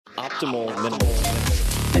Optimal minimal.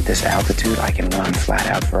 At this altitude, I can run flat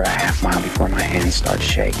out for a half mile before my hands start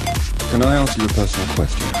shaking. Can I answer your personal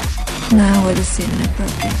question? Now would seem an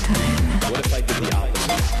appropriate time. What if I did the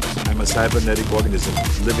opposite? I'm a cybernetic organism,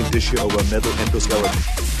 living tissue over a metal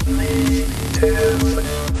endoskeleton. Tim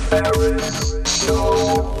Ferriss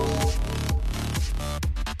Show.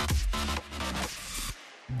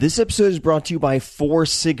 This episode is brought to you by Four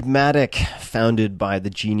Sigmatic, founded by the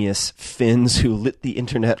genius Finns who lit the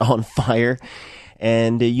internet on fire.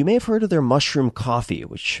 And you may have heard of their mushroom coffee,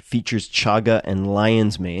 which features chaga and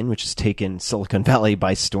lion's mane, which has taken Silicon Valley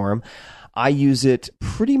by storm. I use it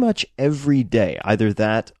pretty much every day, either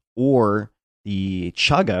that or the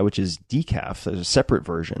chaga, which is decaf. There's a separate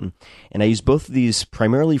version. And I use both of these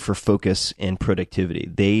primarily for focus and productivity.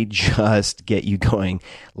 They just get you going,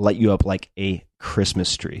 light you up like a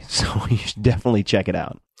Christmas tree. So you should definitely check it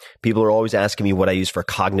out. People are always asking me what I use for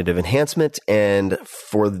cognitive enhancement, and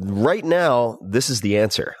for right now, this is the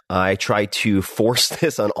answer. I try to force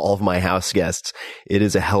this on all of my house guests. It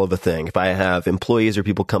is a hell of a thing. If I have employees or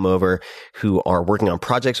people come over who are working on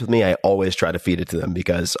projects with me, I always try to feed it to them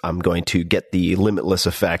because I'm going to get the limitless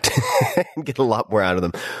effect and get a lot more out of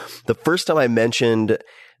them. The first time I mentioned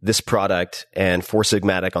this product and Four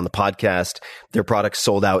Sigmatic on the podcast, their products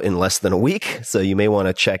sold out in less than a week. So you may want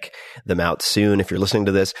to check them out soon if you're listening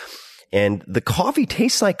to this. And the coffee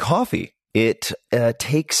tastes like coffee. It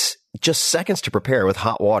takes just seconds to prepare with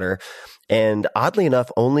hot water. And oddly enough,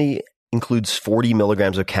 only includes 40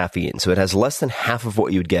 milligrams of caffeine. So it has less than half of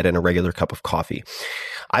what you would get in a regular cup of coffee.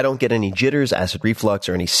 I don't get any jitters, acid reflux,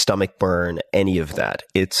 or any stomach burn, any of that.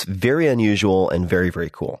 It's very unusual and very, very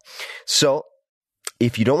cool. So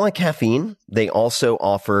if you don't like caffeine, they also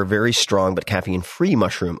offer very strong but caffeine-free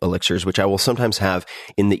mushroom elixirs, which I will sometimes have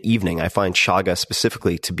in the evening. I find chaga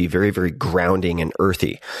specifically to be very, very grounding and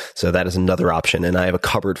earthy. So that is another option. And I have a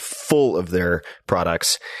cupboard full of their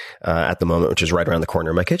products at the moment, which is right around the corner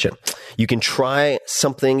of my kitchen. You can try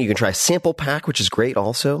something. You can try a sample pack, which is great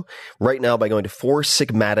also, right now by going to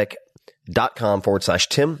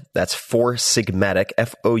foursigmatic.com/Tim. That's Four Sigmatic,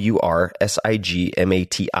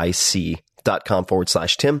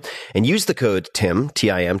 FOURSIGMATIC.com/Tim, and use the code TIM,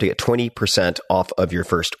 TIM, to get 20% off of your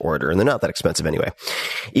first order. And they're not that expensive anyway.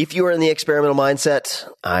 If you are in the experimental mindset,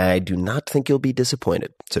 I do not think you'll be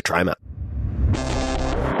disappointed. So try them out.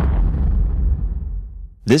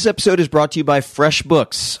 This episode is brought to you by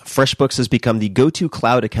FreshBooks. FreshBooks has become the go-to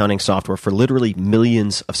cloud accounting software for literally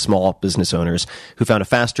millions of small business owners who found a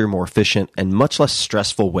faster, more efficient, and much less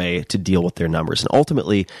stressful way to deal with their numbers. And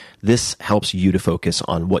ultimately, this helps you to focus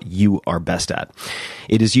on what you are best at.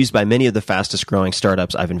 It is used by many of the fastest growing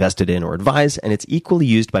startups I've invested in or advised, and it's equally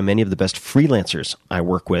used by many of the best freelancers I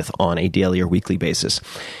work with on a daily or weekly basis.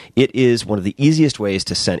 It is one of the easiest ways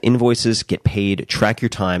to send invoices, get paid, track your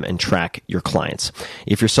time, and track your clients.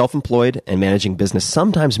 If you're self-employed and managing business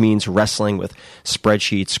sometimes means wrestling with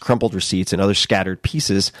spreadsheets, crumpled receipts, and other scattered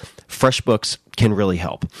pieces, FreshBooks can really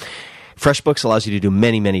help. FreshBooks allows you to do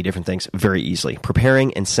many, many different things very easily.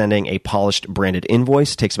 Preparing and sending a polished branded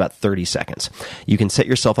invoice takes about 30 seconds. You can set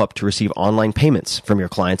yourself up to receive online payments from your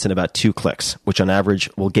clients in about 2 clicks, which on average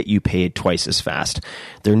will get you paid twice as fast.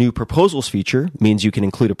 Their new proposals feature means you can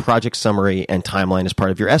include a project summary and timeline as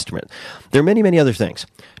part of your estimate. There are many, many other things.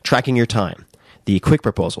 Tracking your time. The quick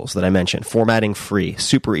proposals that I mentioned, formatting free,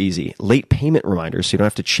 super easy, late payment reminders so you don't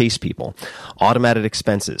have to chase people, automated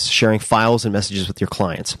expenses, sharing files and messages with your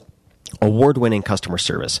clients, award-winning customer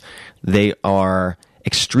service. They are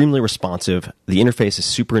extremely responsive. The interface is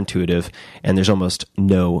super intuitive, and there's almost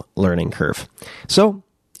no learning curve. So,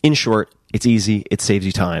 in short, it's easy, it saves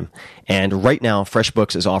you time. And right now,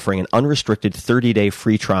 FreshBooks is offering an unrestricted 30-day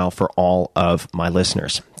free trial for all of my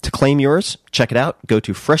listeners. To claim yours, check it out. Go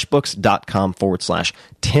to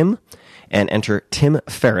freshbooks.com/Tim and enter Tim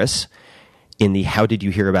Ferriss in the How Did You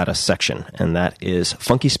Hear About Us section. And that is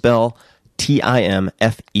funky spell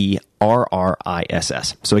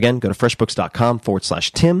TIMFERRISS. So again, go to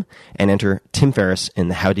freshbooks.com/Tim and enter Tim Ferriss in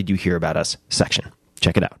the How Did You Hear About Us section.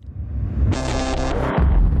 Check it out.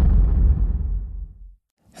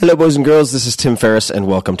 Hello, boys and girls. This is Tim Ferriss, and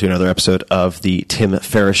welcome to another episode of the Tim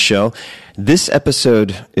Ferriss Show. This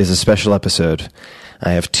episode is a special episode.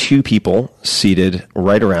 I have 2 people seated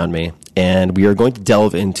right around me, and we are going to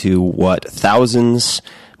delve into what thousands,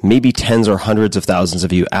 maybe tens or hundreds of thousands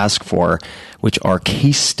of you ask for, which are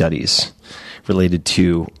case studies related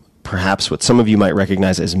to perhaps what some of you might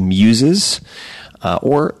recognize as muses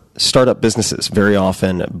or startup businesses, very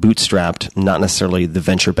often bootstrapped, not necessarily the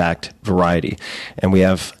venture-backed variety. And we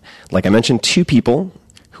have, like I mentioned, 2 people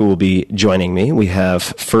who will be joining me. We have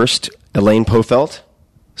first Elaine Pofelt,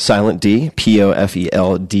 Silent D,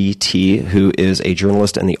 P-O-F-E-L-D-T, who is a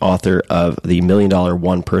journalist and the author of The $1 Million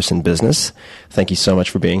One-Person Business. Thank you so much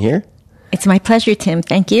for being here. It's my pleasure, Tim.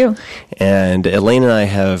 Thank you. And Elaine and I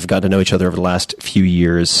have got to know each other over the last few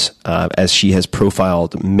years as she has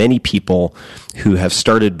profiled many people who have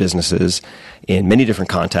started businesses in many different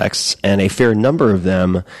contexts, and a fair number of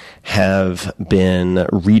them have been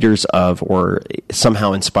readers of or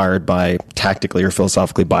somehow inspired by, tactically or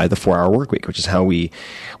philosophically, by the 4-Hour Workweek, which is how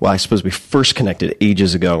I suppose we first connected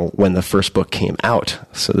ages ago when the first book came out.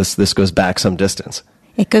 So this goes back some distance.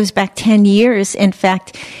 It goes back 10 years. In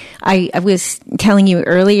fact, I was telling you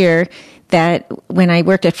earlier that when I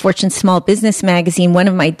worked at Fortune Small Business Magazine, one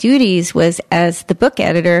of my duties was as the book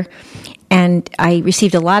editor, and I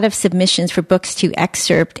received a lot of submissions for books to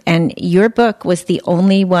excerpt, and your book was the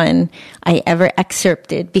only one I ever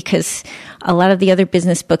excerpted because a lot of the other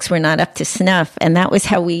business books were not up to snuff, and that was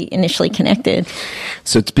how we initially connected.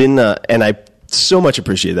 So it's been, and I so much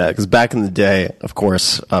appreciate that, because back in the day, of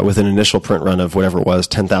course, with an initial print run of whatever it was,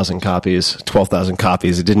 10,000 copies, 12,000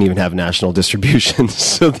 copies, it didn't even have national distribution.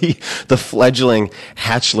 So the fledgling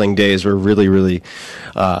hatchling days were really, really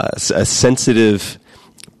a sensitive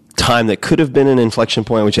time that could have been an inflection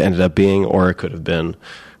point, which it ended up being, or it could have been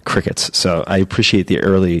crickets. So I appreciate the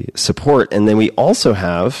early support. And then we also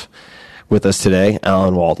have with us today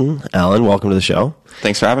Alan Walton. Alan, welcome to the show.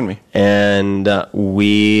 Thanks for having me. And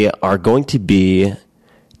we are going to be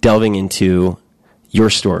delving into your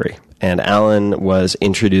story. And Alan was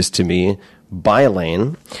introduced to me by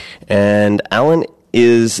Elaine. And Alan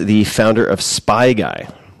is the founder of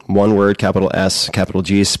SpyGuy. One word, capital S, capital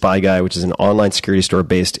G, SpyGuy, which is an online security store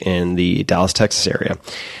based in the Dallas, Texas area.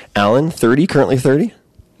 Alan, 30, currently 30?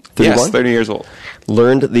 31? Yes, 30 years old.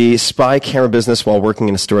 Learned the spy camera business while working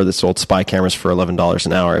in a store that sold spy cameras for $11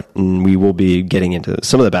 an hour. And we will be getting into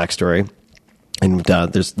some of the backstory. And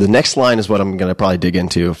there's the next line is what I'm going to probably dig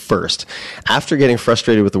into first. After getting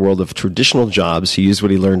frustrated with the world of traditional jobs, he used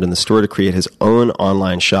what he learned in the store to create his own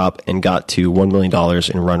online shop and got to $1 million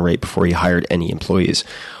in run rate before he hired any employees,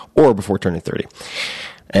 or before turning 30.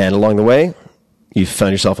 And along the way, you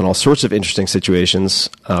found yourself in all sorts of interesting situations,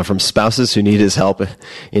 from spouses who need his help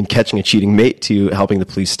in catching a cheating mate to helping the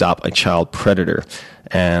police stop a child predator.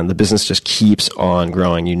 And the business just keeps on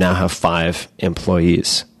growing. You now have 5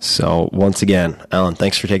 employees. So once again, Alan,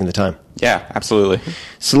 thanks for taking the time. Yeah, absolutely.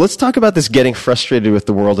 So let's talk about this getting frustrated with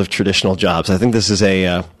the world of traditional jobs. I think this is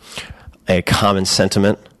a common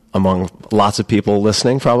sentiment among lots of people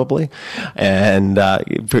listening, probably. And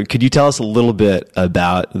could you tell us a little bit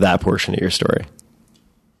about that portion of your story?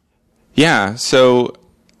 Yeah, so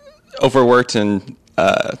overworked and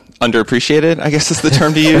underappreciated, I guess is the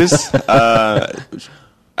term to use.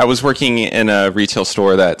 I was working in a retail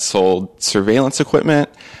store that sold surveillance equipment.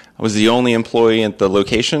 I was the only employee at the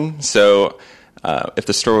location, so if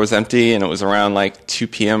the store was empty and it was around like 2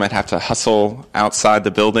 p.m., I'd have to hustle outside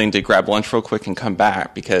the building to grab lunch real quick and come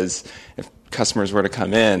back, because if customers were to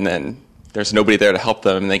come in, then there's nobody there to help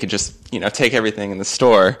them, and they could just, take everything in the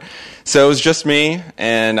store. So it was just me,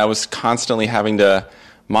 and I was constantly having to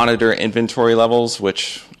monitor inventory levels,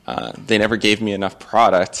 which they never gave me enough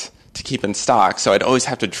product to keep in stock. So I'd always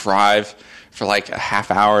have to drive for like a half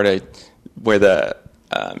hour to where the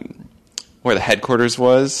headquarters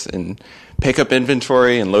was and pick up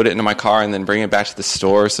inventory and load it into my car and then bring it back to the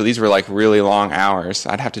store. So these were like really long hours.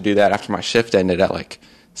 I'd have to do that after my shift ended at like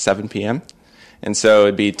 7 p.m. And so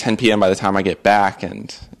it'd be 10 p.m. by the time I get back,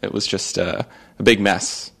 and it was just a big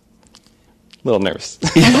mess. A little nervous.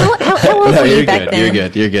 How old were you back then?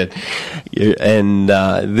 You're good. And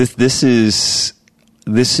this is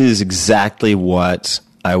exactly what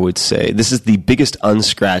I would say. This is the biggest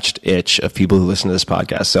unscratched itch of people who listen to this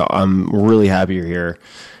podcast. So I'm really happy you're here.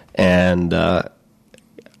 And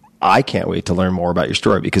I can't wait to learn more about your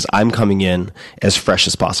story, because I'm coming in as fresh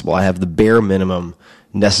as possible. I have the bare minimum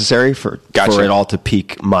necessary for it all to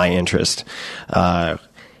pique my interest.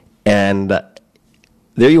 And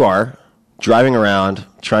there you are, driving around,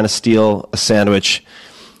 trying to steal a sandwich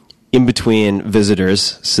in between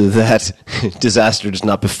visitors so that disaster does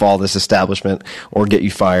not befall this establishment or get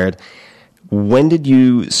you fired. When did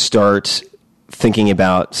you start thinking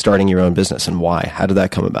about starting your own business, and why? How did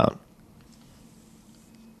that come about?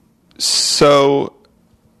 So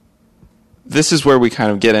this is where we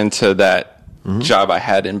kind of get into that job I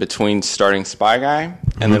had in between starting SpyGuy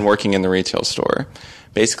and then working in the retail store.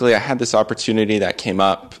 Basically, I had this opportunity that came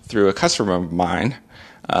up through a customer of mine.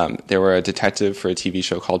 They were a detective for a TV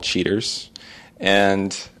show called Cheaters,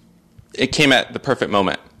 and it came at the perfect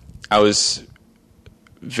moment. I was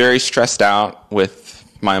very stressed out with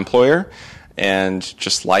my employer and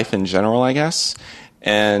just life in general, I guess.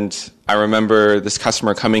 And I remember this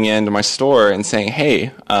customer coming into my store and saying,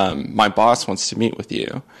 hey, my boss wants to meet with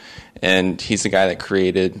you. And he's the guy that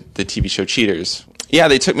created the TV show Cheaters. Yeah,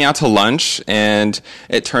 they took me out to lunch, and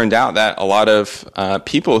it turned out that a lot of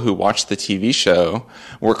people who watched the TV show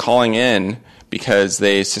were calling in because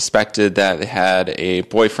they suspected that they had a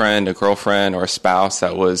boyfriend, a girlfriend, or a spouse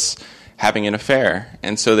that was having an affair.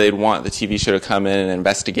 And so they'd want the TV show to come in and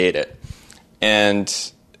investigate it. And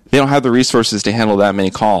they don't have the resources to handle that many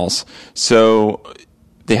calls. So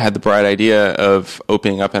they had the bright idea of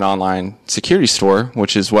opening up an online security store,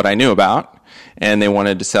 which is what I knew about. And they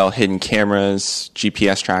wanted to sell hidden cameras,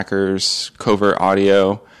 GPS trackers, covert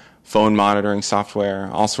audio, phone monitoring software,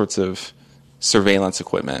 all sorts of surveillance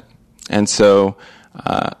equipment. And so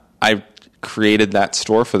I created that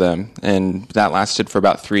store for them. And that lasted for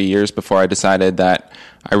about 3 years before I decided that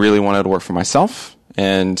I really wanted to work for myself.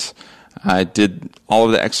 And I did all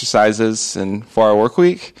of the exercises in 4-Hour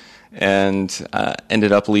Workweek and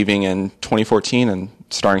ended up leaving in 2014 and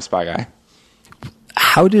starting SpyGuy.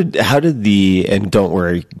 How did and don't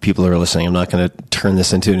worry, people who are listening, I'm not going to turn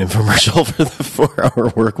this into an infomercial for the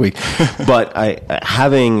 4-Hour Workweek, but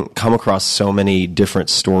having come across so many different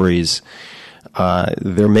stories,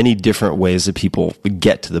 there are many different ways that people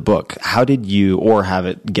get to the book. How did you, or have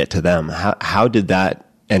it get to them? How did that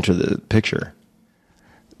enter the picture?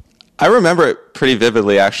 I remember it pretty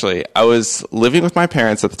vividly, actually. I was living with my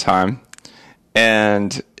parents at the time,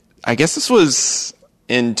 and I guess this was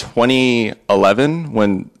in 2011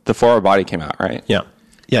 when the 4-Hour Body came out, right? Yeah.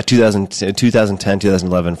 Yeah, 2010,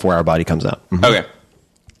 2011, 4-Hour Body comes out. Mm-hmm. Okay.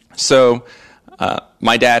 So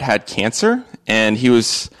my dad had cancer, and he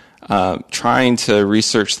was trying to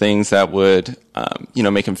research things that would,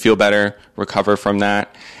 make him feel better, recover from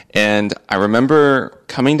that. And I remember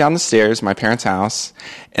coming down the stairs, my parents' house,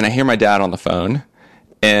 and I hear my dad on the phone,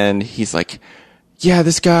 and he's like, yeah,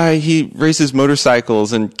 this guy, he races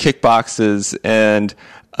motorcycles and kickboxes and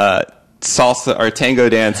salsa or tango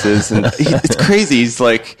dances, and it's crazy. He's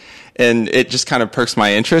like, and it just kind of perks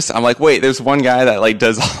my interest. I'm like, wait, there's one guy that like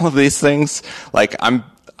does all of these things. Like I'm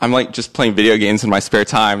like just playing video games in my spare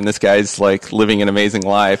time, and this guy's like living an amazing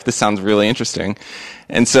life. This sounds really interesting.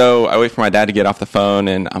 And so I wait for my dad to get off the phone,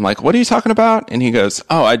 and I'm like, what are you talking about? And he goes,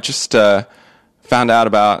 oh, I just found out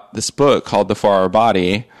about this book called The 4-Hour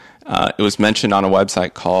Body. It was mentioned on a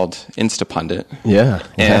website called Instapundit. Yeah,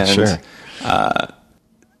 sure.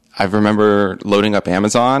 I remember loading up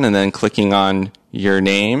Amazon and then clicking on your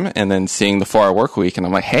name and then seeing the 4-Hour Workweek, and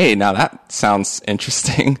I'm like, hey, now that sounds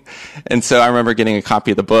interesting. And so I remember getting a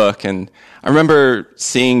copy of the book, and I remember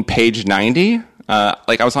seeing page 90. I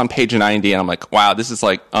was on page 90, and I'm like, wow, this is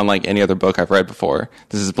like unlike any other book I've read before.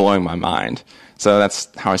 This is blowing my mind. So that's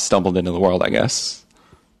how I stumbled into the world, I guess.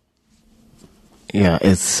 Yeah,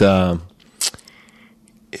 it's kind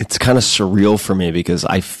of surreal for me because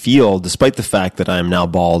I feel, despite the fact that I'm now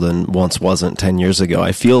bald and once wasn't 10 years ago,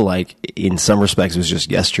 I feel like in some respects it was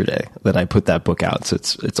just yesterday that I put that book out. So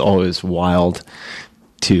it's always wild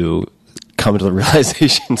to come to the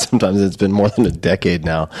realization. Sometimes it's been more than a decade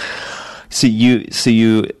now. So you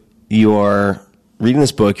are reading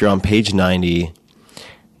this book. You're on page 90,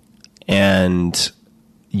 and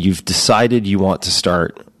you've decided you want to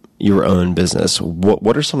start your own business.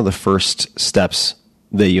 What are some of the first steps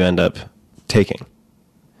that you end up taking?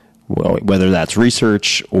 Well, whether that's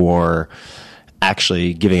research or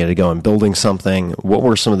actually giving it a go and building something, what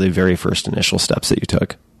were some of the very first initial steps that you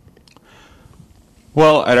took?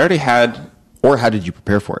 Well, I'd already had... Or how did you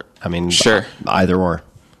prepare for it? I mean, sure. Either or.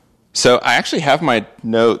 So I actually have my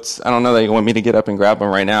notes. I don't know that you want me to get up and grab them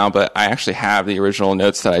right now, but I actually have the original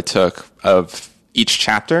notes that I took of each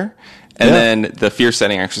chapter. And then the fear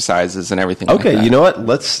setting exercises and everything. Okay, like that. You know what?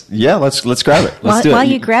 Let's grab it. Let's do it. While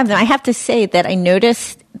you grab them, I have to say that I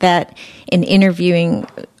noticed that in interviewing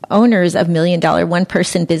owners of $1 million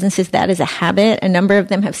one-person businesses, that is a habit. A number of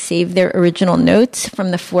them have saved their original notes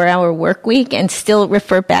from the 4-Hour Workweek and still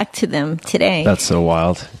refer back to them today. That's so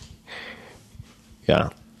wild. Yeah,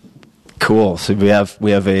 cool. So we have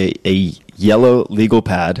a yellow legal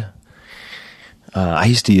pad. I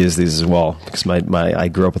used to use these as well because I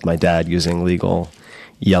grew up with my dad using legal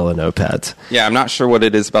yellow notepads. Yeah, I'm not sure what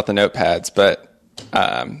it is about the notepads, but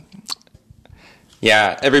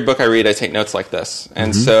every book I read, I take notes like this.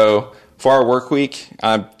 And so for our work week,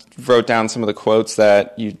 I wrote down some of the quotes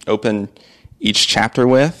that you open each chapter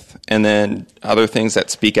with, and then other things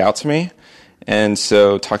that speak out to me. And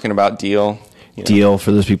so talking about DEAL. DEAL,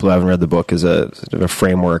 for those people who haven't read the book, is a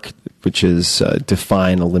framework which is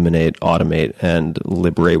define, eliminate, automate, and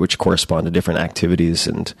liberate, which correspond to different activities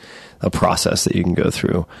and a process that you can go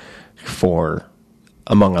through for,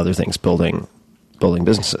 among other things, building building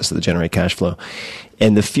businesses that generate cash flow.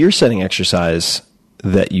 And the fear setting exercise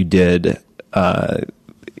that you did, do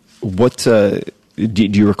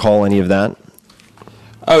you recall any of that?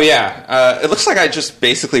 Oh, yeah. It looks like I just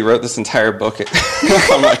basically wrote this entire book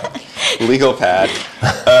on my legal pad.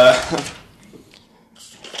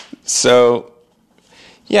 So,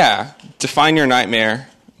 yeah, define your nightmare.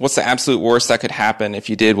 What's the absolute worst that could happen if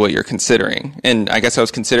you did what you're considering? And I guess I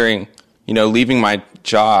was considering, leaving my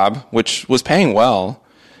job, which was paying well,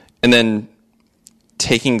 and then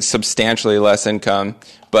taking substantially less income,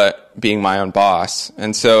 but being my own boss.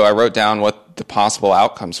 And so I wrote down what the possible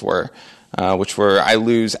outcomes were, which were I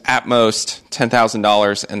lose at most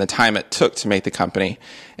 $10,000 in the time it took to make the company.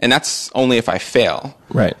 And that's only if I fail.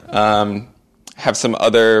 Right. Have some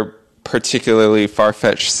other particularly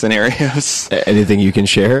far-fetched scenarios. Anything you can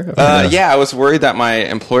share? Yeah, I was worried that my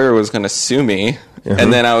employer was going to sue me,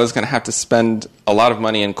 and then I was going to have to spend a lot of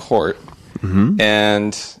money in court,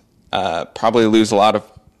 and probably lose a lot of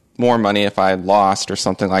more money if I lost or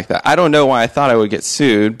something like that. I don't know why I thought I would get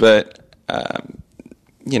sued, but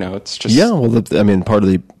it's just... Yeah, well, part of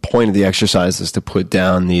the point of the exercise is to put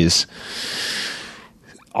down these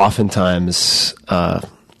oftentimes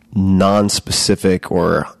non-specific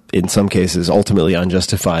or in some cases ultimately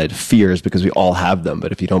unjustified fears, because we all have them,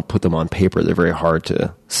 but if you don't put them on paper, they're very hard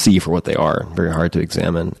to see for what they are, very hard to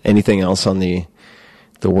examine. Anything else on the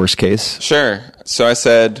worst case? Sure. So I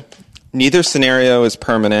said, neither scenario is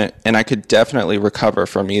permanent, and I could definitely recover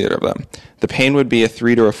from either of them. The pain would be a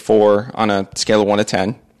 3 to a 4 on a scale of 1 to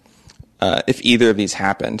 10 if either of these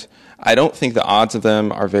happened. I don't think the odds of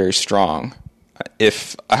them are very strong.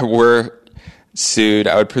 If I were sued,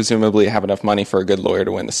 I would presumably have enough money for a good lawyer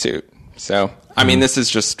to win the suit. So, this is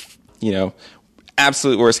just,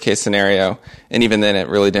 absolute worst case scenario. And even then, it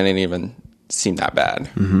really didn't even seem that bad.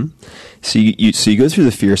 Mm-hmm. So you go through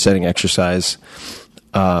the fear setting exercise,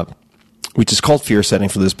 which is called fear setting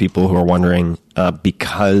for those people who are wondering,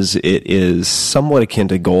 because it is somewhat akin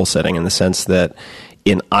to goal setting in the sense that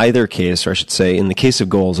in either case, or I should say, in the case of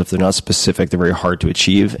goals, if they're not specific, they're very hard to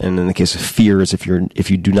achieve. And in the case of fears, if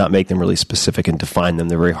you do not make them really specific and define them,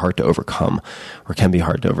 they're very hard to overcome, or can be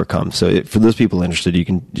hard to overcome. So for those people interested, you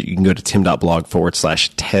can go to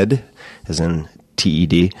tim.blog/TED, as in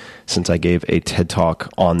TED, since I gave a TED talk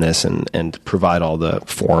on this and provide all the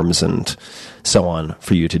forms and so on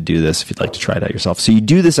for you to do this if you'd like to try it out yourself. So you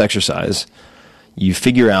do this exercise. You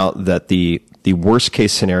figure out that the worst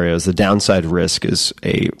case scenarios, the downside risk is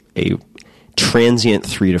a transient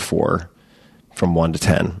 3 to 4 from 1 to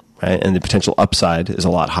 10, right? And the potential upside is a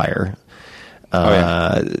lot higher.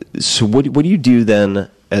 So what do you do then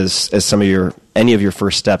as any of your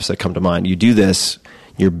first steps that come to mind? You do this,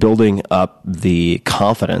 you're building up the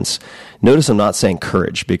confidence. Notice I'm not saying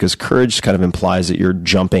courage, because courage kind of implies that you're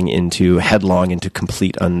jumping headlong into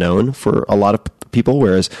complete unknown for a lot of people,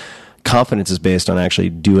 whereas confidence is based on actually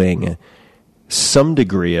doing some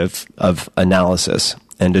degree of analysis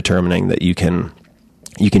and determining that you can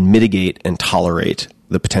mitigate and tolerate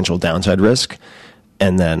the potential downside risk,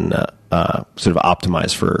 and then sort of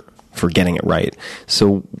optimize for getting it right.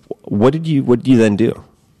 So what did you then do?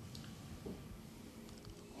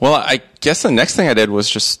 Well, I guess the next thing I did was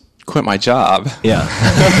just quit my job. Yeah.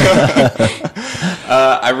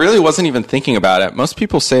 I really wasn't even thinking about it. Most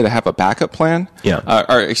people say to have a backup plan. Yeah.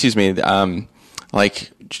 Or excuse me,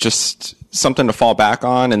 like just something to fall back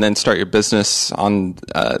on and then start your business on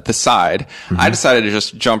the side. Mm-hmm. I decided to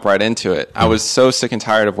just jump right into it. I was so sick and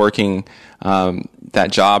tired of working that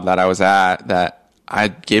job that I was at that I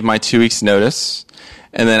gave my 2 weeks notice.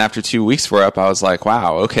 And then after 2 weeks were up, I was like,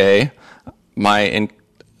 wow, okay,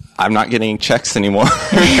 I'm not getting checks anymore.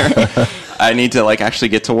 I need to actually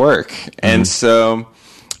get to work. Mm-hmm. And so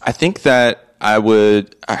I think that I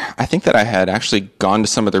had actually gone to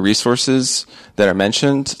some of the resources that are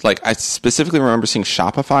mentioned. I specifically remember seeing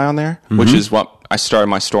Shopify on there, mm-hmm. which is what I started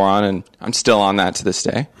my store on, and I'm still on that to this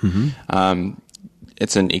day. Mm-hmm.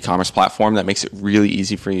 It's an e-commerce platform that makes it really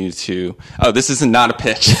easy for you to... Oh, this is not a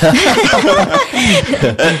pitch.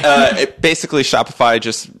 Basically, Shopify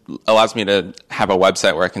just allows me to have a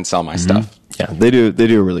website where I can sell my mm-hmm. stuff. Yeah, they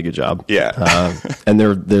do a really good job. Yeah. And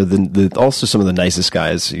they're also some of the nicest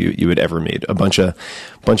guys you would ever meet. A bunch of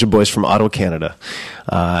boys from Ottawa, Canada.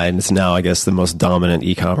 And it's now, I guess, the most dominant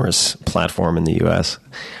e-commerce platform in the U.S.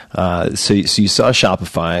 So you saw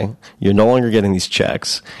Shopify. You're no longer getting these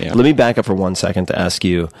checks. Yeah. Let me back up for 1 second to ask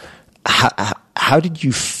you, how did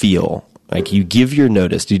you feel? You give your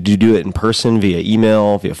notice. Did you do it in person, via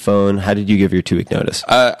email, via phone? How did you give your 2 week notice?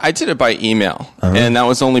 I did it by email. Uh-huh. And that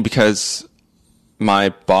was only because my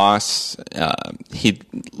boss, he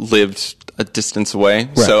lived a distance away,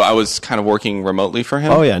 so I was kind of working remotely for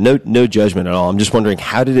him. Oh yeah, no judgment at all. I'm just wondering,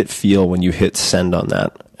 how did it feel when you hit send on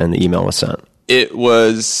that and the email was sent? It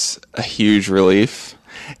was a huge relief,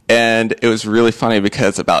 and it was really funny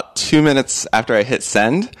because about 2 minutes after I hit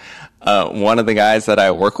send, one of the guys that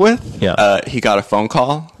I work with, he got a phone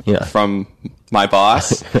call from my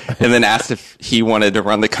boss and then asked if he wanted to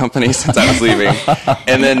run the company since I was leaving.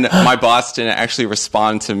 And then my boss didn't actually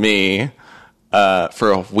respond to me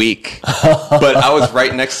for a week, but I was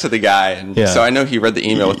right next to the guy, and so I know he read the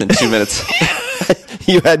email within 2 minutes.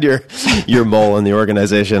 You had your mole in the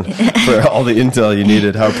organization for all the intel you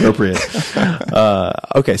needed. How appropriate.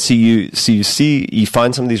 Okay, so you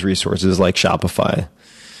find some of these resources like Shopify.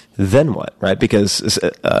 Then what, right? Because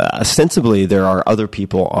ostensibly there are other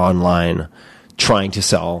people online trying to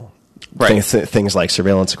sell things like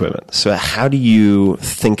surveillance equipment. So how do you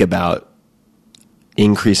think about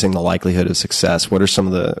increasing the likelihood of success? What are some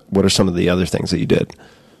of the other things that you did?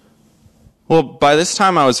 Well, by this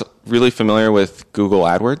time I was really familiar with Google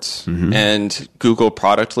AdWords, and Google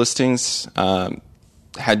product listings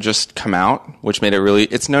had just come out, which made it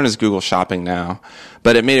it's known as Google Shopping now,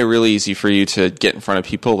 but it made it really easy for you to get in front of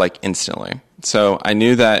people like instantly. So I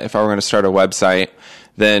knew that if I were going to start a website,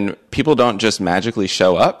 then people don't just magically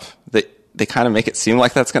show up. They kind of make it seem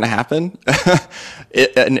like that's going to happen.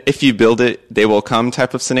 And if you build it, they will come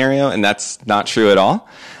type of scenario, and that's not true at all.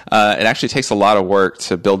 It actually takes a lot of work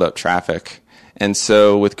to build up traffic. And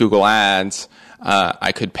so with Google Ads,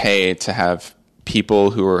 I could pay to have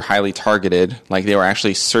people who were highly targeted, like they were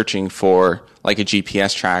actually searching for like a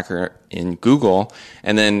GPS tracker in Google,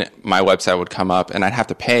 and then my website would come up, and I'd have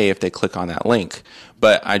to pay if they click on that link.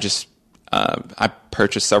 But I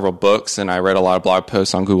purchased several books, and I read a lot of blog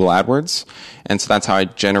posts on Google AdWords, and so that's how I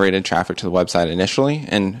generated traffic to the website initially,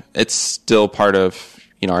 and it's still part of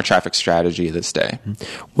our traffic strategy this day.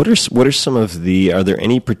 What are some of are there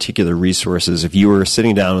any particular resources if you were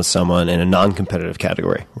sitting down with someone in a non-competitive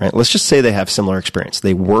category, right? Let's just say they have similar experience.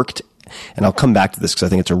 They worked, and I'll come back to this because I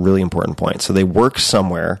think it's a really important point. So they work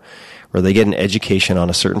somewhere where they get an education on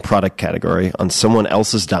a certain product category on someone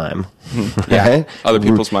else's dime. Right? Other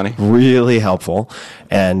people's money. Really helpful.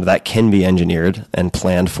 And that can be engineered and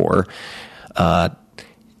planned for.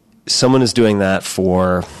 Someone is doing that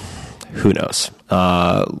for, who knows,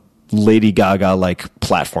 Lady Gaga like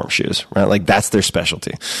platform shoes, right? Like that's their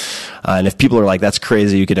specialty. And if people are like, that's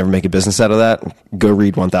crazy, you could never make a business out of that, go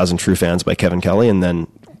read 1,000 True Fans by Kevin Kelly and then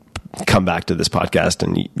come back to this podcast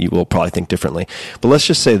and you will probably think differently. But let's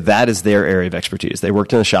just say that is their area of expertise. They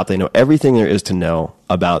worked in a shop. They know everything there is to know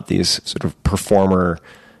about these sort of performer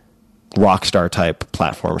rock star type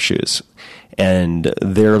platform shoes. And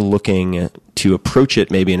they're looking to approach it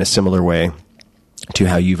maybe in a similar way to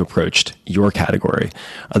how you've approached your category.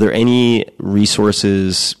 Are there any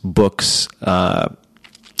resources, books that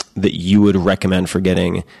you would recommend for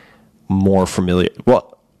getting more familiar?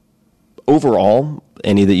 Well, overall,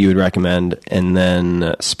 any that you would recommend, and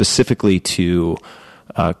then specifically to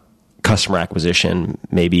customer acquisition,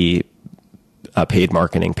 maybe paid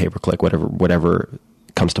marketing, pay-per-click, whatever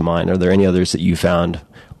comes to mind. Are there any others that you found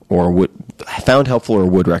helpful or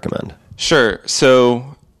would recommend? Sure.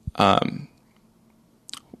 So 4-Hour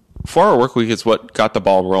Workweek is what got the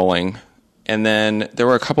ball rolling. And then there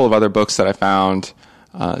were a couple of other books that I found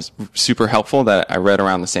super helpful that I read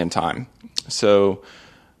around the same time. So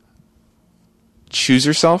Choose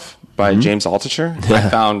Yourself by James Altucher, I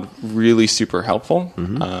found really super helpful.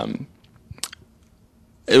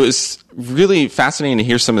 It was really fascinating to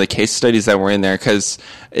hear some of the case studies that were in there because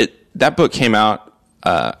that book came out,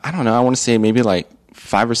 I don't know, I want to say maybe like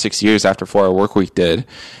 5 or 6 years after 4-Hour Workweek did.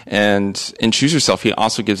 And in Choose Yourself, he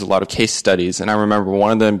also gives a lot of case studies. And I remember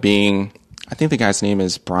one of them being, I think the guy's name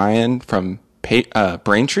is Brian from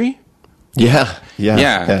Braintree. Yeah.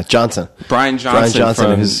 Johnson. Brian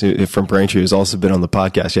Johnson, who's from Braintree, who's also been on the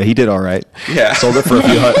podcast. Yeah, he did all right. Yeah, sold it for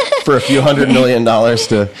a few $100 million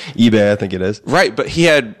to eBay, I think it is. Right, but he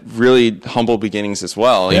had really humble beginnings as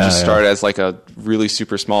well. He just started as like a really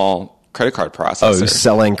super small credit card processor. Oh, he was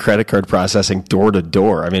selling credit card processing door to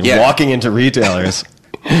door. I mean, walking into retailers.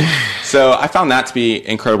 So I found that to be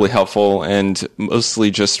incredibly helpful and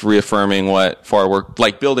mostly just reaffirming what 4-Hour Work,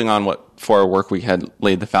 like building on what 4-Hour Workweek had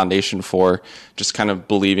laid the foundation for, just kind of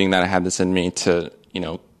believing that I had this in me to,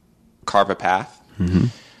 carve a path.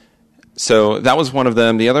 So that was one of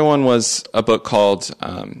them. The other one was a book called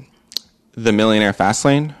The Millionaire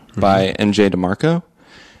Fastlane by MJ DeMarco.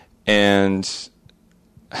 And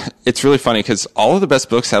it's really funny because all of the best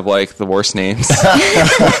books have like the worst names.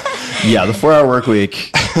 Yeah, the 4-Hour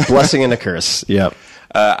Workweek, blessing and a curse. Yep.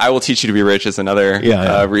 I Will Teach You to Be Rich is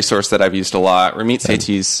another resource that I've used a lot. Ramit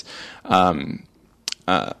Sethi's,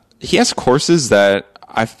 he has courses that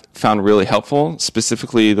I've found really helpful,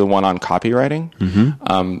 specifically the one on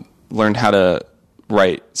copywriting. Learned how to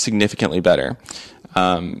write significantly better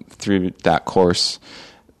through that course.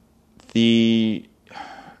 The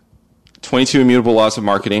 22 Immutable Laws of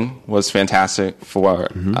Marketing was fantastic for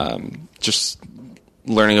just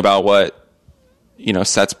learning about what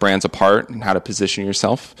sets brands apart and how to position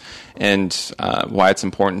yourself, and why it's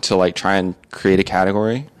important to like try and create a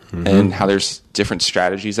category, and how there's different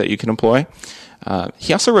strategies that you can employ.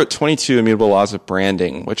 He also wrote 22 Immutable Laws of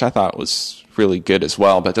Branding, which I thought was really good as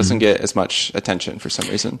well, but doesn't get as much attention for some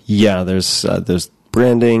reason. Yeah, there's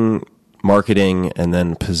branding, marketing, and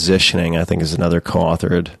then positioning, I think, is another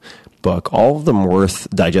co-authored book. All of them worth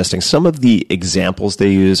digesting. Some of the examples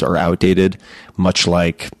they use are outdated, much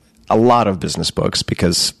like a lot of business books,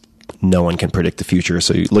 because no one can predict the future.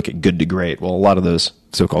 So you look at Good to Great. Well, a lot of those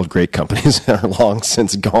so-called great companies are long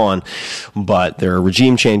since gone, but there are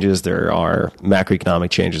regime changes, there are macroeconomic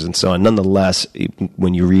changes, and so on. Nonetheless,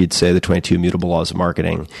 when you read, say, the 22 Immutable Laws of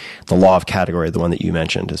Marketing, the law of category, the one that you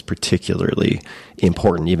mentioned, is particularly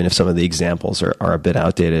important, even if some of the examples are a bit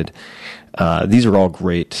outdated. These are all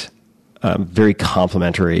great, very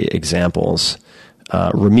complementary examples.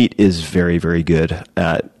 Ramit is very, very good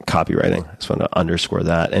at copywriting. I just want to underscore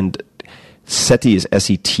that. And Sethi is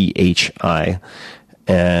Sethi.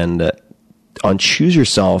 And on Choose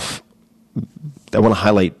Yourself, I want to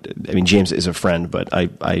highlight, I mean, James is a friend, but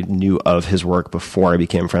I knew of his work before I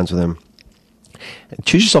became friends with him.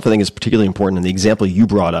 Choose Yourself, I think, is particularly important. And the example you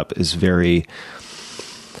brought up is very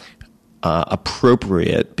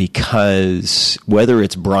appropriate, because whether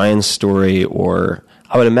it's Brian's story or,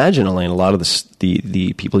 I would imagine, Elaine, a lot of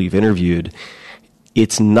the people you've interviewed,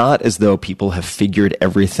 it's not as though people have figured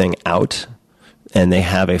everything out and they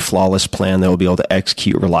have a flawless plan they will be able to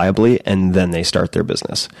execute reliably, and then they start their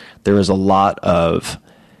business. There is a lot of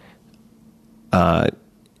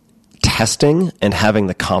testing and having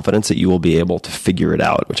the confidence that you will be able to figure it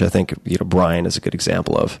out, which I think Brian is a good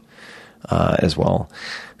example of as well.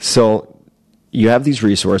 So you have these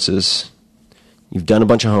resources, you've done a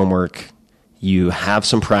bunch of homework, you have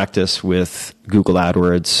some practice with Google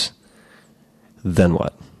AdWords, then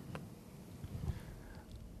what?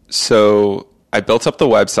 So I built up the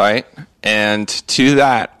website, and to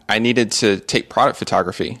that, I needed to take product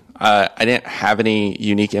photography. I didn't have any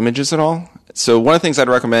unique images at all. So one of the things I'd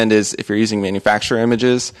recommend is, if you're using manufacturer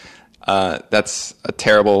images, that's a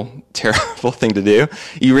terrible, terrible thing to do.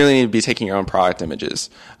 You really need to be taking your own product images.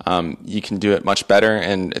 You can do it much better,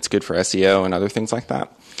 and it's good for SEO and other things like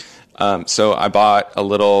that. So I bought a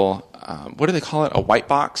little, what do they call it? A white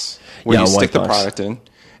box, where you stick the product in.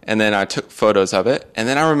 And then I took photos of it. And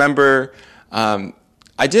then I remember,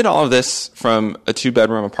 I did all of this from a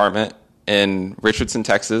 2-bedroom apartment in Richardson,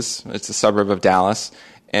 Texas. It's a suburb of Dallas.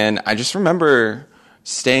 And I just remember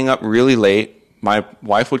staying up really late. My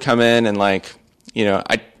wife would come in and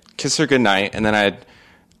I'd kiss her goodnight, and then I'd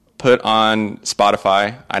put on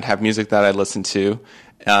Spotify. I'd have music that I'd listen to,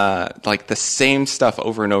 the same stuff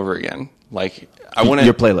over and over again.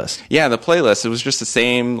 Your playlist. Yeah, the playlist. It was just the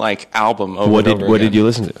same album over and over again. What did you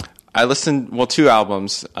listen to? I listened, 2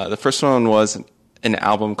 albums. The first one was an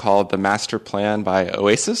album called The Master Plan by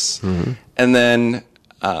Oasis. Mm-hmm. And then,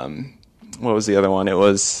 what was the other one? It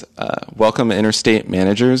was Welcome Interstate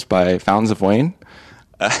Managers by Fountains of Wayne.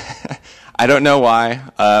 I don't know why,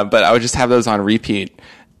 but I would just have those on repeat.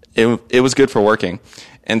 It was good for working.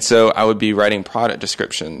 And so I would be writing product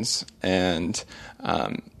descriptions, and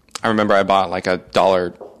I remember I bought a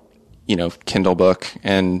 $1, Kindle book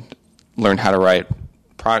and learned how to write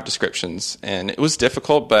product descriptions. And it was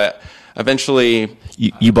difficult, but eventually...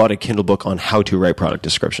 You bought a Kindle book on how to write product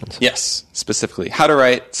descriptions? Yes, specifically. How to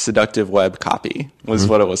write seductive web copy was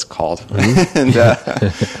what it was called. Mm-hmm.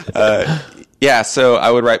 And so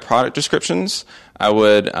I would write product descriptions. I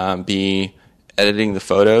would be editing the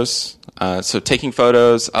photos. So taking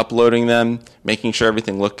photos, uploading them, making sure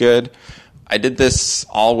everything looked good. I did this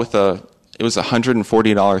all with it was a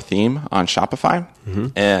 $140 theme on Shopify,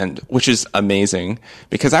 and which is amazing,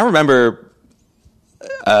 because I remember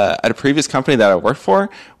at a previous company that I worked for,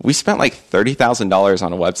 we spent $30,000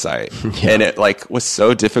 on a website, and it was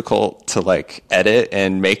so difficult to edit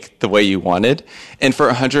and make the way you wanted. And for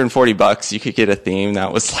 $140, you could get a theme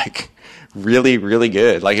that was really, really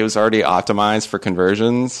good. It was already optimized for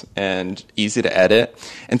conversions and easy to edit.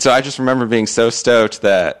 And so I just remember being so stoked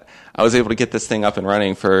that I was able to get this thing up and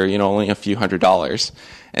running for, only a few $100s.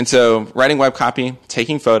 And so writing web copy,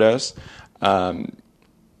 taking photos, trying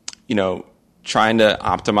to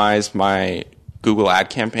optimize my Google ad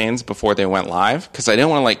campaigns before they went live because I didn't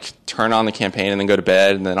want to like turn on the campaign and then go to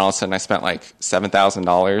bed, and then all of a sudden I spent like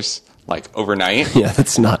 $7,000 like overnight. Yeah,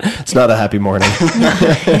 it's not a happy morning.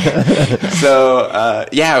 So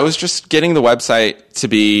it was just getting the website to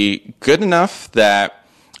be good enough that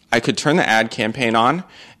I could turn the ad campaign on,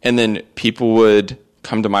 and then people would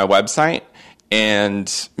come to my website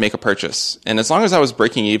and make a purchase. And as long as I was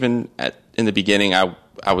breaking even in the beginning, I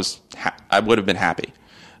would have been happy.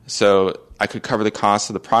 So I could cover the cost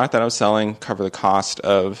of the product that I was selling, cover the cost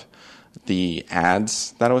of the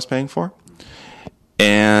ads that I was paying for.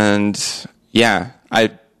 And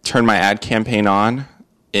I turned my ad campaign on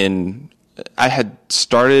I had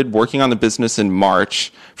started working on the business in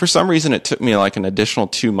March. For some reason, it took me like an additional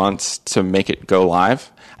 2 months to make it go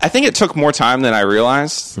live. I think it took more time than I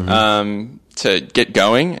realized to get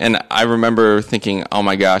going. And I remember thinking, oh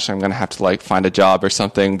my gosh, I'm going to have to like find a job or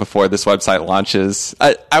something before this website launches.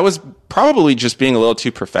 I was probably just being a little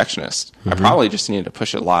too perfectionist. I probably just needed to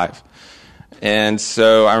push it live. And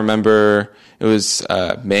so I remember it was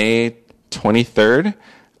May 23rd.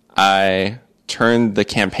 I turned the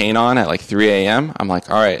campaign on at like 3 a.m. I'm like,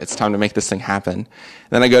 all right, it's time to make this thing happen. And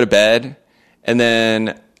then I go to bed, and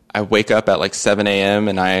then I wake up at like 7 a.m.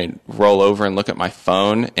 and I roll over and look at my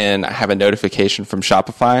phone, and I have a notification from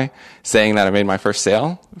Shopify saying that I made my first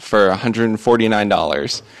sale for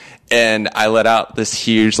 $149. And I let out this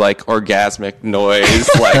huge, like, orgasmic noise,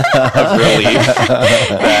 like, of relief.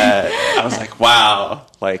 That I was like, wow,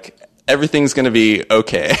 like, everything's going to be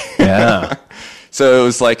okay. Yeah. So it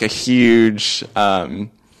was like a huge,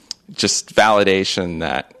 just validation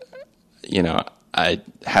that, I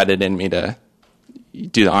had it in me to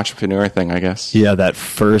do the entrepreneur thing, I guess. Yeah, that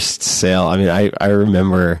first sale. I mean, I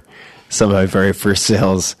remember some of my very first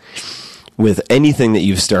sales with anything that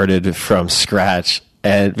you've started from scratch.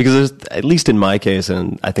 And because there's, at least in my case,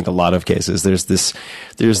 and I think a lot of cases, there's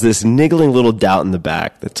this niggling little doubt in the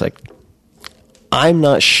back that's like, I'm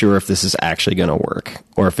not sure if this is actually going to work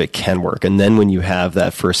or if it can work. And then when you have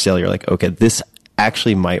that first sale, you're like, okay, this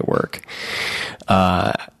actually might work.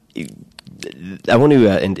 I want to,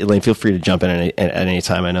 and Elaine, feel free to jump in at any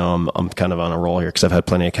time. I know I'm kind of on a roll here because I've had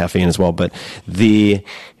plenty of caffeine as well. But the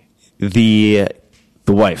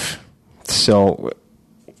wife. So,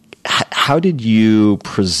 how did you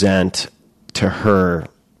present to her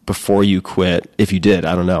before you quit? If you did,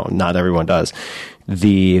 I don't know. Not everyone does.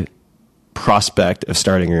 The prospect of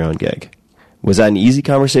starting your own gig. Was that an easy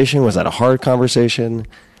conversation? Was that a hard conversation?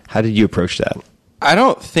 How did you approach that? I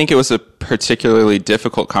don't think it was a particularly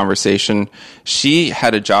difficult conversation. She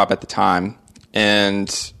had a job at the time,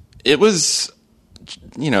 and it was,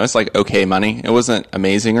 it's like okay money. It wasn't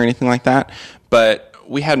amazing or anything like that, but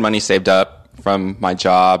we had money saved up from my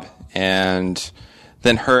job and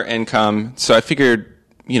then her income. So I figured,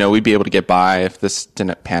 we'd be able to get by if this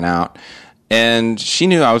didn't pan out. And she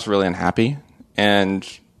knew I was really unhappy, and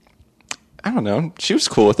I don't know, she was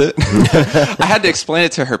cool with it. I had to explain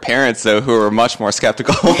it to her parents, though, who were much more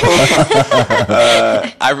skeptical.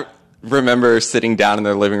 I remember sitting down in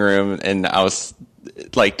their living room, and I was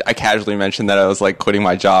like, I casually mentioned that I was like quitting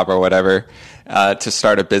my job or whatever to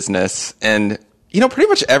start a business. And, pretty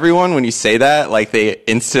much everyone, when you say that, like they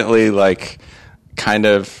instantly like kind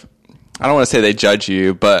of, I don't want to say they judge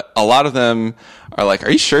you, but a lot of them are like,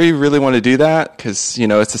 are you sure you really want to do that? Because,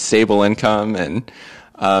 it's a stable income, and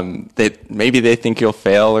maybe they think you'll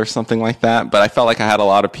fail or something like that. But I felt like I had a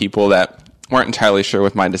lot of people that weren't entirely sure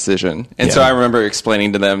with my decision. And so I remember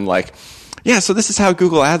explaining to them, like, yeah, so this is how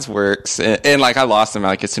Google Ads works. And like, I lost them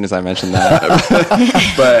like as soon as I mentioned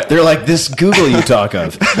that. But they're like, this Google you talk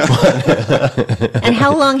of. And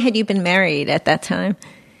how long had you been married at that time?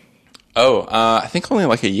 Oh, I think only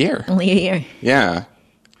like a year. Only a year. Yeah.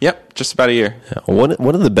 Yep, just about a year. One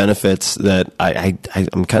of the benefits that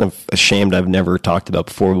I'm kind of ashamed I've never talked about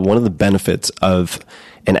before, one of the benefits of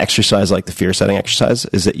an exercise like the fear setting exercise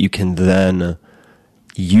is that you can then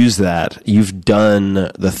use that. You've done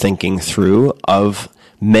the thinking through of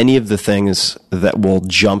many of the things that will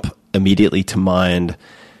jump immediately to mind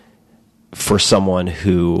for someone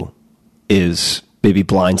who is maybe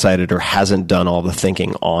blindsided or hasn't done all the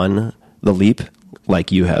thinking on the leap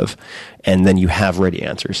like you have, and then you have ready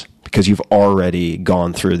answers because you've already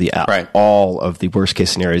gone through all of the worst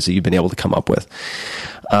case scenarios that you've been able to come up with.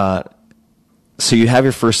 So you have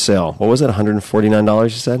your first sale. What was it? $149 you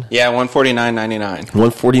said? Yeah, $149.99.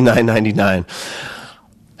 $149.99.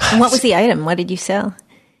 And what was the item? What did you sell?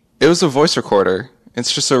 It was a voice recorder.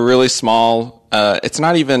 It's just a really small, it's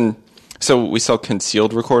not even, so we sell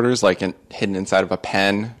concealed recorders, like hidden inside of a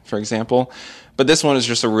pen, for example. But this one is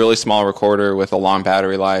just a really small recorder with a long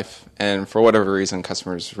battery life, and for whatever reason,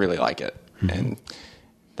 customers really like it. And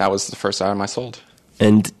that was the first item I sold.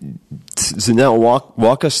 And so now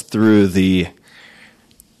walk us through the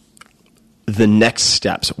next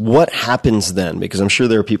steps. What happens then? Because I'm sure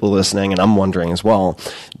there are people listening, and I'm wondering as well,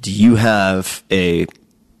 do you have a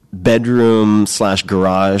bedroom /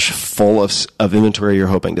 garage full of inventory you're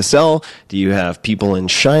hoping to sell? Do you have people in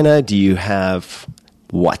China? Do you have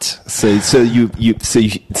what? So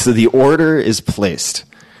the order is placed.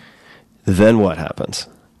 Then what happens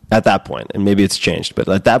at that point? And maybe it's changed, but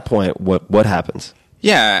at that point, what happens?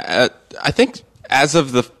 Yeah, I think as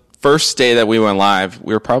of the first day that we went live,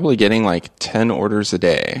 we were probably getting like 10 orders a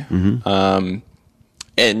day.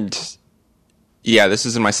 And yeah, this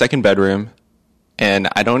is in my second bedroom, and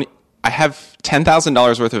I have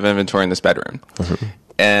 $10,000 worth of inventory in this bedroom.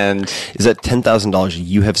 And is that $10,000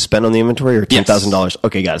 you have spent on the inventory, or $10,000? Yes.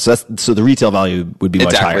 Okay, got it. So the retail value would be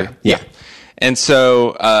much higher. Yeah. And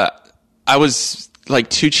so I was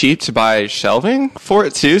like too cheap to buy shelving for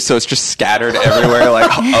it too, so it's just scattered everywhere,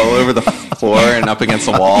 like all over the floor and up against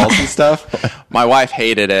the walls and stuff. My wife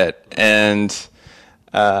hated it, and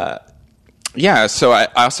so I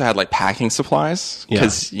also had like packing supplies,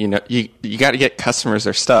 because you got to get customers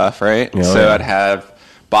their stuff, right? I'd have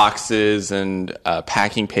boxes and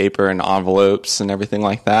packing paper and envelopes and everything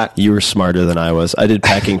like that. You were smarter than I was. I did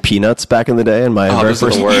packing peanuts back in the day, and my very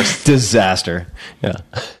first the worst disaster. Yeah.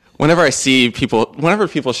 Whenever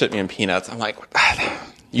people ship me in peanuts, I'm like,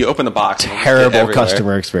 you open the box. Terrible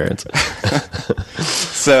customer experience.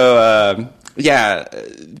 So,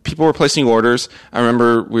 people were placing orders. I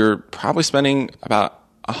remember we were probably spending about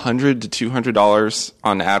 $100 to $200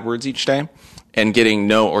 on AdWords each day and getting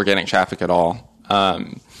no organic traffic at all.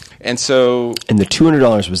 And the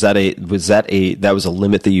 $200, that was a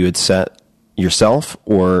limit that you had set yourself,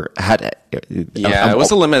 or had? It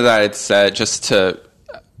was a limit that I had set just to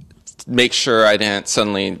make sure I didn't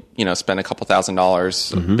suddenly, spend a couple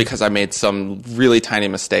 $1,000s because I made some really tiny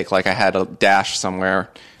mistake, like I had a dash somewhere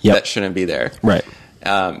that shouldn't be there. Right.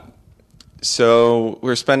 So we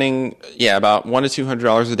were spending, about $100 to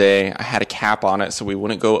 $200 a day. I had a cap on it, so we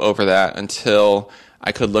wouldn't go over that until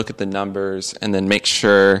I could look at the numbers and then make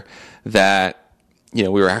sure that, we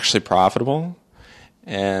were actually profitable.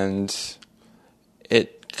 And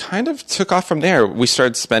it kind of took off from there. We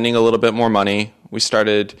started spending a little bit more money. We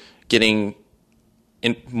started getting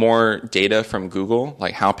more data from Google,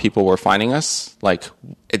 like how people were finding us, like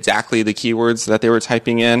exactly the keywords that they were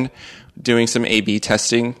typing in, doing some A/B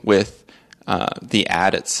testing with the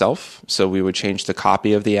ad itself. So we would change the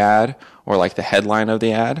copy of the ad or like the headline of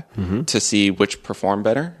the ad to see which performed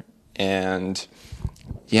better. And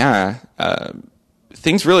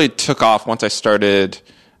things really took off once I started.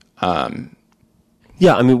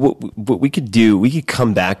 What we could do, we could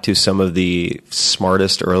come back to some of the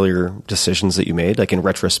smartest earlier decisions that you made. Like in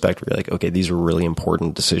retrospect, we're like, okay, these were really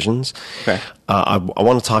important decisions. Okay. I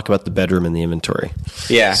want to talk about the bedroom and the inventory.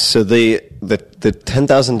 Yeah. So the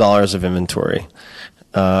 $10,000 of inventory,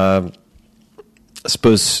 I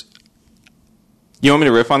suppose. You want me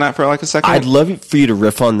to riff on that for like a second? I'd love for you to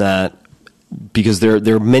riff on that, because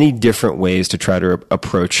there are many different ways to try to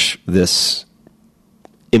approach this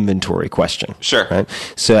inventory question. Sure. Right?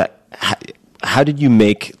 So how did you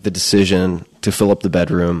make the decision to fill up the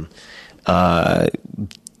bedroom?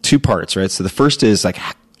 Two parts, right? So the first is like,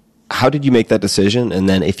 how did you make that decision? And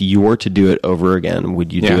then if you were to do it over again,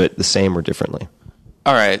 would you do it the same or differently?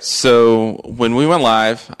 All right. So when we went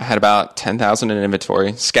live, I had about 10,000 in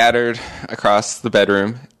inventory scattered across the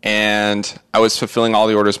bedroom, and I was fulfilling all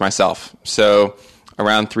the orders myself. So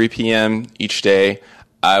around 3 p.m. each day,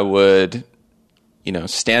 I would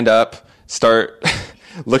stand up, start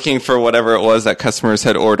looking for whatever it was that customers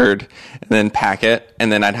had ordered, and then pack it.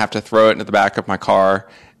 And then I'd have to throw it into the back of my car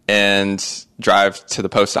and drive to the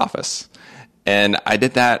post office. And I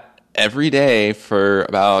did that every day for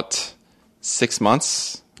about 6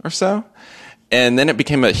 months or so. And then it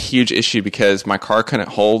became a huge issue because my car couldn't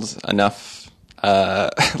hold enough,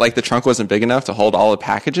 like the trunk wasn't big enough to hold all the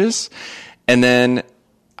packages. And then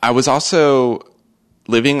I was also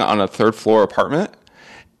living on a third floor apartment,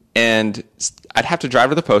 and I'd have to drive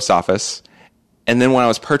to the post office. And then when I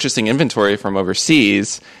was purchasing inventory from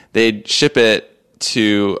overseas, they'd ship it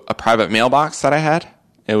to a private mailbox that I had.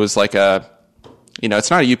 It was like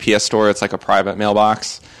it's not a UPS store, it's like a private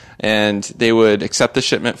mailbox. And they would accept the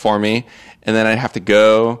shipment for me, and then I'd have to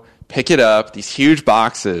go pick it up, these huge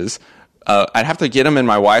boxes. I'd have to get them in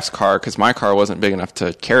my wife's car because my car wasn't big enough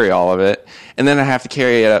to carry all of it. And then I'd have to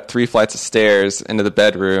carry it up 3 flights of stairs into the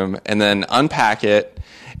bedroom and then unpack it.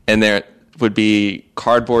 And there would be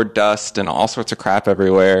cardboard dust and all sorts of crap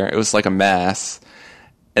everywhere. It was like a mess.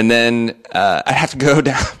 And then I'd have to go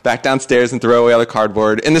back downstairs and throw away all the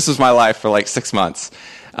cardboard. And this was my life for like 6 months.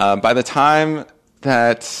 By the time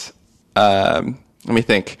that, let me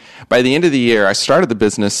think, by the end of the year, I started the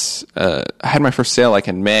business. I had my first sale like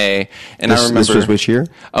in May. And I remember. This was which year?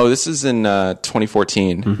 Oh, this is in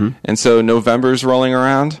 2014. And so November's rolling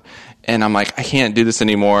around. And I'm like, I can't do this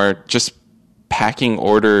anymore. Just packing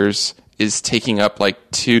orders is taking up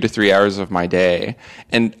like 2 to 3 hours of my day.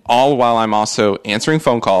 And all while I'm also answering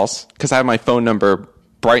phone calls, because I have my phone number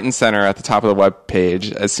bright and center at the top of the web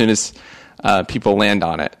page as soon as people land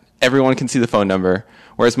on it. Everyone can see the phone number,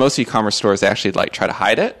 whereas most e-commerce stores actually like try to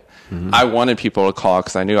hide it. I wanted people to call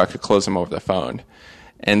because I knew I could close them over the phone.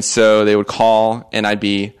 And so they would call, and I'd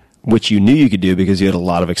be... Which you knew you could do because you had a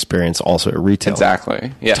lot of experience also at retail.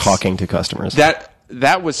 Exactly, yes. Talking to customers.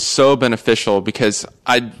 That was so beneficial because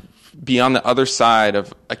I'd be on the other side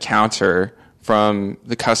of a counter from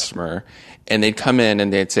the customer, and they'd come in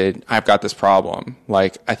and they'd say, I've got this problem.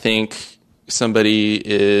 Like, I think somebody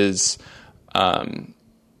is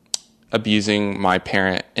abusing my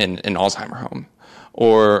parent in an Alzheimer home.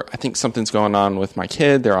 Or I think something's going on with my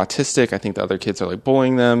kid. They're autistic. I think the other kids are like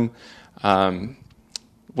bullying them.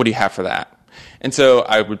 What do you have for that? And so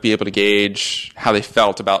I would be able to gauge how they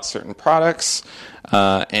felt about certain products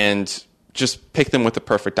and just pick them with the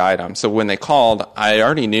perfect item. So when they called, I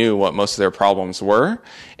already knew what most of their problems were,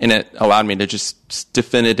 and it allowed me to just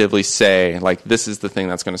definitively say, like, this is the thing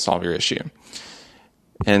that's going to solve your issue.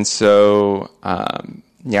 And so, I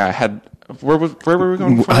had... Where were we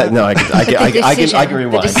going? No, I can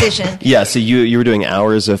rewind. The decision. Yeah, so you were doing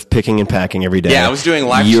hours of picking and packing every day. Yeah, I was doing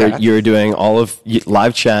live chat. You were doing all of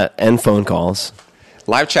live chat and phone calls.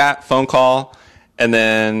 Live chat, phone call, and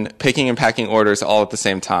then picking and packing orders all at the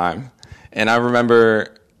same time. And I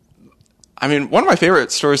remember, one of my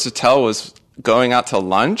favorite stories to tell was going out to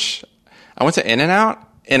lunch. I went to In-N-Out,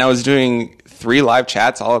 and I was doing 3 live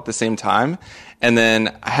chats all at the same time. And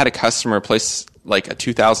then I had a customer place like a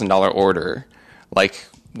 $2,000 order, like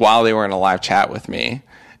while they were in a live chat with me.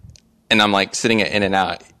 And I'm like sitting at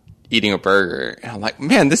In-N-Out eating a burger. And I'm like,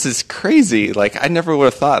 man, this is crazy. Like, I never would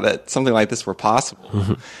have thought that something like this were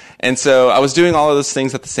possible. And so I was doing all of those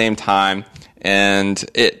things at the same time. And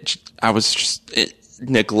I was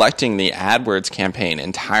neglecting the AdWords campaign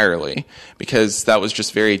entirely because that was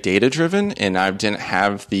just very data driven. And I didn't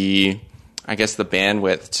have the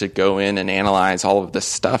bandwidth to go in and analyze all of this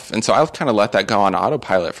stuff. And so I kind of let that go on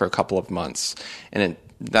autopilot for a couple of months. And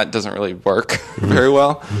that doesn't really work very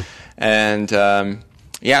well. And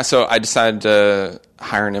so I decided to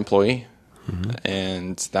hire an employee.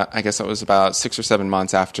 And that was about 6 or 7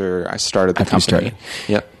 months after I started the company.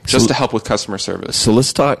 Yeah, just to help with customer service. So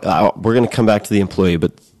let's talk. We're going to come back to the employee,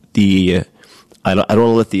 but I don't want to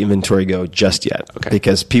let the inventory go just yet,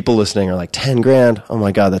 because people listening are like, $10,000. Oh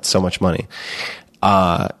my God, that's so much money.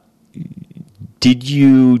 Did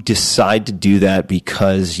you decide to do that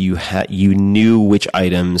because you knew which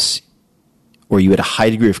items, or you had a high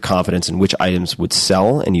degree of confidence in which items would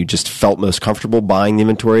sell, and you just felt most comfortable buying the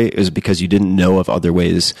inventory? It was because you didn't know of other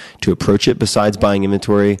ways to approach it besides buying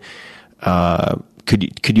inventory?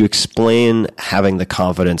 Could you explain having the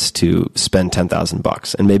confidence to spend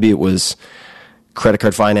 $10,000? And maybe it was credit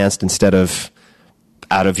card financed instead of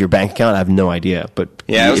out of your bank account. I have no idea, but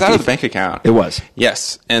yeah, it was out of the bank account. It was.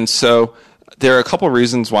 Yes. And so there are a couple of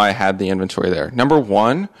reasons why I had the inventory there. Number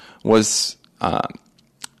one was,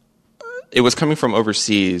 it was coming from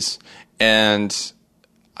overseas, and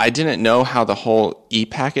I didn't know how the whole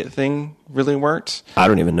e-packet thing really worked. I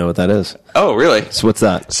don't even know what that is. Oh, really? So what's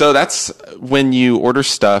that? So that's when you order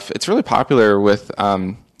stuff. It's really popular with,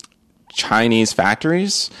 Chinese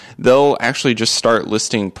factories. They'll actually just start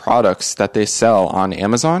listing products that they sell on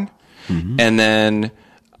Amazon, and then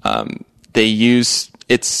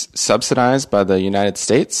it's subsidized by the United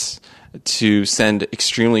States to send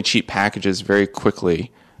extremely cheap packages very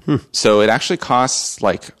quickly. So it actually costs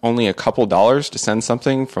like only a couple dollars to send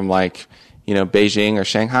something from like, Beijing or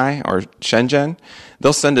Shanghai or Shenzhen.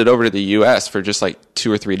 They'll send it over to the US for just like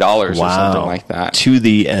 $2 or $3 or something like that. To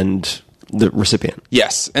the end. The recipient.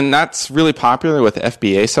 Yes, and that's really popular with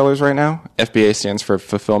FBA sellers right now. FBA stands for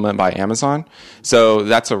Fulfillment by Amazon. So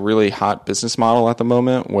that's a really hot business model at the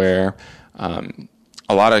moment where a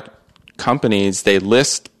lot of companies, they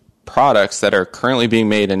list products that are currently being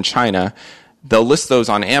made in China. They'll list those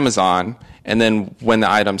on Amazon, and then when the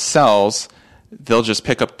item sells, they'll just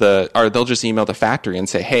they'll just email the factory and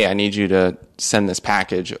say, hey, I need you to send this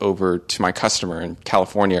package over to my customer in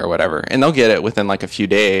California or whatever. And they'll get it within like a few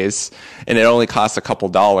days, and it only costs a couple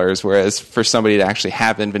dollars, whereas for somebody to actually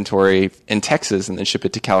have inventory in Texas and then ship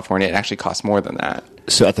it to California, it actually costs more than that.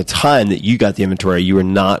 So at the time that you got the inventory, you were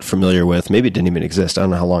not familiar with, maybe it didn't even exist. I don't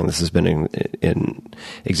know how long this has been in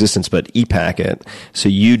existence, but ePacket. So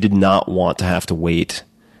you did not want to have to wait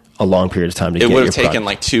a long period of time to get your product. It would have taken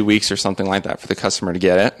like 2 weeks or something like that for the customer to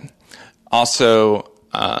get it. Also,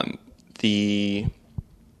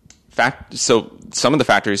 so some of the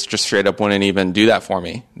factories just straight up wouldn't even do that for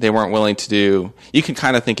me. They weren't willing to do. You can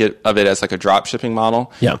kind of think of it as like a drop shipping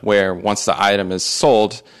model, where once the item is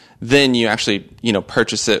sold, then you actually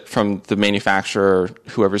purchase it from the manufacturer,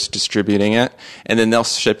 whoever's distributing it, and then they'll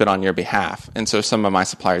ship it on your behalf. And so some of my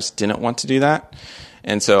suppliers didn't want to do that.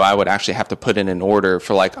 And so I would actually have to put in an order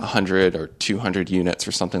for like 100 or 200 units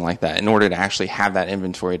or something like that in order to actually have that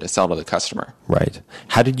inventory to sell to the customer. Right.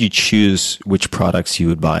 How did you choose which products you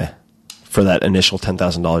would buy for that initial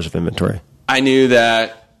 $10,000 of inventory? I knew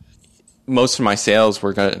that most of my sales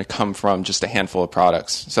were going to come from just a handful of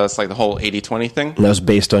products. So it's like the whole 80-20 thing. And that was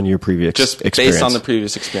based on your previous experience? Based on the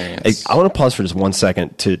previous experience. I want to pause for just 1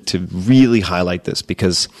 second to really highlight this,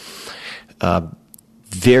 because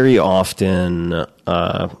very often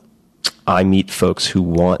I meet folks who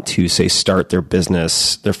want to, say, start their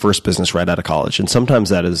first business right out of college. And sometimes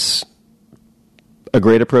that is a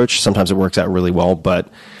great approach. Sometimes it works out really well. But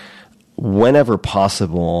whenever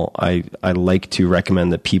possible, I like to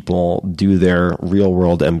recommend that people do their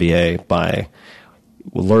real-world MBA by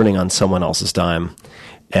learning on someone else's dime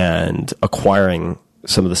and acquiring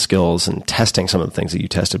some of the skills and testing some of the things that you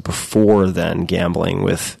tested before then gambling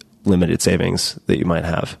with limited savings that you might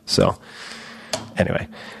have. So anyway,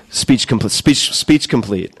 speech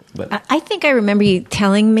complete. But I think I remember you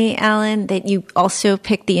telling me, Alan, that you also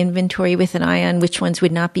picked the inventory with an eye on which ones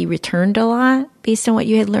would not be returned a lot based on what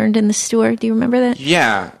you had learned in the store. Do you remember that?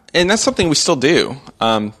 Yeah, and that's something we still do.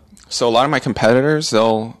 So a lot of my competitors, a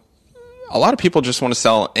lot of people just want to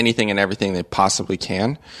sell anything and everything they possibly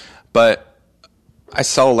can. But I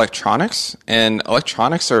sell electronics, and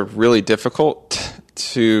electronics are really difficult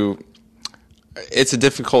it's a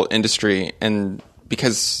difficult industry, and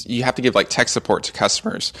because you have to give like tech support to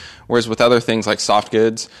customers, whereas with other things like soft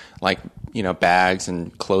goods, like bags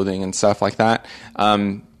and clothing and stuff like that,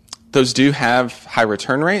 those do have high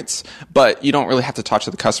return rates, but you don't really have to talk to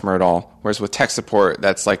the customer at all. Whereas with tech support,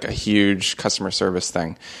 that's like a huge customer service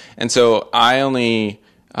thing. And so I only,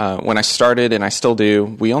 when I started, and I still do,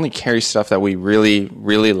 we only carry stuff that we really,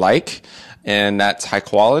 really like, and that's high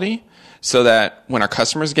quality, so that when our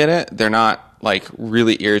customers get it, they're not like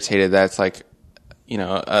really irritated that it's like,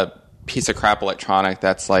 a piece of crap electronic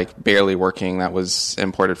that's like barely working, that was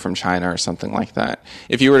imported from China or something like that.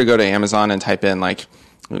 If you were to go to Amazon and type in like,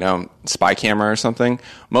 spy camera or something,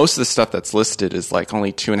 most of the stuff that's listed is like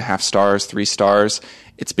only 2.5 stars, 3 stars.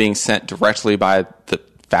 It's being sent directly by the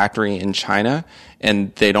factory in China,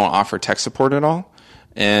 and they don't offer tech support at all.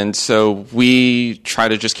 And so we try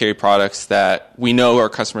to just carry products that we know our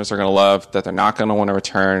customers are going to love, that they're not going to want to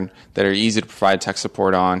return, that are easy to provide tech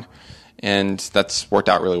support on. And that's worked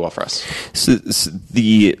out really well for us. So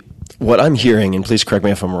what I'm hearing, and please correct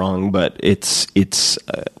me if I'm wrong, but it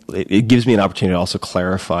gives me an opportunity to also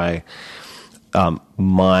clarify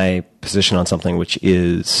my position on something, which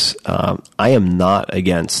is I am not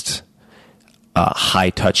against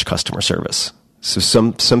high touch customer service. So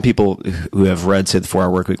some people who have read, say, the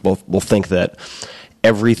 4-Hour Workweek will think that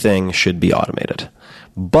everything should be automated,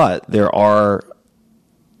 but there are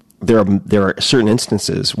certain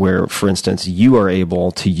instances where, for instance, you are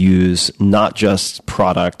able to use not just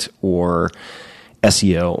product or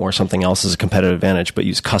SEO or something else as a competitive advantage, but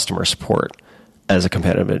use customer support as a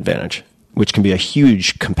competitive advantage, which can be a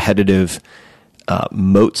huge competitive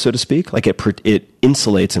moat, so to speak. Like it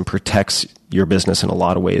insulates and protects your business in a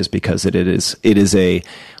lot of ways, because it is a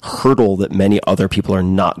hurdle that many other people are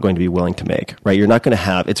not going to be willing to make, right? You're not going to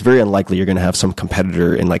have, it's very unlikely you're going to have some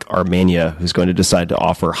competitor in like Armenia who's going to decide to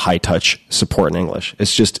offer high touch support in English.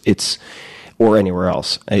 Or anywhere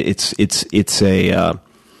else. There's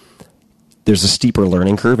a steeper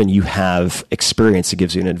learning curve, and you have experience that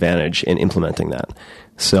gives you an advantage in implementing that.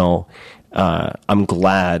 So, I'm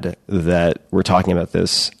glad that we're talking about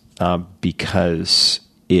this, because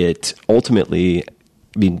it ultimately,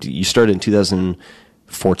 you started in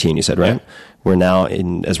 2014, you said, right? Yeah. We're now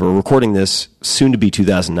as we're recording this, soon to be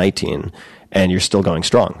 2019, and you're still going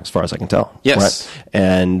strong, as far as I can tell. Yes. Right?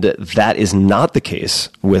 And that is not the case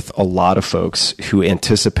with a lot of folks who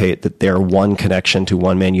anticipate that their one connection to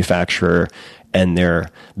one manufacturer and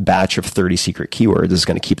their batch of 30 secret keywords is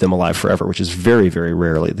going to keep them alive forever, which is very, very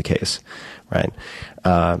rarely the case, right?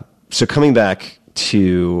 So coming back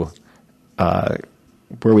to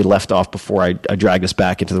where we left off before I dragged us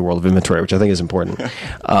back into the world of inventory, which I think is important.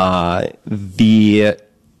 The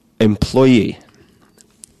employee,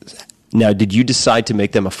 Now, did you decide to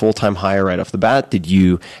make them a full-time hire right off the bat?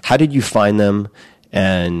 How did you find them?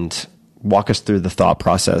 And walk us through the thought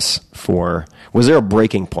process was there a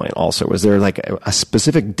breaking point also? Was there like a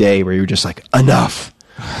specific day where you were just like, enough,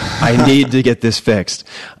 I need to get this fixed?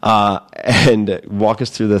 And walk us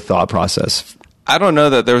through the thought process. I don't know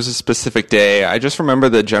that there was a specific day. I just remember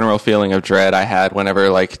the general feeling of dread I had whenever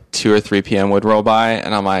like 2 or 3 p.m. would roll by,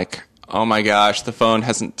 and I'm like, oh my gosh, the phone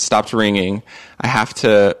hasn't stopped ringing. I have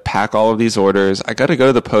to pack all of these orders. I got to go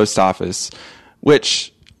to the post office,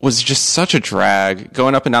 which was just such a drag,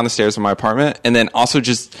 going up and down the stairs of my apartment. And then also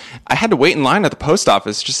I had to wait in line at the post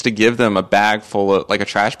office just to give them a bag full of, like a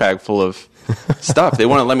trash bag full of stuff. They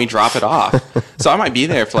wouldn't let me drop it off. So I might be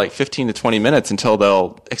there for like 15 to 20 minutes until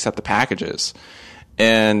they'll accept the packages.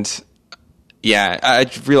 And yeah, I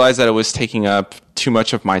realized that it was taking up too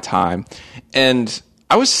much of my time. And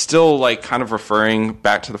I was still like kind of referring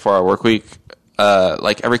back to the 4-hour work week.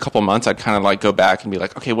 Like every couple months, I'd kind of like go back and be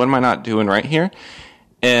like, okay, what am I not doing right here?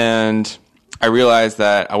 And I realized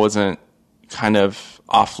that I wasn't kind of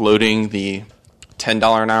offloading the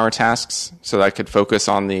 $10 an hour tasks so that I could focus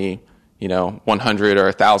on the, $100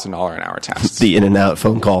 or $1,000 an hour tasks. The in and out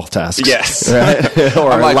phone call tasks. Yes. Right? Or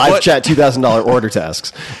like, live chat $2,000 order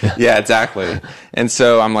tasks. Yeah, exactly. And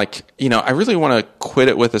so I'm like, I really want to quit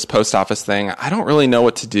it with this post office thing. I don't really know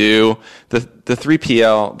what to do. The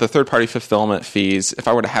 3PL, the third party fulfillment fees, if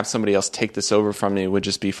I were to have somebody else take this over from me, would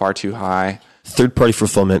just be far too high. Third party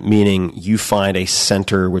fulfillment, meaning you find a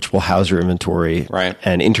center which will house your inventory, right,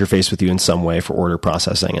 and interface with you in some way for order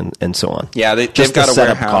processing and so on. Yeah, they've got the a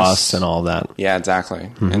setup warehouse costs and all that. Yeah, exactly.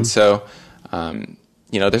 Mm-hmm. And so,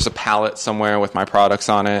 there's a pallet somewhere with my products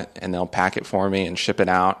on it, and they'll pack it for me and ship it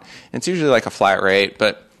out. And it's usually like a flat rate,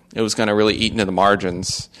 but it was going to really eat into the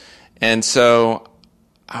margins. And so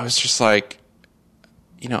I was just like,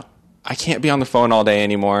 I can't be on the phone all day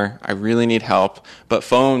anymore. I really need help. But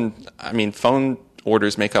phone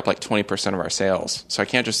orders make up like 20% of our sales. So I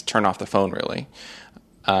can't just turn off the phone really.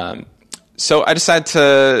 So I decided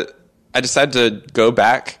to go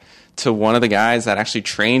back to one of the guys that actually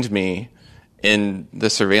trained me in the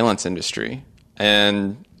surveillance industry.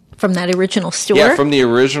 And from that original store? Yeah, from the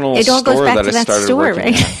original store. It all goes back that to I that started store,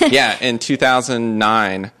 working right? at. Yeah, in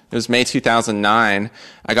 2009. It was May 2009.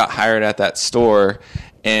 I got hired at that store,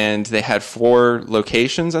 and they had 4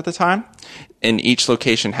 locations at the time, and each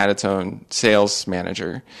location had its own sales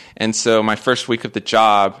manager. And so my first week of the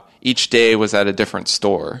job, each day was at a different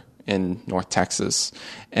store in North Texas.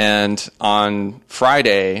 And on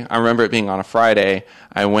Friday, I remember it being on a Friday,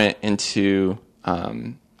 I went into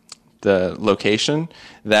the location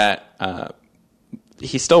that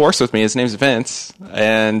he still works with me. His name's Vince.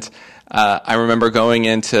 And I remember going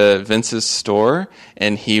into Vince's store,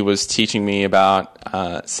 and he was teaching me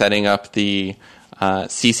about setting up the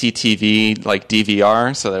CCTV like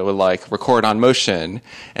DVR, so that it would like record on motion.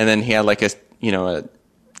 And then he had like a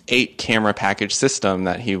 8 camera package system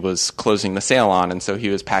that he was closing the sale on, and so he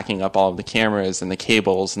was packing up all of the cameras and the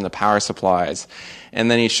cables and the power supplies.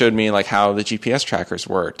 And then he showed me like how the GPS trackers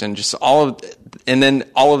worked, and just all of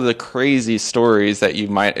the crazy stories that you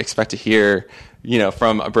might expect to hear,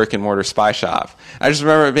 from a brick and mortar spy shop. I just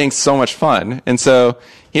remember it being so much fun. And so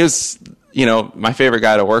he was, my favorite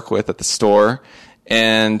guy to work with at the store.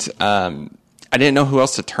 And I didn't know who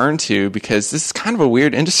else to turn to, because this is kind of a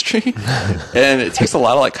weird industry and it takes a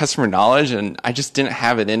lot of like customer knowledge, and I just didn't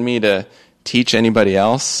have it in me to teach anybody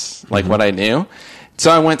else like what I knew. So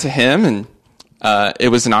I went to him, and it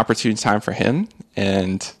was an opportune time for him.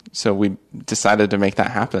 And so we decided to make that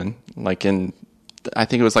happen. Like I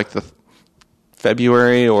think it was like the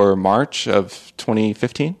February or March of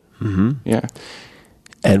 2015. Mm-hmm. Yeah.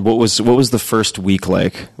 And what was the first week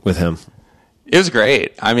like with him? It was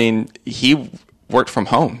great. I mean, he worked from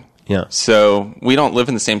home. Yeah. So we don't live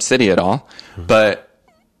in the same city at all, but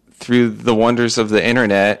through the wonders of the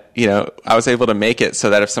internet, I was able to make it so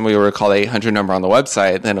that if somebody were to call the 800 number on the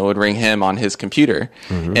website, then it would ring him on his computer.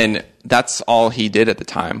 Mm-hmm. And that's all he did at the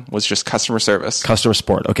time, was just customer service. Customer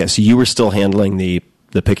support. Okay. So you were still handling the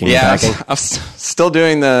picking and packing? I was still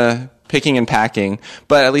doing the picking and packing,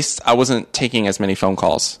 but at least I wasn't taking as many phone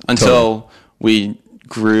calls until we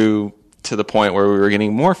grew to the point where we were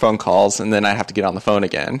getting more phone calls, and then I'd have to get on the phone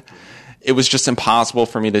again. It was just impossible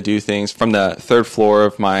for me to do things from the 3rd floor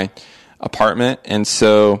of my apartment. And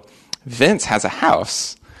so Vince has a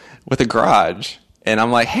house with a garage, and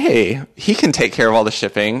I'm like, hey, he can take care of all the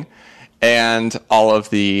shipping and all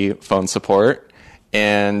of the phone support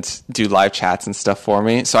and do live chats and stuff for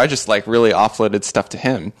me. So I just like really offloaded stuff to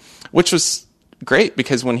him, which was great,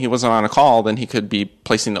 because when he wasn't on a call, then he could be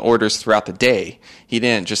placing the orders throughout the day. He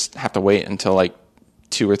didn't just have to wait until like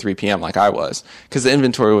 2 or 3 p.m. like I was, because the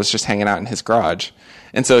inventory was just hanging out in his garage.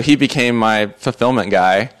 And so he became my fulfillment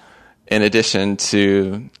guy in addition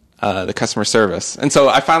to the customer service. And so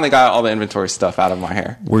I finally got all the inventory stuff out of my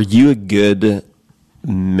hair. Were you a good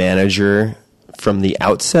manager from the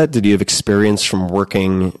outset? Did you have experience from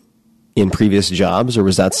working in previous jobs, or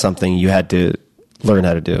was that something you had to learn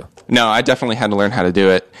how to do? No, I definitely had to learn how to do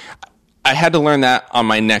it. I had to learn that on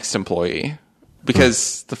my next employee,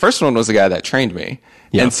 because the first one was the guy that trained me.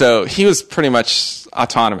 Yeah. And so he was pretty much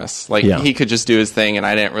autonomous. Like, he could just do his thing, and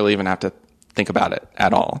I didn't really even have to think about it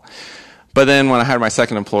at all. But then when I hired my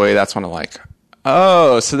second employee, that's when I'm like,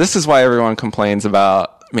 oh, so this is why everyone complains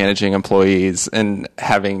about managing employees and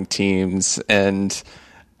having teams. And,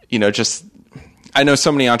 just, I know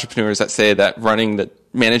so many entrepreneurs that say that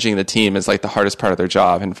managing the team is like the hardest part of their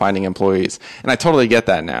job, and finding employees. And I totally get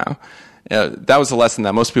that now. That was a lesson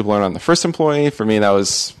that most people learn on the first employee. For me, that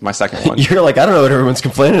was my second one. You're like, I don't know what everyone's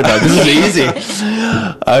complaining about. This is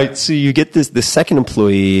easy. So you get the second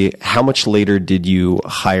employee. How much later did you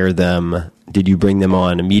hire them? Did you bring them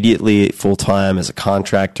on immediately, full time as a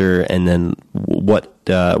contractor? And then what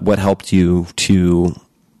helped you to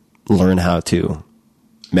learn how to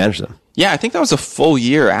manage them? Yeah, I think that was a full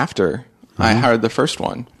year after I hired the first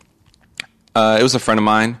one. It was a friend of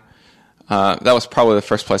mine. That was probably the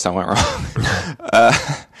first place I went wrong.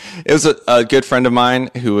 It was a good friend of mine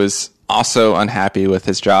who was also unhappy with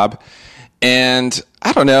his job. And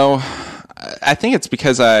I don't know, I think it's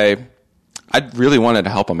because I really wanted to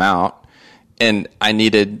help him out, and I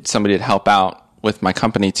needed somebody to help out with my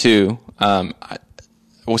company too. I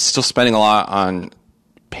was still spending a lot on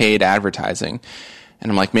paid advertising. And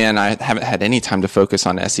I'm like, man, I haven't had any time to focus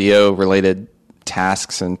on SEO related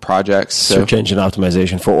tasks and projects. Search engine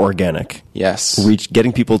optimization for organic. Yes.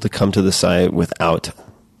 Getting people to come to the site without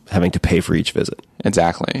having to pay for each visit.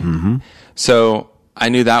 Exactly. Mm-hmm. So I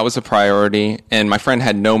knew that was a priority, and my friend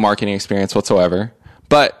had no marketing experience whatsoever,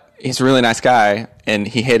 but he's a really nice guy, and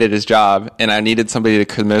he hated his job, and I needed somebody to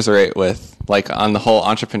commiserate with, like, on the whole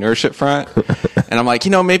entrepreneurship front. And I'm like,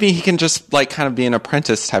 maybe he can just, like, kind of be an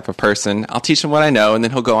apprentice type of person. I'll teach him what I know, and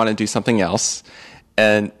then he'll go on and do something else.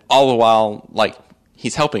 And all the while, like,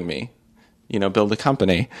 he's helping me, build a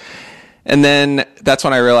company. And then that's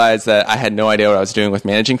when I realized that I had no idea what I was doing with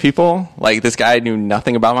managing people. Like, this guy knew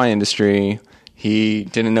nothing about my industry. He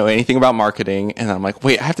didn't know anything about marketing. And I'm like,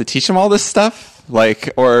 wait, I have to teach him all this stuff?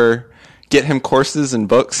 Like, or get him courses and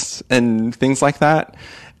books and things like that.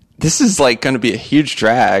 This is, like, going to be a huge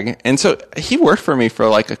drag. And so he worked for me for,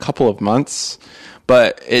 like, a couple of months,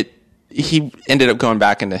 but he ended up going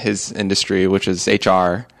back into his industry, which is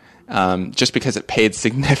HR, just because it paid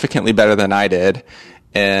significantly better than I did.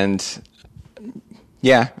 And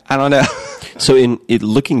yeah, I don't know. So in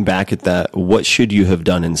looking back at that, what should you have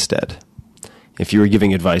done instead? If you were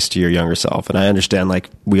giving advice to your younger self, and I understand, like,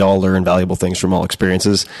 we all learn valuable things from all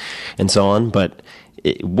experiences and so on, but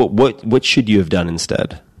what should you have done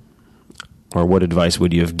instead? Or what advice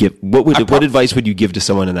would you have what advice would you give to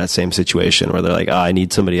someone in that same situation where they're like, I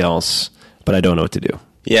need somebody else, but I don't know what to do?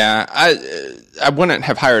 Yeah, I wouldn't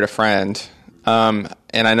have hired a friend. And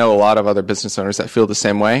I know a lot of other business owners that feel the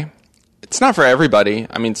same way. It's not for everybody.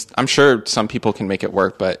 I mean, I'm sure some people can make it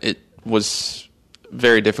work, but it was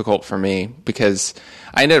very difficult for me because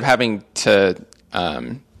I ended up having to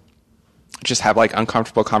just have, like,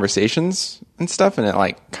 uncomfortable conversations and stuff, and it,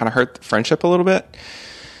 like, kind of hurt the friendship a little bit.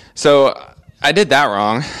 So I did that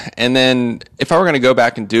wrong. And then if I were going to go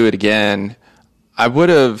back and do it again,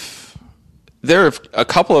 there are a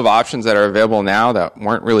couple of options that are available now that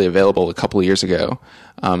weren't really available a couple of years ago,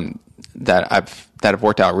 that have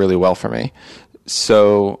worked out really well for me.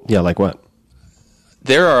 So yeah, like what?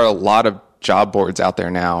 There are a lot of job boards out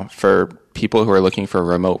there now for people who are looking for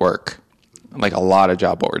remote work, like a lot of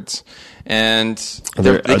job boards. And are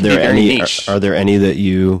there any that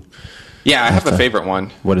you? Yeah, I have a favorite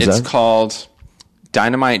one. What is that? It's called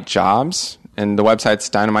Dynamite Jobs, and the website's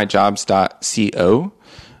dynamitejobs.co.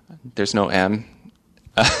 There's no M.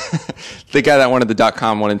 The guy that wanted the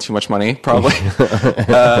 .com wanted too much money, probably.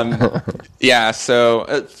 Yeah,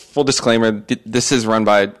 so full disclaimer, this is run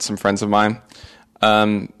by some friends of mine.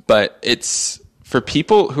 But it's for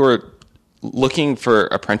people who are looking for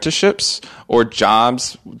apprenticeships or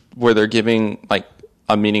jobs where they're giving, like,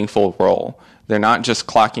 a meaningful role. They're not just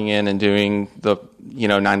clocking in and doing the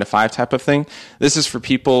 9 to 5 type of thing. This is for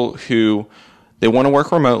people who they want to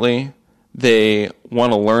work remotely, they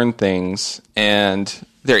want to learn things, and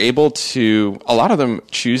they're able to. A lot of them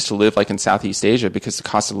choose to live, like, in Southeast Asia because the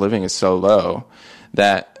cost of living is so low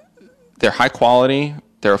that they're high quality,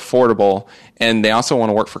 they're affordable, and they also want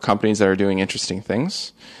to work for companies that are doing interesting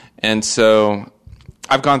things. And so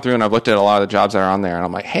I've gone through and I've looked at a lot of the jobs that are on there, and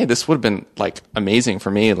I'm like, hey, this would have been like amazing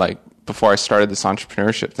for me. Like before I started this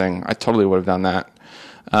entrepreneurship thing, I totally would have done that.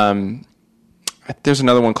 There's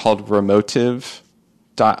another one called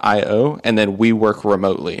Remotive.io, and then We Work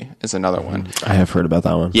Remotely is another one. I have heard about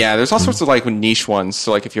that one. Yeah, there's all sorts of like niche ones.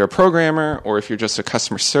 So like if you're a programmer, or if you're just a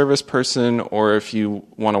customer service person, or if you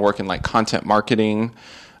want to work in like content marketing,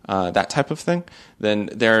 that type of thing, then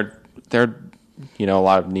there are a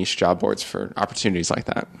lot of niche job boards for opportunities like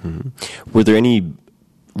that. Mm-hmm. Were there any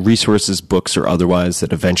resources, books or otherwise,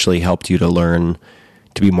 that eventually helped you to learn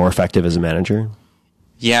to be more effective as a manager?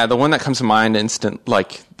 Yeah, the one that comes to mind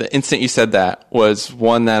the instant you said that was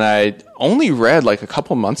one that I only read like a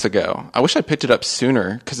couple months ago. I wish I picked it up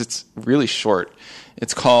sooner because it's really short.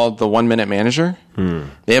 It's called The 1 Minute Manager.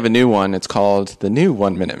 They have a new one. It's called The New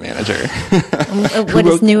 1 Minute Manager. What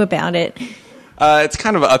is new about it? It's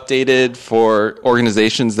kind of updated for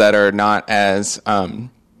organizations that are not as,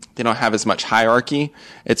 they don't have as much hierarchy.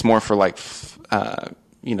 It's more for like,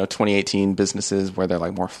 2018 businesses where they're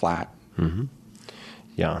like more flat. Mm-hmm.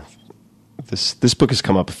 Yeah. This book has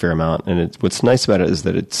come up a fair amount, and what's nice about it is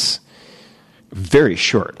that it's very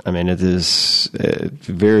short. I mean, it is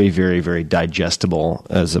very, very, very digestible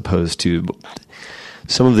as opposed to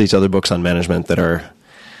some of these other books on management that are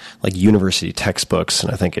like university textbooks,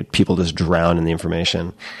 and I think people just drown in the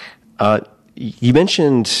information. You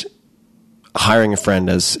mentioned hiring a friend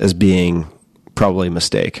as being probably a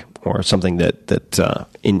mistake, or something that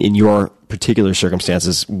in your particular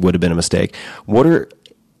circumstances would have been a mistake. What are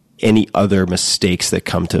any other mistakes that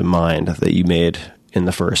come to mind that you made in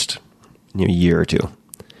the first year or two?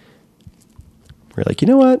 We're like, you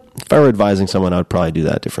know what? If I were advising someone, I would probably do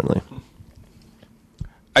that differently.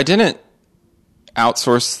 I didn't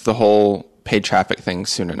outsource the whole paid traffic thing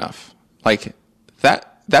soon enough. Like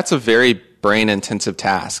that's a very brain intensive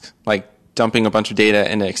task. Like dumping a bunch of data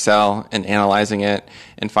into Excel and analyzing it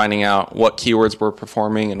and finding out what keywords were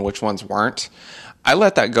performing and which ones weren't. I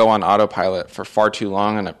let that go on autopilot for far too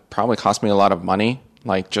long, and it probably cost me a lot of money,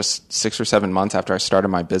 like just 6 or 7 months after I started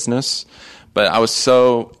my business. But I was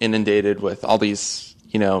so inundated with all these,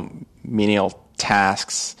 menial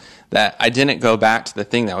tasks that I didn't go back to the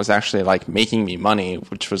thing that was actually like making me money,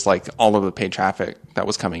 which was like all of the paid traffic that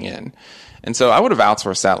was coming in. And so I would have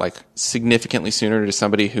outsourced that like significantly sooner to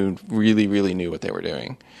somebody who really, really knew what they were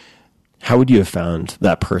doing. How would you have found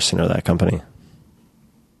that person or that company?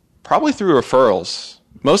 Probably through referrals.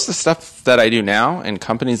 Most of the stuff that I do now and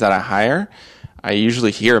companies that I hire, I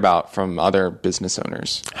usually hear about from other business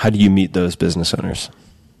owners. How do you meet those business owners?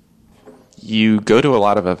 You go to a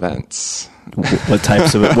lot of events. What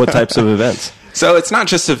types of events? So it's not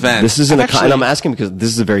just events. This isn't and I'm asking because this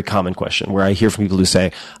is a very common question where I hear from people who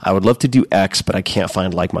say, I would love to do X, but I can't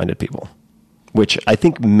find like-minded people, which I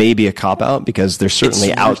think may be a cop-out because they're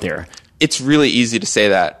certainly out there. It's really easy to say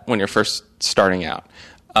that when you're first starting out.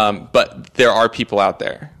 But there are people out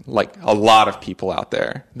there, like a lot of people out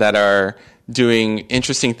there that are doing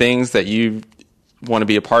interesting things that you want to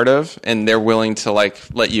be a part of, and they're willing to like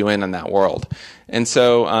let you in on that world. And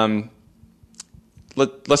so,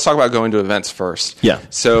 let's talk about going to events first. Yeah.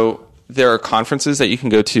 So there are conferences that you can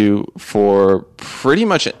go to for pretty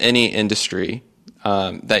much any industry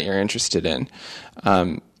that you're interested in.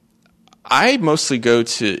 I mostly go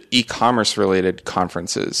to e-commerce related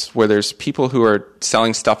conferences where there's people who are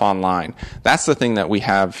selling stuff online. That's the thing that we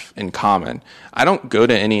have in common. I don't go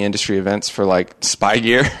to any industry events for like spy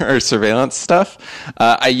gear or surveillance stuff.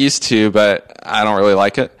 I used to, but I don't really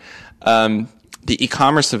like it. The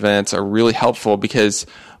e-commerce events are really helpful because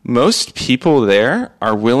most people there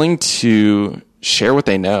are willing to share what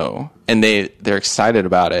they know, and they're excited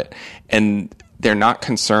about it. And they're not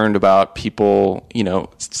concerned about people,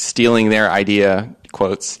 stealing their idea,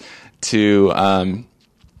 quotes, to,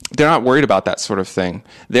 they're not worried about that sort of thing.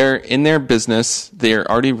 They're in their business. They're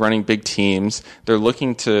already running big teams. They're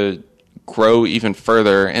looking to grow even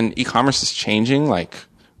further. And e-commerce is changing like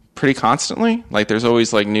pretty constantly. Like there's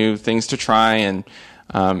always like new things to try, and,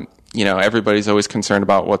 everybody's always concerned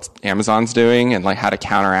about what Amazon's doing and like how to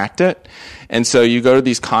counteract it. And so you go to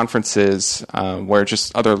these conferences, where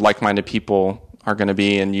just other like-minded people are going to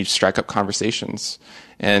be, and you strike up conversations.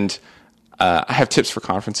 And I have tips for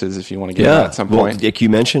conferences if you want to get that at some point. Dick, you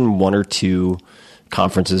mentioned 1 or 2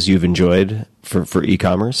 conferences you've enjoyed for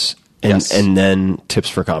e-commerce, and, yes. and then tips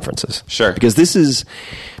for conferences. Sure. Because this is,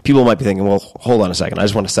 people might be thinking, well, hold on a second, I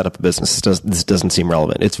just want to set up a business. This doesn't seem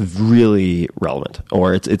relevant. It's really relevant,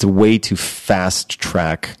 or it's a way to fast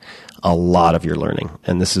track a lot of your learning.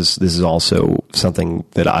 And this is also something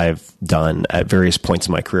that I've done at various points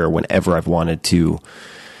in my career whenever I've wanted to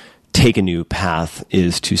take a new path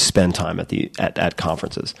is to spend time at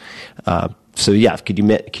conferences. So yeah, could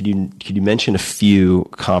you mention a few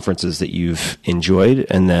conferences that you've enjoyed,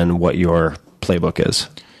 and then what your playbook is?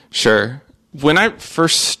 Sure. When I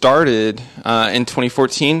first started in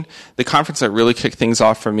 2014, the conference that really kicked things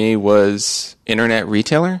off for me was Internet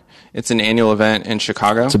Retailer. It's an annual event in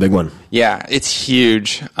Chicago. It's a big one. Yeah, it's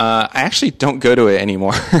huge. I actually don't go to it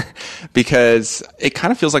anymore because it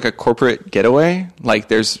kind of feels like a corporate getaway. Like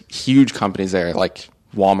there's huge companies there, like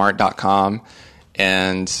Walmart.com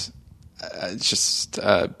and just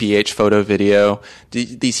BH Photo Video.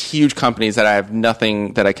 These huge companies that I have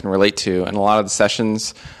nothing that I can relate to, and a lot of the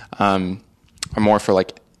sessions are more for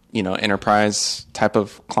like, enterprise type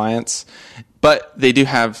of clients, but they do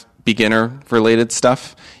have beginner related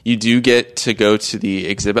stuff. You do get to go to the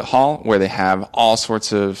exhibit hall where they have all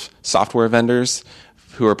sorts of software vendors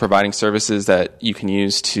who are providing services that you can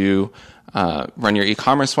use to run your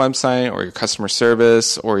e-commerce website or your customer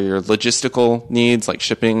service or your logistical needs like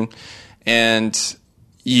shipping. And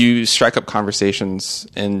you strike up conversations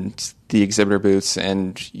in the exhibitor booths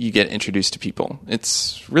and you get introduced to people.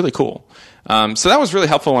 It's really cool. So that was really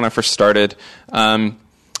helpful when I first started. The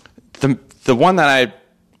one that I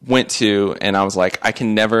went to and I was like, I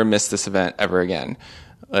can never miss this event ever again,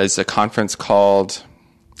 is a conference called,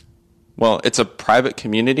 it's a private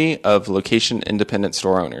community of location independent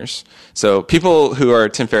store owners. So people who are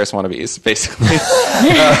Tim Ferriss wannabes, basically.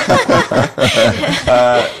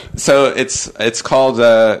 So it's called,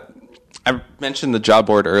 I mentioned the job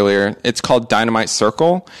board earlier. It's called Dynamite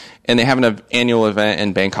Circle, and they have an annual event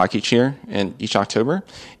in Bangkok each year, and each October.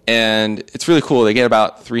 And it's really cool. They get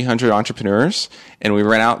about 300 entrepreneurs, and we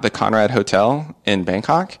rent out the Conrad Hotel in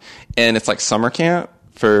Bangkok, and it's like summer camp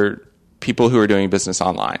for people who are doing business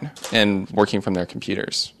online and working from their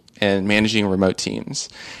computers and managing remote teams.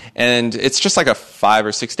 And it's just like a 5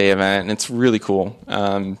 or 6 day event, and it's really cool.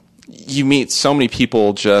 You meet so many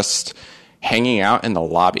people just hanging out in the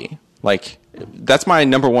lobby. Like, that's my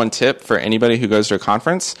number one tip for anybody who goes to a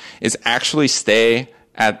conference, is actually stay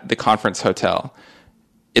at the conference hotel.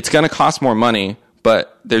 It's going to cost more money,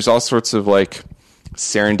 but there's all sorts of like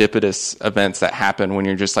serendipitous events that happen when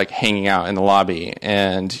you're just like hanging out in the lobby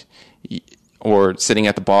or sitting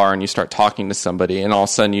at the bar and you start talking to somebody, and all of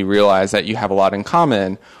a sudden you realize that you have a lot in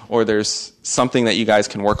common, or there's something that you guys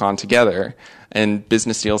can work on together, and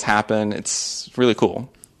business deals happen. It's really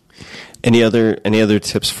cool. Any other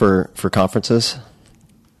tips for conferences?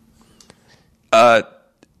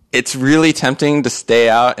 It's really tempting to stay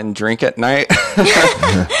out and drink at night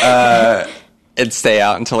and stay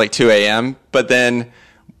out until like 2 a.m. But then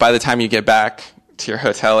by the time you get back to your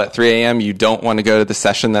hotel at 3 a.m., you don't want to go to the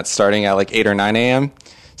session that's starting at like 8 or 9 a.m.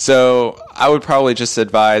 So I would probably just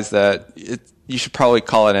advise that you should probably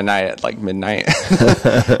call it a night at like midnight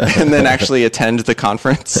and then actually attend the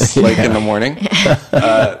conference like in the morning.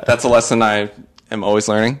 That's a lesson I am always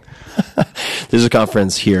learning. There's a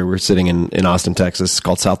conference here. We're sitting in Austin, Texas,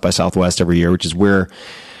 called South by Southwest every year, which is where,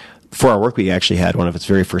 for our Workweek, actually had one of its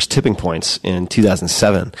very first tipping points in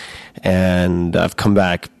 2007. And I've come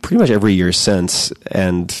back pretty much every year since.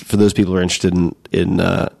 And for those people who are interested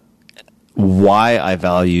in why I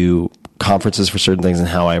value conferences for certain things and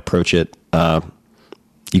how I approach it,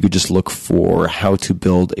 you could just look for how to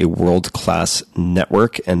build a world-class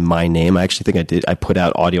network and my name. I actually think I put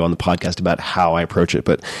out audio on the podcast about how I approach it.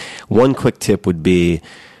 But one quick tip would be,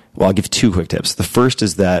 I'll give 2 quick tips. The first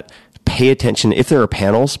is that pay attention, if there are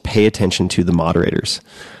panels, pay attention to the moderators,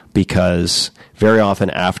 because very often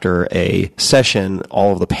after a session,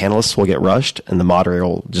 all of the panelists will get rushed and the moderator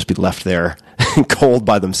will just be left there cold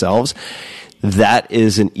by themselves. That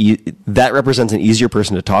represents an easier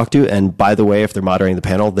person to talk to. And by the way, if they're moderating the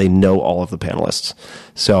panel, they know all of the panelists.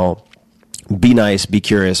 So be nice, be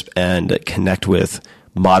curious, and connect with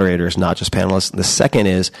moderators, not just panelists. The second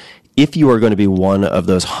is, if you are going to be one of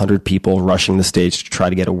those 100 people rushing the stage to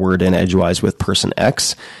try to get a word in edgewise with person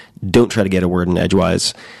X, don't try to get a word in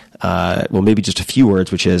edgewise. Maybe just a few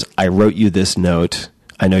words, which is, I wrote you this note.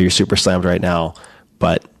 I know you're super slammed right now,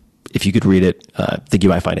 but if you could read it, think you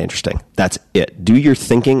might find it interesting. That's it. Do your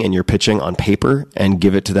thinking and your pitching on paper and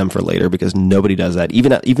give it to them for later, because nobody does that.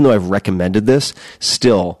 Even though I've recommended this,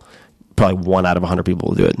 still probably 1 out of 100 people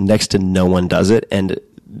will do it. Next to no one does it. And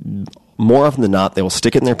more often than not, they will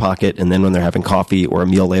stick it in their pocket, and then when they're having coffee or a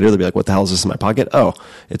meal later, they'll be like, what the hell is this in my pocket? Oh,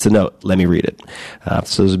 it's a note. Let me read it.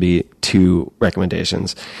 So those would be 2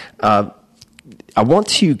 recommendations. I want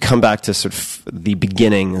to come back to sort of the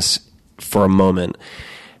beginnings for a moment.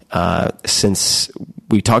 Since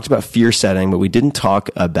we talked about fear setting, but we didn't talk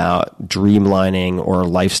about dreamlining or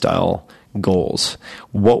lifestyle goals.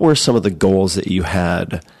 What were some of the goals that you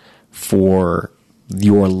had for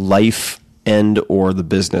your life and or the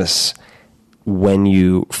business when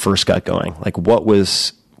you first got going? Like,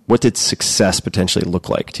 what did success potentially look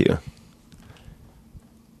like to you?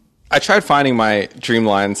 I tried finding my dream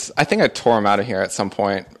lines. I think I tore them out of here at some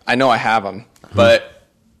point. I know I have them, but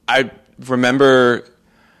I remember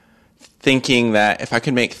thinking that if I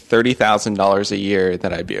could make $30,000 a year,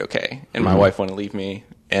 that I'd be okay, and my wife wouldn't leave me,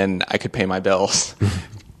 and I could pay my bills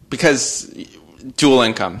because dual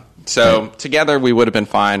income. So together we would have been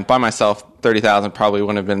fine. By myself, 30,000 probably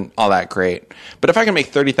wouldn't have been all that great. But if I can make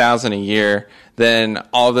 30,000 a year, then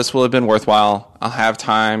all of this will have been worthwhile. I'll have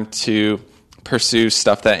time to pursue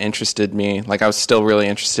stuff that interested me. Like, I was still really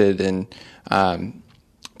interested in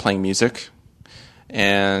playing music,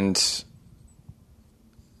 and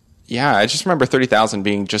yeah, I just remember 30,000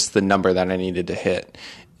 being just the number that I needed to hit.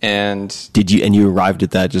 And you arrived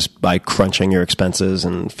at that just by crunching your expenses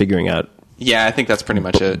and figuring out? Yeah, I think that's pretty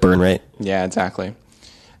much it. Burn rate? Yeah, exactly.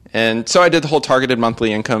 And so I did the whole targeted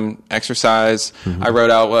monthly income exercise. I wrote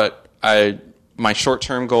out my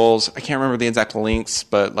short-term goals. I can't remember the exact links,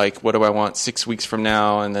 but like, what do I want 6 weeks from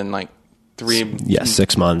now? And then like 3... Yeah,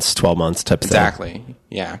 6 months, 12 months type of thing. Exactly.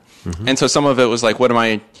 Yeah. And so some of it was like, what am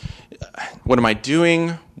I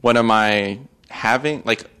doing? What am I having?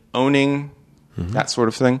 Like, owning, that sort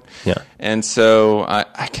of thing. Yeah. And so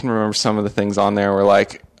I can remember some of the things on there were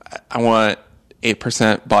like, I want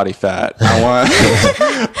 8% body fat. I want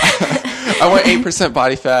 8%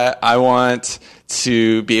 body fat. I want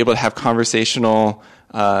to be able to have conversational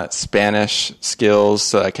Spanish skills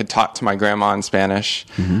so I could talk to my grandma in Spanish.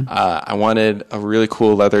 I wanted a really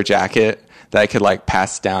cool leather jacket that I could like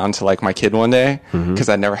pass down to like my kid one day, because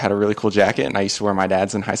I never had a really cool jacket, and I used to wear my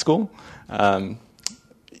dad's in high school.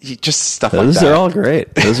 Just stuff like that. Those are all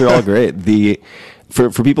great. Those are all great. For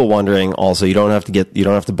people wondering, also, you don't have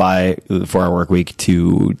to buy the 4 Hour Workweek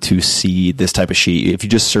to see this type of sheet. If you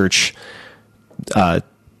just search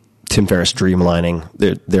Tim Ferriss Dreamlining,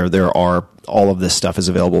 there are, all of this stuff is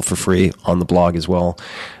available for free on the blog as well.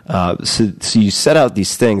 So you set out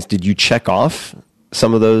these things. Did you check off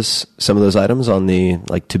some of those items on the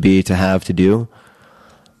like to be, to have, to do?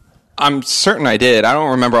 I'm certain I did. I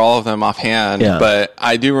don't remember all of them offhand, but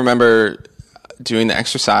I do remember doing the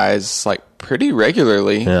exercise like pretty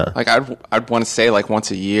regularly. Yeah. Like I'd want to say like once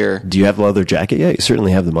a year. Do you have a leather jacket yet? You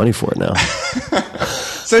certainly have the money for it now.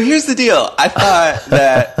 So here's the deal. I thought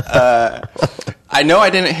that I know I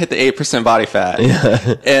didn't hit the 8% body fat,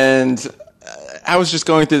 and I was just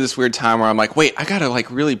going through this weird time where I'm like, wait, I gotta like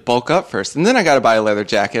really bulk up first, and then I gotta buy a leather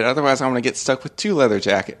jacket. Otherwise, I'm gonna get stuck with 2 leather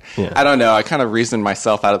jackets. Yeah. I don't know. I kind of reasoned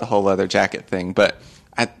myself out of the whole leather jacket thing, but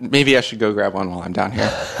maybe I should go grab one while I'm down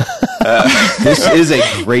here. This is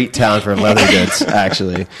a great town for leather goods,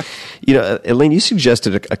 actually. You know, Elaine, you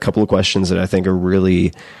suggested a couple of questions that I think are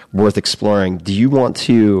really worth exploring. Do you want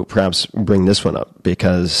to perhaps bring this one up?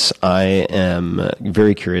 Because I am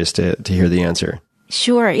very curious to hear the answer.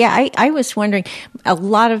 Sure. Yeah, I was wondering, a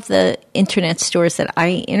lot of the internet stores that I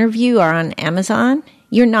interview are on Amazon.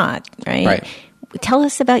 You're not, right? Right. Tell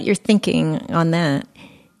us about your thinking on that.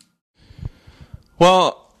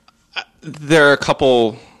 Well, there are a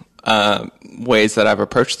couple ways that I've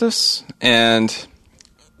approached this. And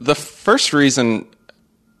the first reason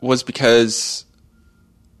was because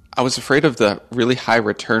I was afraid of the really high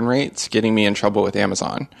return rates getting me in trouble with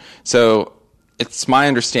Amazon. So it's my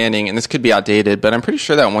understanding, and this could be outdated, but I'm pretty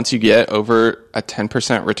sure that once you get over a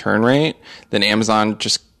 10% return rate, then Amazon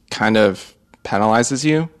just kind of penalizes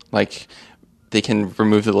you. Like, they can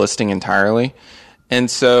remove the listing entirely. And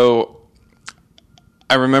so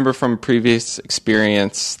I remember from previous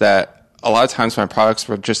experience that a lot of times my products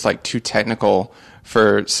were just like too technical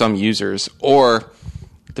for some users, or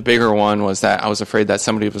the bigger one was that I was afraid that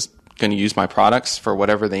somebody was going to use my products for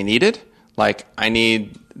whatever they needed. Like, I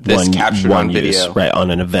need this captured on video. Use, right,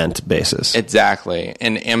 on an event basis. Exactly.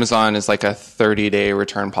 And Amazon is like a 30-day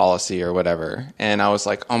return policy or whatever. And I was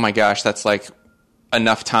like, oh my gosh, that's like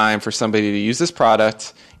enough time for somebody to use this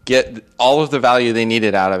product, get all of the value they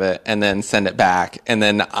needed out of it, and then send it back. And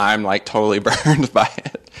then I'm like totally burned by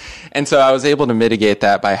it. And so I was able to mitigate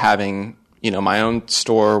that by having, you know, my own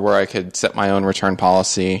store where I could set my own return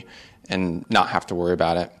policy and not have to worry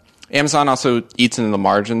about it. Amazon also eats into the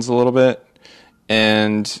margins a little bit.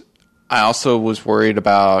 And I also was worried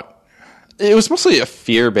about, it was mostly a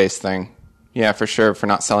fear-based thing. Yeah, for sure, for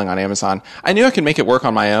not selling on Amazon. I knew I could make it work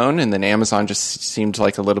on my own, and then Amazon just seemed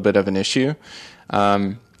like a little bit of an issue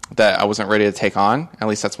that I wasn't ready to take on. At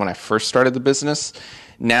least that's when I first started the business.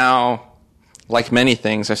 Now, like many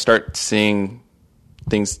things, I start seeing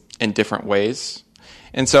things in different ways.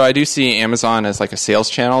 And so I do see Amazon as like a sales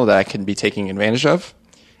channel that I can be taking advantage of.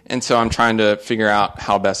 And so I'm trying to figure out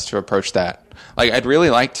how best to approach that. Like, I'd really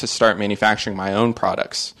like to start manufacturing my own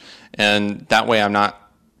products. And that way I'm not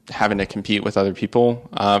having to compete with other people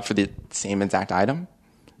for the same exact item.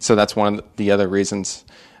 So that's one of the other reasons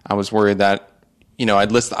I was worried that,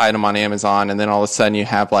 I'd list the item on Amazon and then all of a sudden you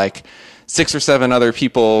have like 6 or 7 other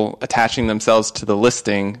people attaching themselves to the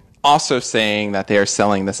listing, also saying that they are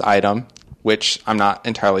selling this item, which I'm not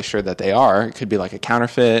entirely sure that they are. It could be like a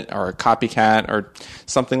counterfeit or a copycat or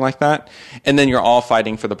something like that. And then you're all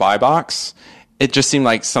fighting for the buy box. It just seemed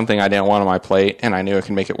like something I didn't want on my plate, and I knew I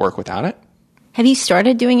could make it work without it. Have you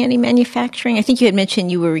started doing any manufacturing? I think you had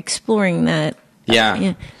mentioned you were exploring that.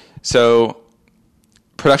 Yeah. So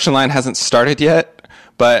production line hasn't started yet,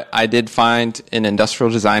 but I did find an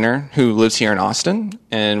industrial designer who lives here in Austin,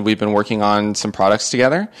 and we've been working on some products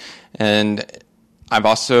together. And I've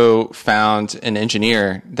also found an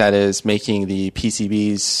engineer that is making the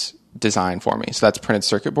PCBs design for me. So that's printed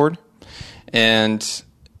circuit board. And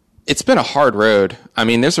it's been a hard road. I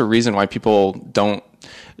mean, there's a reason why people don't.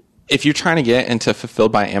 If you're trying to get into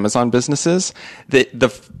fulfilled by Amazon businesses,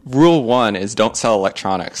 the rule 1 is don't sell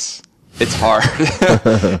electronics. It's hard.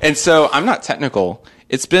 And so I'm not technical.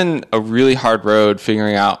 It's been a really hard road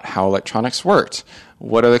figuring out how electronics worked.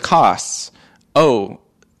 What are the costs? Oh,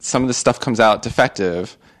 some of the stuff comes out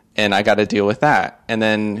defective, and I got to deal with that. And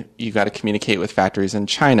then you got to communicate with factories in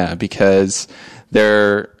China because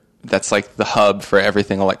that's like the hub for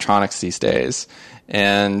everything electronics these days.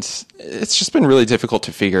 And it's just been really difficult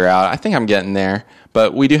to figure out. I think I'm getting there,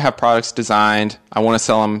 but we do have products designed. I want to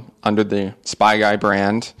sell them under the SpyGuy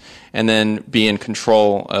brand and then be in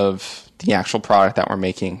control of the actual product that we're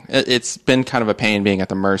making. It's been kind of a pain being at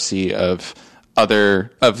the mercy of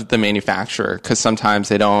the manufacturer, because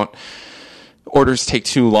sometimes orders take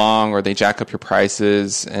too long or they jack up your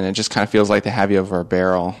prices, and it just kind of feels like they have you over a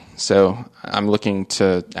barrel. So I'm looking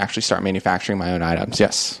to actually start manufacturing my own items.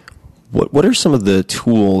 Yes. What are some of the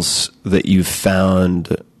tools that you've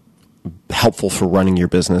found helpful for running your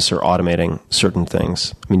business or automating certain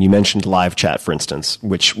things? I mean, you mentioned live chat, for instance,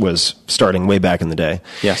 which was starting way back in the day.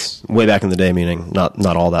 Yes. Way back in the day, meaning not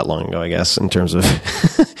all that long ago, I guess, in terms of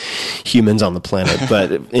humans on the planet,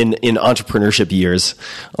 but in entrepreneurship years,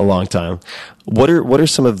 a long time. What are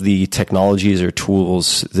some of the technologies or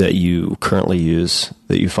tools that you currently use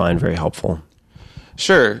that you find very helpful?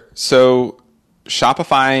 Sure. So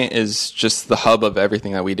Shopify is just the hub of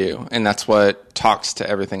everything that we do, and that's what talks to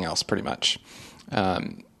everything else pretty much.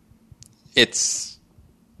 It's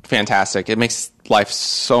fantastic. It makes life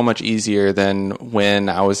so much easier than when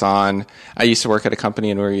I used to work at a company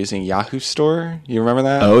and we were using Yahoo Store. You remember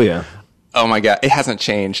that? Oh, yeah. Oh, my God. It hasn't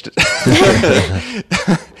changed.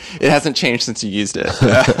 It hasn't changed since you used it.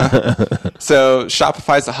 So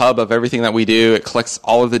Shopify is the hub of everything that we do. It collects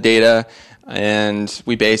all of the data, and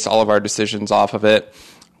we base all of our decisions off of it.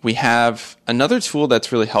 We have another tool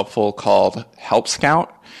that's really helpful called Help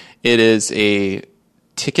Scout. It is a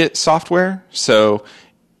ticket software, so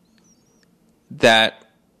that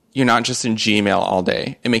you're not just in Gmail all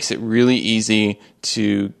day. It makes it really easy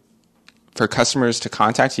for customers to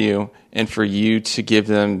contact you and for you to give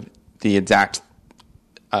them the exact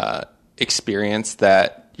experience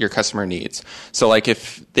that your customer needs. So like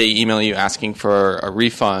if they email you asking for a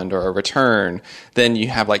refund or a return, then you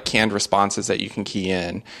have like canned responses that you can key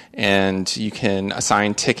in, and you can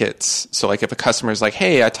assign tickets. So like if a customer is like,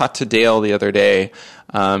 hey, I talked to Dale the other day,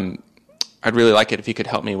 I'd really like it if you could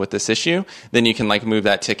help me with this issue, then you can like move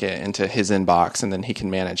that ticket into his inbox and then he can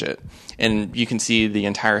manage it. And you can see the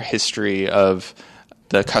entire history of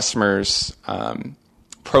the customer's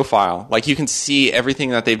profile. Like you can see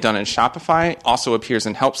everything that they've done in Shopify also appears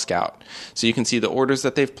in Help Scout. So you can see the orders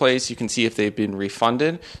that they've placed. You can see if they've been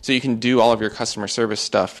refunded. So you can do all of your customer service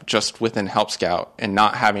stuff just within Help Scout and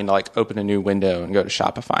not having to like open a new window and go to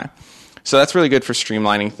Shopify. So that's really good for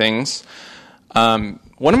streamlining things.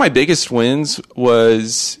 One of my biggest wins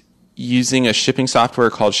was using a shipping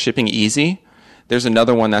software called Shipping Easy. There's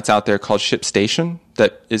another one that's out there called ShipStation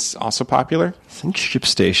that is also popular. I think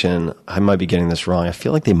ShipStation, I might be getting this wrong. I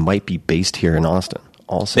feel like they might be based here in Austin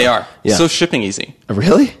also. They are. Yeah. So Shipping Easy.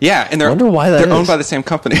 Really? Yeah, and I wonder why that they're owned is. by the same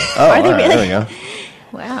company. Oh, Are they all right, really? there we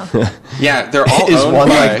go. Wow. Yeah, they're all Is owned one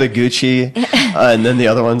by... like the Gucci, and then the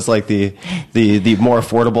other one's like the more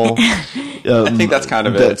affordable? I think that's kind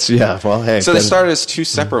of it. Yeah, well, hey. So they started as two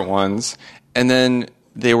separate ones, and then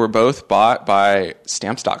they were both bought by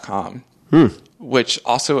Stamps.com, which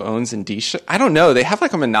also owns Indicia. I don't know. They have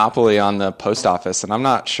like a monopoly on the post office, and I'm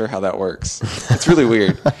not sure how that works. It's really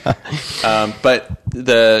weird. But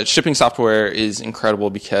the shipping software is incredible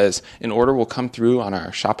because an order will come through on our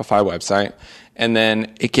Shopify website, and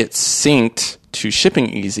then it gets synced to Shipping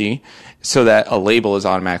Easy so that a label is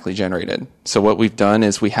automatically generated. So what we've done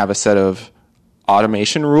is we have a set of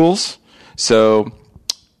automation rules. So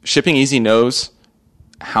Shipping Easy knows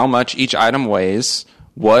how much each item weighs,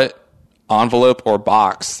 what envelope or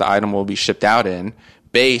box the item will be shipped out in,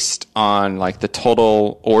 based on like the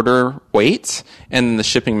total order weight and the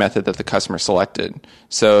shipping method that the customer selected.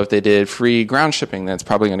 So if they did free ground shipping, then it's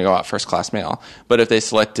probably going to go out first class mail. But if they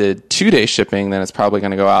selected 2-day shipping, then it's probably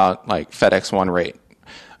going to go out like FedEx One rate.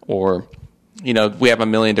 Or, we have a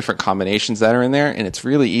million different combinations that are in there, and it's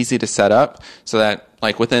really easy to set up so that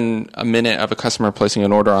like within a minute of a customer placing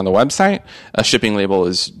an order on the website, a shipping label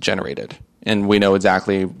is generated. And we know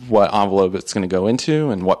exactly what envelope it's going to go into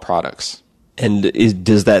and what products. And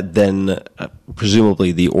does that then,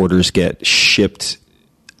 presumably the orders get shipped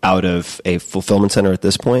out of a fulfillment center at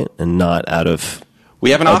this point and not out of... We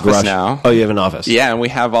have an office garage now. Oh, you have an office? Yeah, and we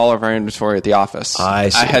have all of our inventory at the office. I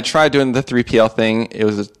see. I had tried doing the 3PL thing. It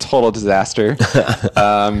was a total disaster.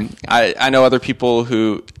 I know other people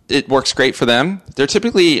who... It works great for them. They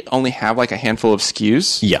typically only have like a handful of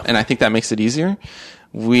SKUs. Yeah. And I think that makes it easier.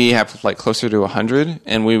 We have like closer to 100,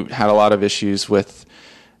 and we had a lot of issues with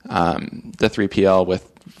the 3PL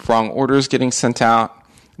with wrong orders getting sent out.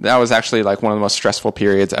 That was actually like one of the most stressful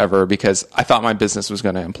periods ever because I thought my business was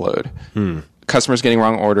going to implode. Customers getting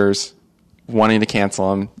wrong orders, wanting to cancel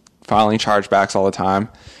them, filing chargebacks all the time.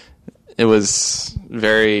 It was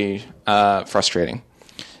very frustrating.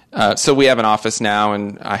 So we have an office now,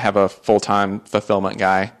 and I have a full-time fulfillment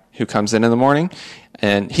guy who comes in the morning,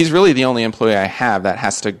 and he's really the only employee I have that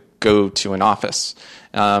has to go to an office.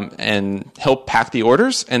 And he'll pack the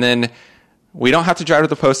orders, and then we don't have to drive to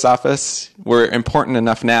the post office. We're important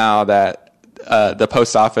enough now that the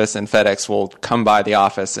post office and FedEx will come by the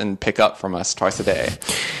office and pick up from us twice a day.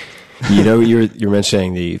 You're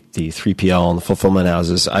mentioning the 3PL and the fulfillment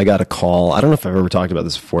houses. I got a call. I don't know if I've ever talked about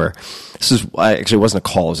this before. Actually, it wasn't a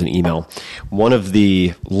call. It was an email. One of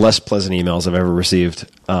the less pleasant emails I've ever received,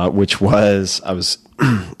 which was I was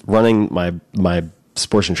running my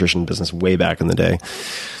sports nutrition business way back in the day,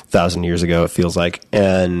 1,000 years ago, it feels like.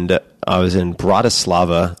 And I was in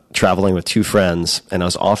Bratislava traveling with two friends, and I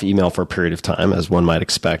was off email for a period of time, as one might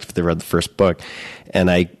expect if they read the first book. And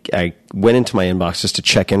I went into my inbox just to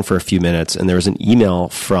check in for a few minutes, and there was an email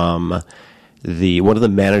from one of the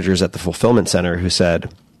managers at the fulfillment center who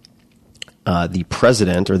said, the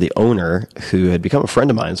president or the owner, who had become a friend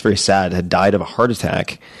of mine, it's very sad, had died of a heart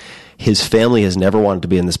attack. His family has never wanted to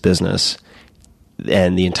be in this business,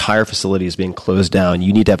 and the entire facility is being closed down.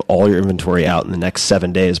 You need to have all your inventory out in the next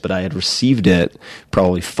 7 days, but I had received it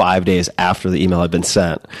probably 5 days after the email had been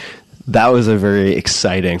sent. That was a very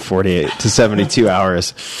exciting 48 to 72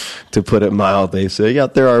 hours, to put it mildly. So yeah,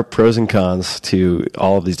 there are pros and cons to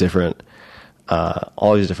all of these different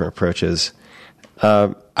approaches.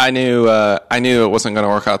 I knew it wasn't going to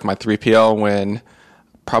work out with my 3PL when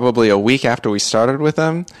probably a week after we started with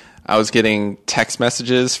them, I was getting text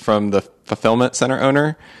messages from the fulfillment center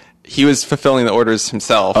owner. He was fulfilling the orders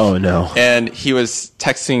himself. Oh no. And he was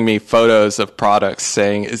texting me photos of products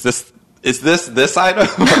saying, is this item?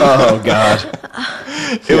 Oh God.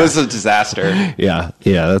 It was a disaster. Yeah.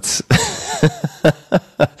 That's,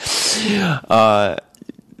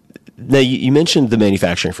 now you mentioned the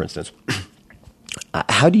manufacturing, for instance.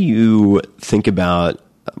 How do you think about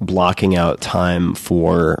blocking out time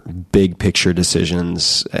for big picture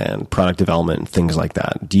decisions and product development and things like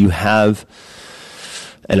that? Do you have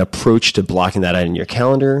an approach to blocking that out in your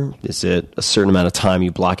calendar? Is it a certain amount of time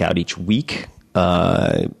you block out each week?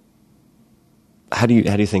 How do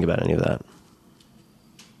you think about any of that?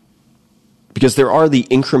 Because there are the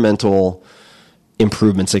incremental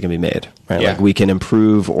improvements that can be made, right? Yeah. Like we can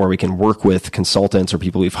improve, or we can work with consultants or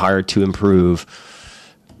people we've hired to improve,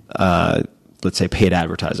 let's say paid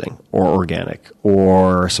advertising or organic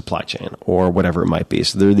or supply chain or whatever it might be.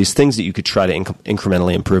 So there are these things that you could try to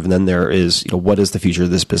incrementally improve. And then there is, what does the future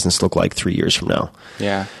of this business look like 3 years from now?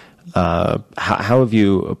 Yeah. How have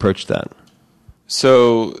you approached that?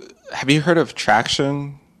 So have you heard of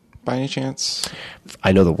Traction by any chance?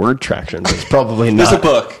 I know the word Traction, but it's probably not. There's a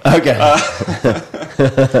book. Okay.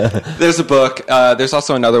 There's a book. There's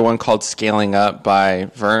also another one called Scaling Up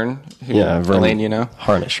by Vern. Vern. Elaine, you know?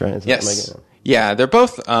 Harnish, right? Is that Yes. Yeah, they're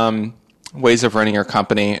both ways of running your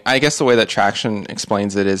company. I guess the way that Traction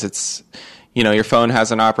explains it is it's, your phone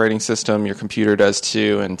has an operating system, your computer does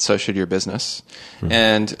too, and so should your business. Mm-hmm.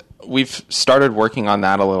 And we've started working on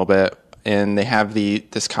that a little bit, and they have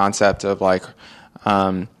this concept of like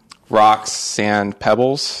rocks, sand,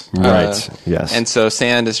 pebbles. Right, yes. And so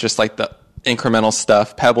sand is just like the incremental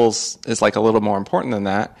stuff. Pebbles is like a little more important than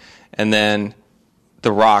that. And then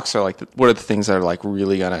the rocks are like, what are the things that are like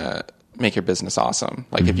really going to make your business awesome?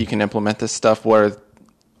 Like if you can implement this stuff, what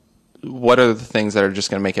are the things that are just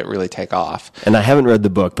going to make it really take off? And I haven't read the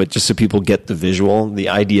book, but just so people get the visual, the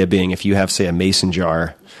idea being if you have, say, a mason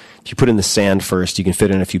jar, if you put in the sand first, you can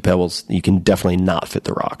fit in a few pebbles. You can definitely not fit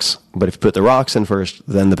the rocks. But if you put the rocks in first,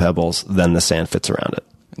 then the pebbles, then the sand fits around it.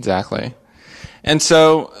 Exactly. And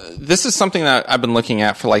so this is something that I've been looking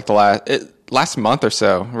at for like the last month or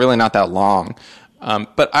so, really not that long.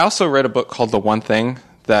 But I also read a book called The One Thing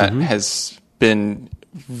that has been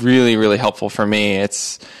really, really helpful for me.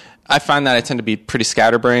 I find that I tend to be pretty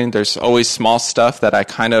scatterbrained. There's always small stuff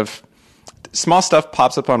that small stuff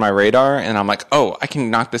pops up on my radar, and I'm like, oh, I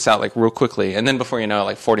can knock this out like real quickly. And then before you know it,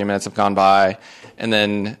 like 40 minutes have gone by, and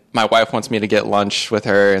then my wife wants me to get lunch with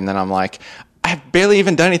her, and then I'm like, I've barely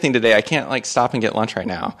even done anything today. I can't like stop and get lunch right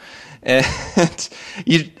now. And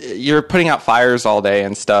you're putting out fires all day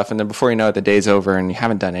and stuff, and then before you know it, the day's over and you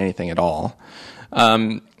haven't done anything at all.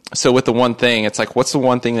 So with The One Thing, it's like, what's the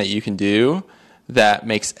one thing that you can do that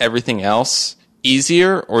makes everything else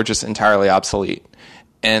easier or just entirely obsolete?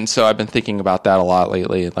 And so I've been thinking about that a lot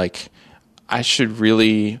lately. Like, I should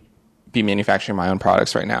really be manufacturing my own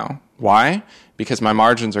products right now. Why? Because my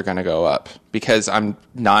margins are going to go up, because I'm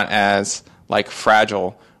not as like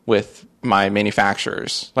fragile with my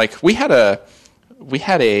manufacturers. Like we had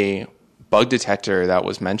a bug detector that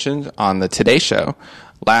was mentioned on the Today Show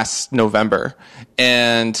last November,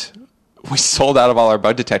 and we sold out of all our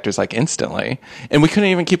bug detectors like instantly, and we couldn't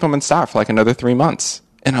even keep them in stock for like another 3 months.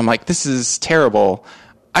 And I'm like, this is terrible.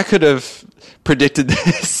 I could have predicted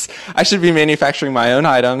this. I should be manufacturing my own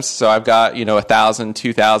items. So I've got, 1,000,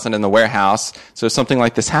 2,000 in the warehouse. So if something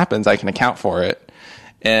like this happens, I can account for it.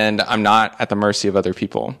 And I'm not at the mercy of other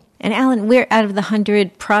people. And Alan, where out of the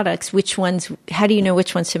 100 products, how do you know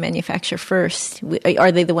which ones to manufacture first?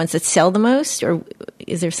 Are they the ones that sell the most, or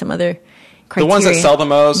is there some other criteria? The ones that sell the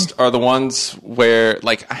most are the ones where,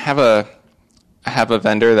 like, I have a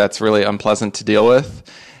vendor that's really unpleasant to deal with,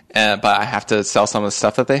 but I have to sell some of the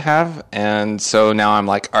stuff that they have. And so now I'm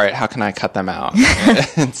like, all right, how can I cut them out?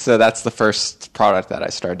 And so that's the first product that I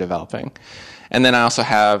started developing. And then I also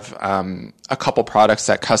have a couple products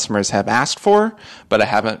that customers have asked for, but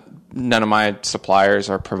none of my suppliers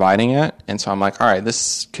are providing it. And so I'm like, all right,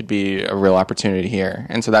 this could be a real opportunity here.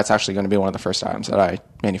 And so that's actually going to be one of the first items that I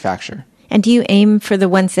manufacture. And do you aim for the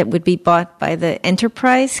ones that would be bought by the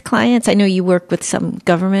enterprise clients? I know you work with some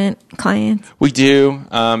government clients. We do,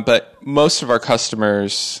 but most of our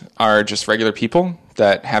customers are just regular people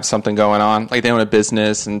that have something going on. Like they own a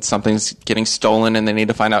business and something's getting stolen and they need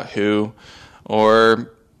to find out who.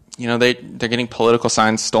 Or, they're getting political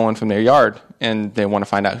signs stolen from their yard and they want to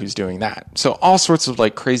find out who's doing that. So all sorts of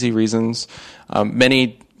like crazy reasons.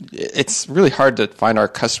 It's really hard to find our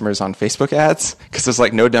customers on Facebook ads because there's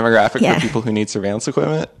like no demographic for people who need surveillance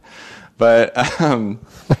equipment. But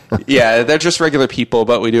they're just regular people,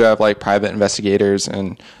 but we do have like private investigators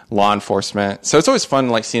and law enforcement. So it's always fun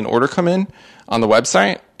like see an order come in on the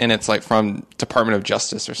website and it's like from Department of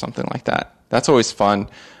Justice or something like that. That's always fun.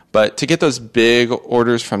 But to get those big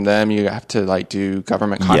orders from them, you have to like do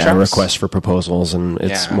government contracts. Yeah, requests for proposals, and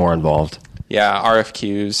it's more involved. Yeah,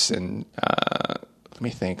 RFQs, and let me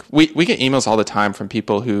think. We get emails all the time from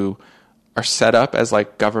people who are set up as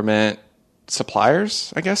like government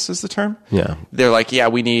suppliers, I guess is the term. Yeah. They're like,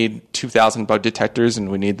 we need 2,000 bug detectors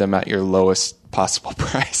and we need them at your lowest possible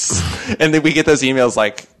price. And then we get those emails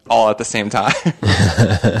like all at the same time.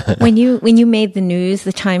 When you made the news,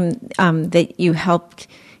 the time that you helped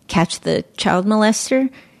catch the child molester,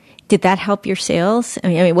 did that help your sales? I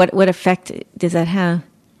mean, what effect does that have?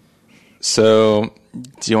 So,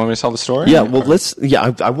 do you want me to tell the story? Yeah, well,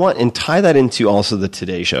 I want and tie that into also the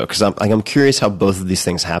Today Show because I'm curious how both of these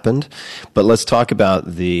things happened. But let's talk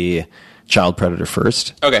about the child predator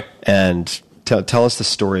first. Okay. And tell us the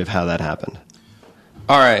story of how that happened.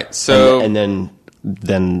 All right. So, and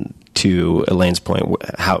then to Elaine's point,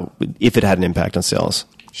 how if it had an impact on sales.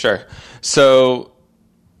 Sure. So,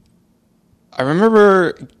 I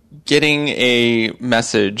remember getting a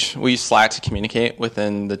message. We use Slack to communicate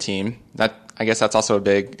within the team. I guess that's also a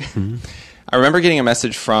big... Mm-hmm. I remember getting a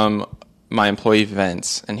message from my employee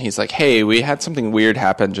Vince, and he's like, hey, we had something weird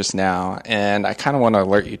happen just now, and I kind of want to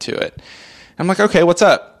alert you to it. I'm like, okay, what's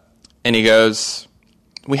up? And he goes,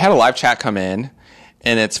 we had a live chat come in,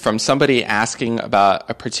 and it's from somebody asking about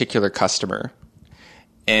a particular customer.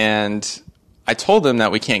 And I told them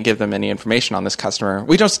that we can't give them any information on this customer.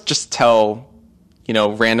 We don't just tell,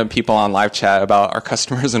 random people on live chat about our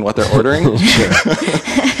customers and what they're ordering.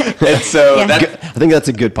 And so I think that's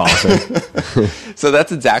a good policy. So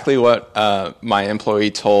that's exactly what my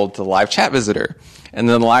employee told the live chat visitor. And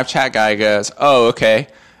then the live chat guy goes, oh, okay.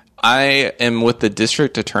 I am with the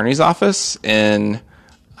district attorney's office in,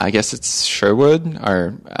 I guess it's Sherwood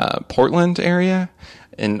or Portland area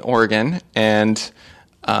in Oregon. And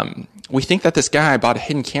we think that this guy bought a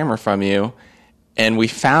hidden camera from you. And we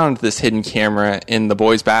found this hidden camera in the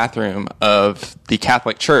boys' bathroom of the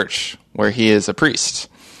Catholic Church where he is a priest.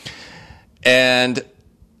 And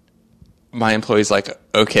my employee's like,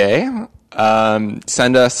 okay,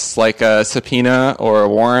 send us like a subpoena or a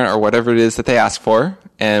warrant or whatever it is that they ask for,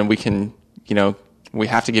 and we can, we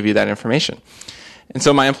have to give you that information. And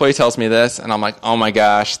so my employee tells me this, and I'm like, oh my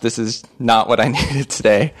gosh, this is not what I needed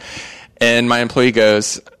today. And my employee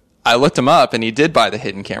goes, I looked him up, and he did buy the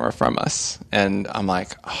hidden camera from us. And I'm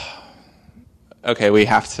like, oh, okay, we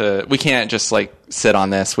can't just like sit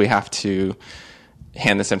on this. We have to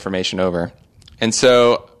hand this information over. And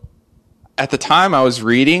so at the time I was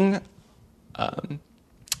reading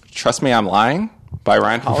Trust Me, I'm Lying by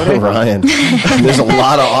Ryan Holiday. Ryan. There's a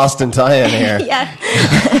lot of Austin tie-in here. Yeah.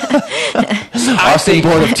 Austin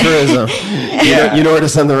Board of Tourism. Yeah. You know where to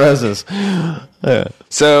send the roses. Yeah.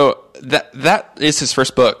 So that is his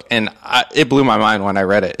first book, and it blew my mind when I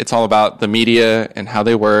read it. It's all about the media and how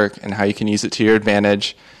they work and how you can use it to your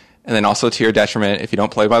advantage and then also to your detriment if you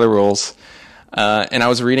don't play by the rules. And I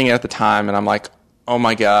was reading it at the time, and I'm like, oh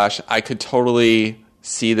my gosh, I could totally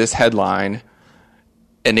see this headline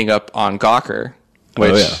ending up on Gawker,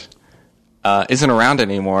 which isn't around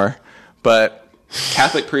anymore. But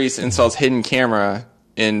Catholic priest installs hidden camera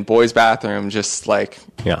in boys' bathroom, just like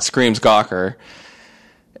screams Gawker.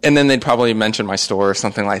 And then they'd probably mention my store or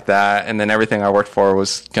something like that. And then everything I worked for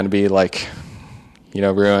was going to be like,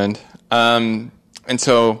 ruined. And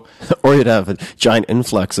so, or you'd have a giant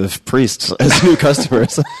influx of priests as new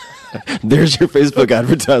customers. There's your Facebook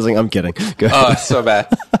advertising. I'm kidding. Go ahead. Oh, so bad.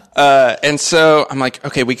 And so I'm like,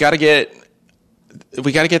 okay, we got to get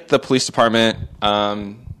the police department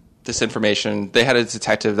this information. They had a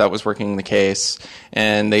detective that was working the case,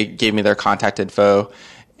 and they gave me their contact info.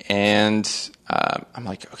 And I'm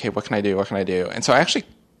like, okay, what can I do? What can I do? And so I actually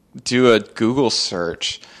do a Google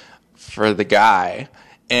search for the guy,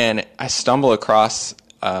 and I stumble across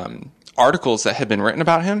articles that had been written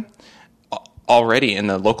about him already in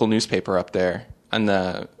the local newspaper up there. And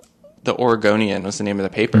the Oregonian was the name of the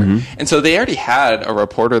paper. Mm-hmm. And so they already had a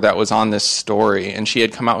reporter that was on this story, and she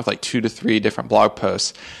had come out with like 2 to 3 different blog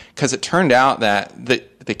posts, because it turned out that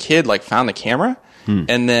the kid like found the camera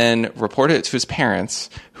and then reported it to his parents,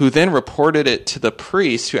 who then reported it to the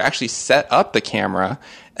priest who actually set up the camera.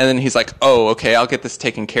 And then he's like, oh, okay, I'll get this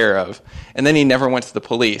taken care of. And then he never went to the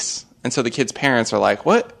police. And so the kid's parents are like,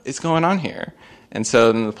 what is going on here? And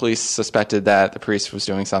so then the police suspected that the priest was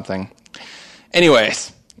doing something.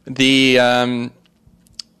 Anyways, the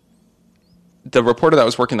reporter that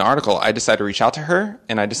was working the article, I decided to reach out to her,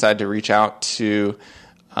 and I decided to reach out to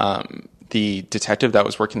the detective that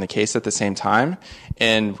was working the case at the same time.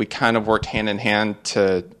 And we kind of worked hand in hand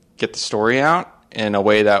to get the story out in a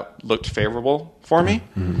way that looked favorable for me.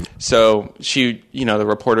 Mm-hmm. So she, the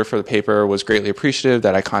reporter for the paper was greatly appreciative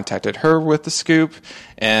that I contacted her with the scoop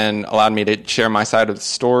and allowed me to share my side of the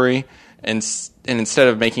story. And instead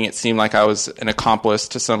of making it seem like I was an accomplice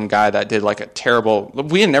to some guy that did like a terrible...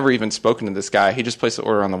 We had never even spoken to this guy. He just placed the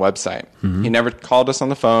order on the website. Mm-hmm. He never called us on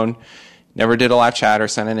the phone, never did a live chat or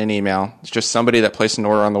sent in an email. It's just somebody that placed an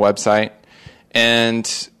order on the website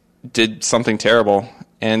and did something terrible.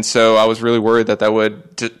 And so I was really worried that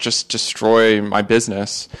would just destroy my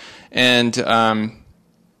business. And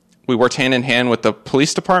we worked hand in hand with the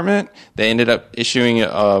police department. They ended up issuing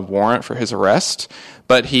a warrant for his arrest,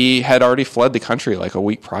 but he had already fled the country like a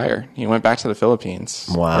week prior. He went back to the Philippines,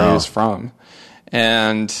 where he was from.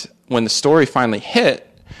 And when the story finally hit,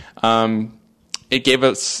 it gave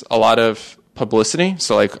us a lot of publicity.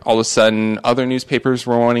 So like all of a sudden other newspapers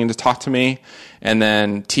were wanting to talk to me, and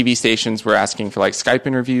then TV stations were asking for like Skype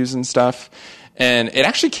interviews and stuff. And it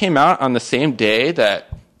actually came out on the same day that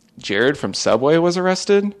Jared from Subway was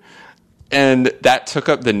arrested, and that took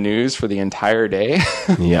up the news for the entire day.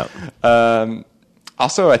 Yeah.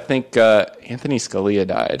 Also, I think Anthony Scalia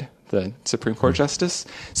died, the Supreme Court justice.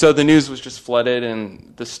 So the news was just flooded,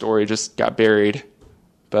 and the story just got buried.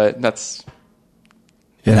 But that's...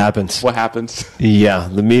 It happens. What happens? Yeah,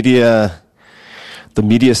 the media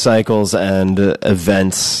cycles and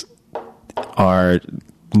events are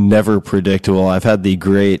never predictable. I've had the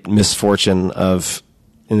great misfortune of,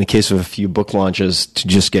 in the case of a few book launches, to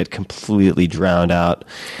just get completely drowned out,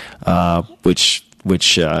 which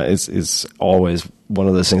is always one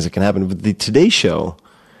of those things that can happen. But the Today Show,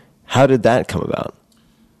 how did that come about?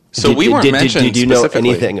 So we weren't mentioned Did you know specifically.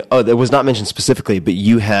 anything? Oh, that was not mentioned specifically, but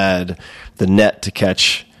you had the net to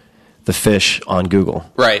catch the fish on Google.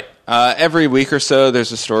 Right. Every week or so,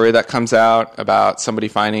 there's a story that comes out about somebody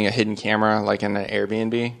finding a hidden camera, like in an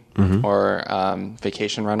Airbnb or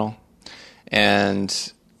vacation rental.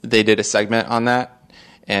 And they did a segment on that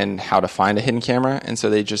and how to find a hidden camera. And so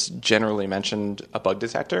they just generally mentioned a bug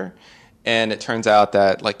detector. And it turns out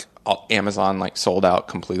that like Amazon like sold out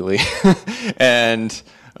completely. And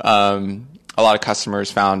a lot of customers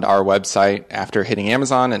found our website after hitting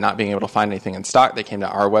Amazon and not being able to find anything in stock. They came to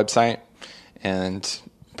our website and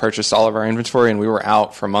purchased all of our inventory, and we were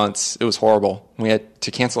out for months. It was horrible. We had to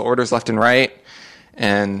cancel orders left and right,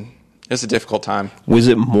 and it was a difficult time. Was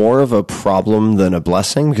it more of a problem than a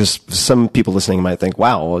blessing? Because some people listening might think,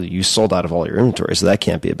 wow, well, you sold out of all your inventory, so that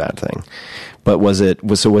can't be a bad thing. But was it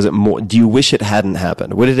more, do you wish it hadn't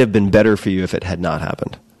happened? Would it have been better for you if it had not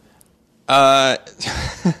happened?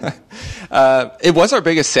 It was our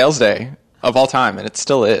biggest sales day of all time, and it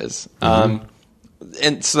still is. And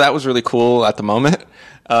so that was really cool at the moment.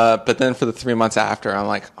 But then for the 3 months after, I'm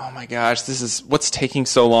like, oh my gosh, this is what's taking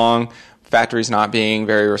so long. Factory's not being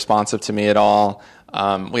very responsive to me at all.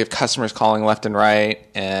 We have customers calling left and right,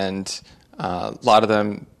 and a lot of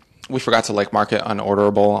them, we forgot to like mark it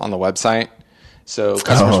unorderable on the website. So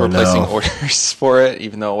customers were placing orders for it,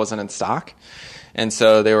 even though it wasn't in stock. And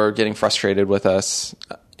so they were getting frustrated with us.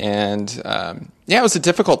 And yeah, it was a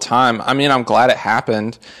difficult time. I mean, I'm glad it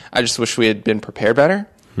happened. I just wish we had been prepared better.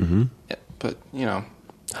 But, you know.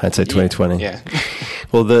 Hindsight 2020. Yeah.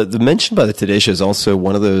 Well, the mention by the Today Show is also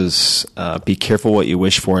one of those be careful what you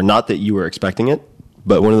wish for. Not that you were expecting it,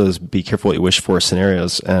 but one of those be careful what you wish for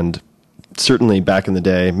scenarios. And certainly back in the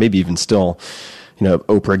day, maybe even still, you know,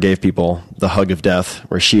 Oprah gave people the hug of death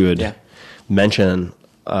where she would mention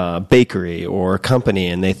bakery or a company,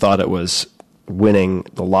 and they thought it was winning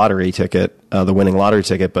the lottery ticket,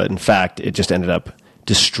 but in fact, it just ended up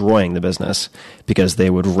destroying the business because they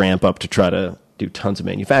would ramp up to try to do tons of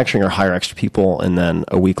manufacturing or hire extra people, and then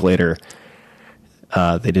a week later,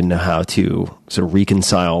 they didn't know how to sort of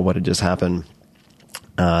reconcile what had just happened.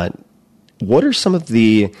 What are some of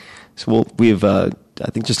the? So we have, I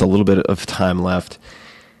think, just a little bit of time left.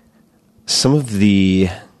 Some of the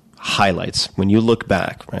highlights when you look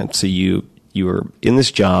back, right? So you were in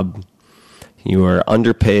this job, you were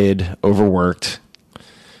underpaid, overworked,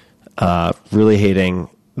 really hating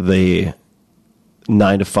the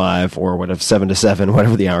 9 to 5 or whatever, 7 to 7,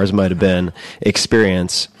 whatever the hours might have been,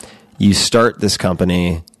 experience. You start this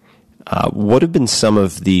company. What have been some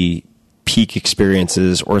of the peak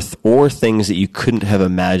experiences or things that you couldn't have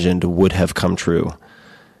imagined would have come true,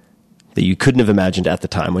 that you couldn't have imagined at the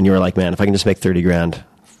time when you were like, man, if I can just make 30 grand,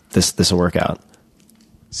 this will work out?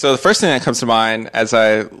 So the first thing that comes to mind as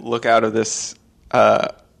I look out of this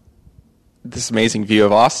this amazing view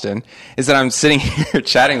of Austin is that I'm sitting here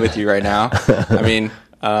chatting with you right now. I mean,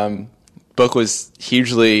 book was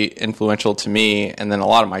hugely influential to me and then a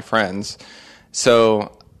lot of my friends.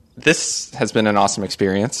 So this has been an awesome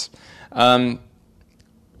experience.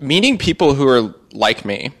 Meeting people who are like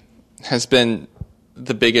me has been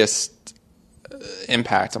the biggest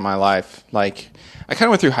impact on my life. Like, I kind of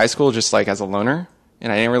went through high school just like as a loner,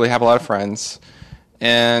 and I didn't really have a lot of friends.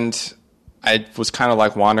 And I was kind of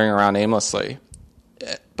like wandering around aimlessly.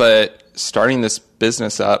 But starting this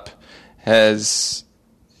business up has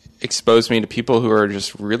exposed me to people who are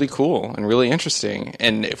just really cool and really interesting.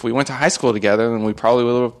 And if we went to high school together, then we probably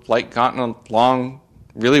would have like gotten along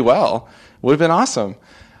really well. It would have been awesome.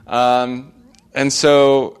 And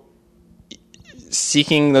so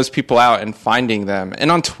seeking those people out and finding them.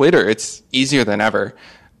 And on Twitter, it's easier than ever.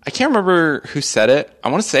 I can't remember who said it. I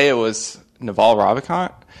want to say it was Naval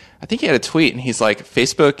Ravikant. I think he had a tweet, and he's like,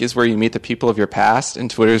 Facebook is where you meet the people of your past,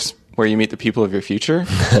 and Twitter's where you meet the people of your future.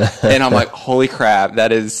 And I'm like, holy crap,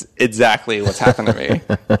 that is exactly what's happened to me.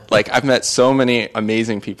 Like, I've met so many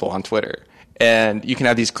amazing people on Twitter, and you can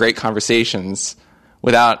have these great conversations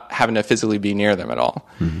without having to physically be near them at all.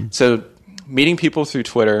 So meeting people through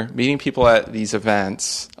Twitter, meeting people at these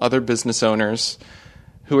events, other business owners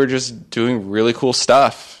who are just doing really cool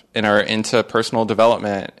stuff and are into personal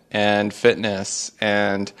development and fitness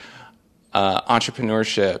and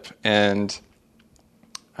entrepreneurship and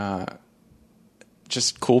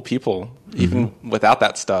just cool people. Even without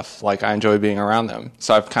that stuff, like, I enjoy being around them.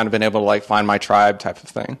 So I've kind of been able to like find my tribe type of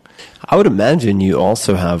thing. I would imagine you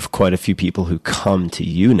also have quite a few people who come to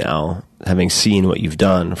you now, having seen what you've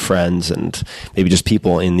done, friends and maybe just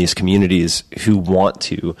people in these communities who want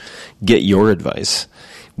to get your advice.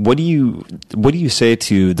 What do you say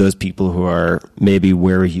to those people who are maybe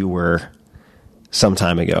where you were some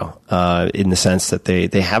time ago, in the sense that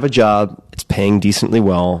they have a job, it's paying decently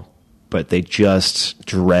well, but they just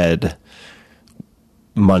dread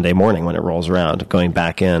Monday morning when it rolls around, going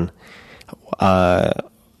back in. What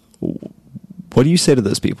do you say to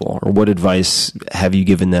those people, or what advice have you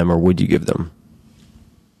given them, or would you give them?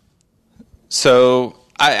 So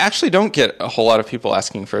I actually don't get a whole lot of people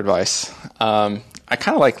asking for advice. I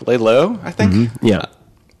kind of like lay low, I think. Mm-hmm. Yeah.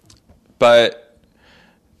 But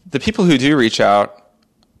the people who do reach out,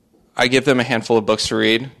 I give them a handful of books to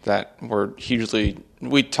read that were hugely,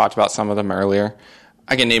 we talked about some of them earlier.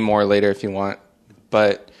 I can name more later if you want.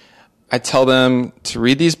 But I tell them to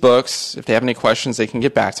read these books. If they have any questions, they can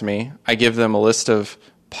get back to me. I give them a list of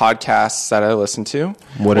podcasts that I listen to.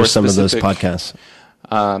 What are some of those podcasts?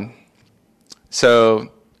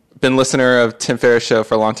 So, been a listener of Tim Ferriss' show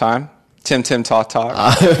for a long time. Tim Talk.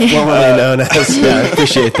 Formerly known as, yeah, I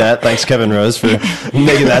appreciate that. Thanks, Kevin Rose, for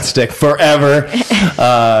making that stick forever.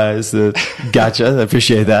 Gotcha. I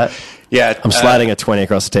appreciate that. Yeah. I'm sliding a 20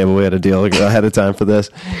 across the table. We had a deal ahead of time for this.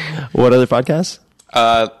 What other podcasts?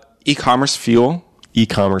 E-commerce Fuel.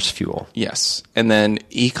 E-commerce Fuel. Yes. And then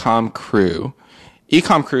Ecom Crew.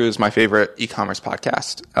 Ecom Crew is my favorite e-commerce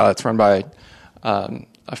podcast. It's run by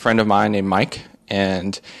a friend of mine named Mike,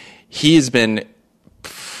 and he's been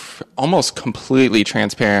almost completely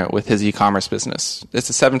transparent with his e-commerce business. It's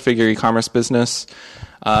a 7-figure e-commerce business.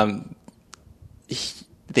 They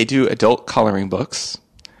do adult coloring books.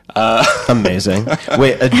 Amazing.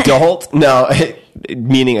 Wait, adult? No,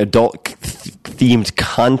 meaning adult themed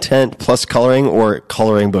content plus coloring, or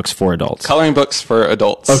coloring books for adults? Coloring books for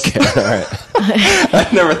adults. Okay, all right.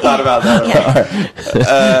 I've never thought about that.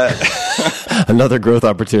 Right. Another growth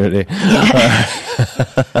opportunity.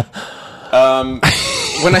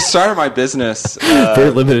 When I started my business,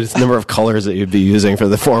 very limited number of colors that you'd be using for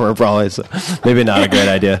the former, probably. So maybe not a great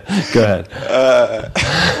idea. Go ahead.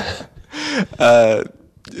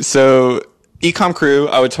 So Ecom Crew,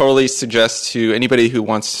 I would totally suggest to anybody who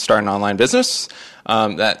wants to start an online business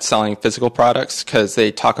that's selling physical products, because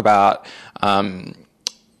they talk about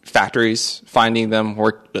factories, finding them,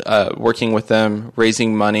 working with them,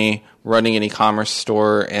 raising money, running an e-commerce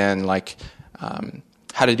store, and like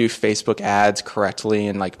how to do Facebook ads correctly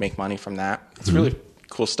and like make money from that. It's really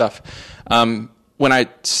cool stuff.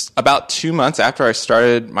 About 2 months after I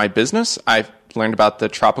started my business, I learned about the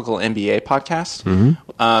Tropical MBA podcast.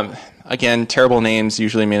 Again, terrible names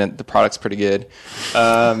usually mean that the product's pretty good.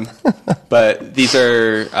 But these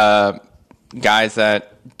are guys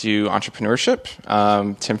that do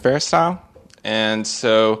entrepreneurship, Tim Ferriss style. And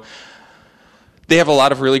so they have a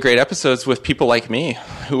lot of really great episodes with people like me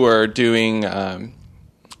who are doing,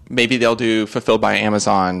 maybe they'll do fulfilled by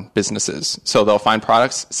Amazon businesses. So they'll find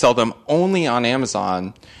products, sell them only on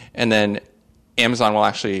Amazon, and then Amazon will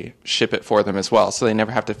actually ship it for them as well. So they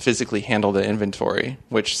never have to physically handle the inventory,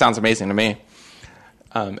 which sounds amazing to me.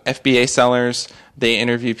 FBA sellers, they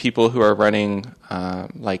interview people who are running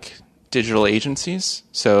like digital agencies.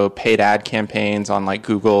 So paid ad campaigns on like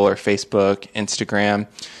Google or Facebook, Instagram.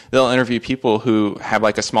 They'll interview people who have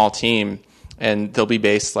like a small team, and they'll be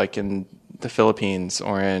based like in the Philippines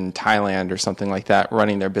or in Thailand or something like that,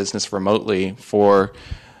 running their business remotely for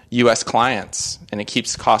U.S. clients. And it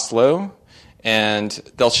keeps costs low. And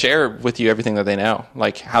they'll share with you everything that they know,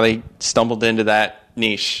 like how they stumbled into that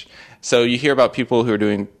niche. So you hear about people who are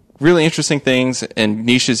doing really interesting things in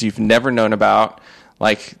niches you've never known about.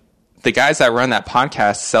 Like the guys that run that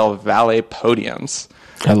podcast sell valet podiums.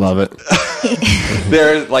 I love it.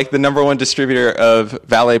 They're like the number one distributor of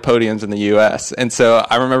valet podiums in the U.S. And so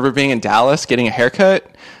I remember being in Dallas getting a haircut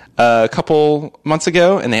a couple months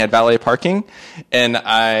ago, and they had valet parking, and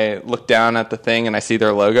I look down at the thing and I see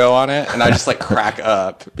their logo on it, and I just like crack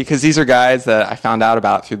up, because these are guys that I found out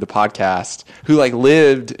about through the podcast who like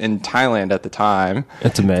lived in Thailand at the time.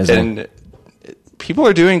 It's amazing. And people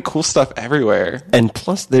are doing cool stuff everywhere. And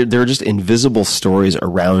plus, there are just invisible stories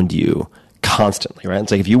around you constantly, right?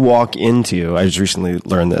 It's like if you walk into, I just recently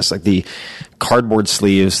learned this, like the cardboard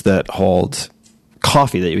sleeves that hold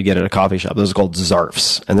coffee that you would get at a coffee shop, those are called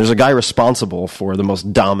zarfs. And there's a guy responsible for the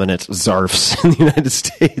most dominant zarfs in the United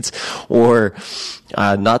States. Or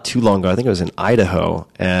not too long ago, I think it was in Idaho,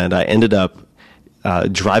 and I ended up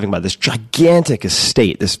driving by this gigantic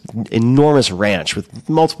estate, this enormous ranch with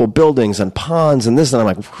multiple buildings and ponds and this, and I'm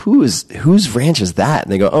like, whose ranch is that?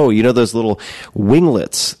 And they go, oh, you know those little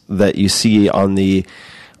winglets that you see on the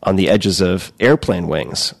edges of airplane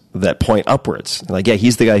wings that point upwards? Like, yeah,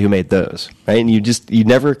 he's the guy who made those, right? And you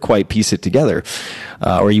never quite piece it together,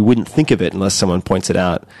 or you wouldn't think of it unless someone points it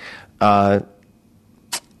out. Well,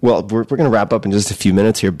 we're going to wrap up in just a few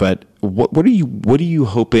minutes here, but what are you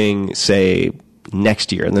hoping, say,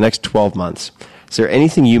 next year, in the next 12 months, is there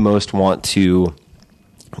anything you most want to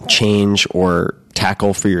change or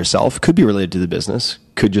tackle for yourself? Could be related to the business,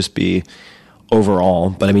 could just be overall.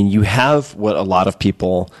 But I mean, you have what a lot of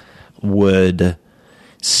people would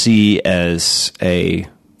see as a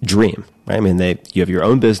dream, right? I mean, you have your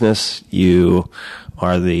own business, you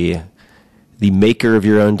are the maker of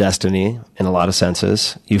your own destiny in a lot of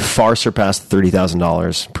senses. You've far surpassed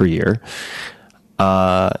 $30,000 per year.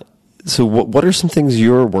 So what are some things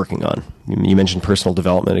you're working on? You mentioned personal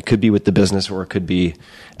development. It could be with the business or it could be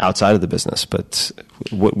outside of the business. But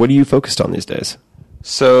what are you focused on these days?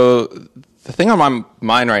 So the thing on my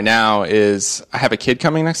mind right now is I have a kid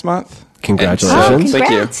coming next month. Congratulations. Thank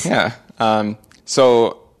you. Yeah.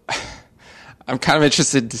 So I'm kind of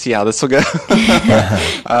interested to see how this will go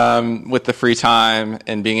with the free time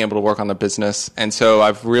and being able to work on the business. And so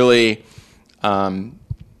I've really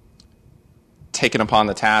taken upon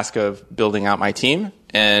the task of building out my team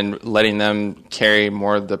and letting them carry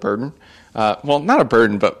more of the burden. Well, not a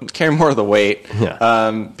burden, but carry more of the weight.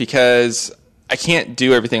 Yeah. Because I can't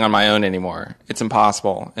do everything on my own anymore. It's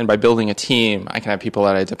impossible. And by building a team, I can have people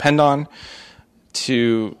that I depend on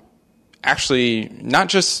to actually not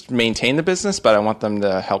just maintain the business, but I want them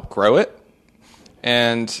to help grow it.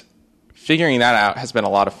 And figuring that out has been a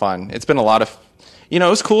lot of fun. It's been a lot of, it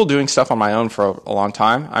was cool doing stuff on my own for a long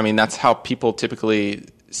time. I mean, that's how people typically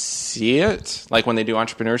see it. Like when they do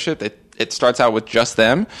entrepreneurship, it starts out with just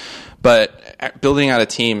them. But building out a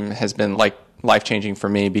team has been like life-changing for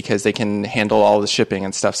me because they can handle all the shipping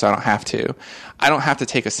and stuff, so I don't have to. I don't have to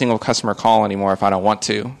take a single customer call anymore if I don't want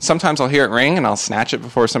to. Sometimes I'll hear it ring and I'll snatch it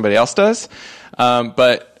before somebody else does.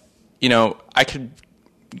 But, I could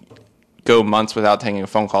go months without taking a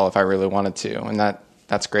phone call if I really wanted to, and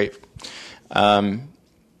that's great.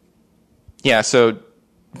 So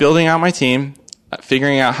building out my team,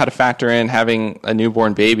 figuring out how to factor in having a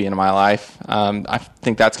newborn baby into my life, I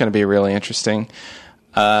think that's going to be really interesting.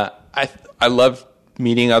 I love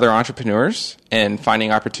meeting other entrepreneurs and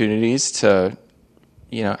finding opportunities to,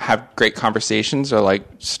 have great conversations or like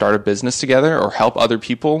start a business together or help other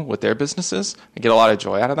people with their businesses. I get a lot of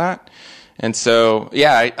joy out of that. And so,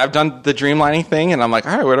 I've done the dreamlining thing and I'm like,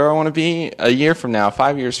 all right, where do I want to be a year from now,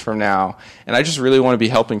 5 years from now? And I just really want to be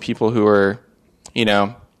helping people who are,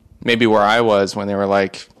 maybe where I was when they were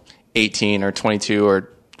like 18 or 22 or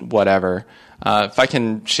whatever. If I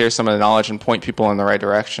can share some of the knowledge and point people in the right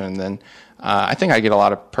direction, then I think I get a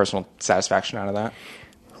lot of personal satisfaction out of that.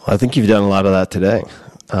 Well, I think you've done a lot of that today.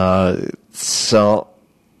 So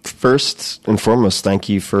first and foremost, thank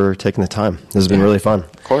you for taking the time. This has been really fun.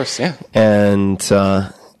 Of course, yeah. And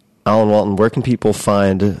Alan Walton, where can people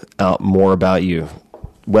find out more about you?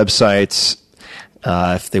 Websites,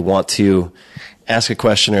 if they want to ask a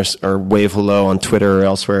question or wave hello on Twitter or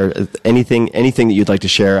elsewhere, anything that you'd like to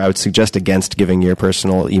share. I would suggest against giving your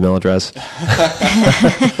personal email address.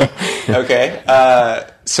 Okay.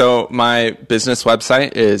 So my business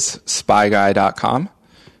website is SpyGuy.com,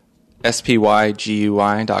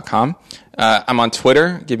 SpyGuy.com. I'm on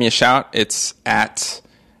Twitter. Give me a shout. It's at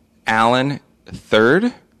Allen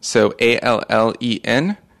Third. So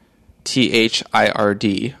ALLEN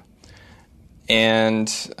THIRD.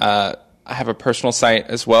 And I have a personal site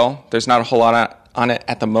as well. There's not a whole lot on it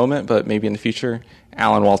at the moment, but maybe in the future,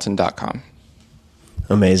 AlanWalton.com.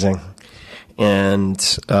 Amazing.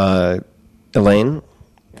 And Elaine,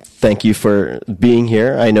 thank you for being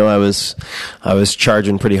here. I know I was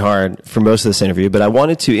charging pretty hard for most of this interview, but I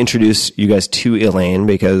wanted to introduce you guys to Elaine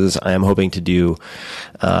because I am hoping to do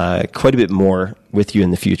quite a bit more with you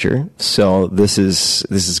in the future. So this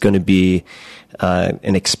is going to be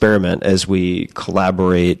an experiment as we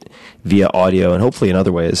collaborate via audio and hopefully in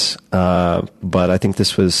other ways. But I think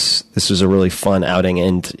this was a really fun outing,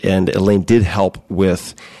 and Elaine did help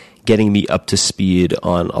with getting me up to speed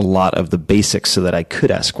on a lot of the basics so that I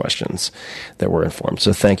could ask questions that were informed.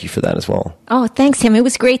 So thank you for that as well. Oh, thanks, Tim. It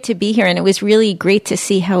was great to be here, and it was really great to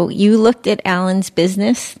see how you looked at Alan's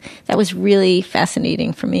business. That was really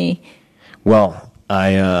fascinating for me. Well,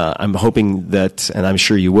 I'm hoping that, and I'm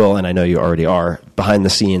sure you will, and I know you already are, behind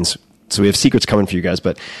the scenes. So we have secrets coming for you guys,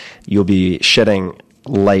 but you'll be shedding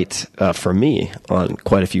light for me on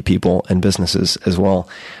quite a few people and businesses as well.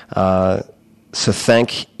 So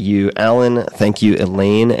thank you, Alan. Thank you,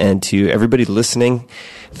 Elaine. And to everybody listening,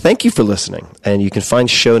 thank you for listening. And you can find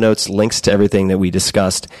show notes, links to everything that we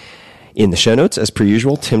discussed in the show notes, as per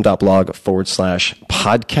usual,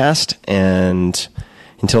 tim.blog/podcast. And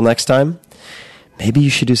until next time, maybe you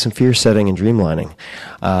should do some fear setting and dreamlining.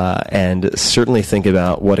 And certainly think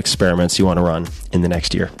about what experiments you want to run in the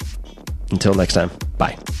next year. Until next time,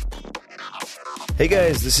 bye. Hey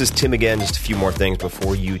guys, this is Tim again. Just a few more things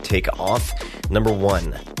before you take off. Number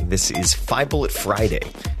one, this is 5 Bullet Friday.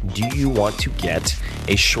 Do you want to get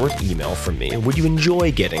a short email from me? Would you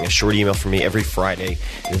enjoy getting a short email from me every Friday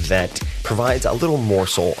that provides a little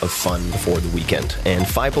morsel of fun before the weekend? And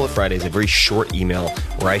 5 Bullet Friday is a very short email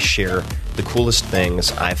where I share the coolest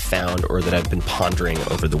things I've found or that I've been pondering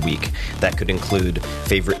over the week. That could include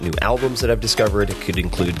favorite new albums that I've discovered. It could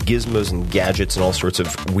include gizmos and gadgets and all sorts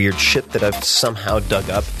of weird shit that I've somehow dug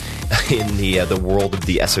up in the world of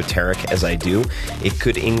the esoteric as I do. It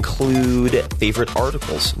could include favorite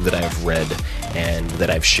articles that I've read and that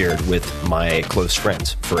I've shared with my close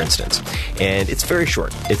friends, for instance. And it's very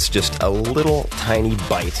short. It's just a little tiny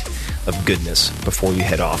bite of goodness before you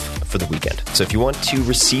head off for the weekend. So if you want to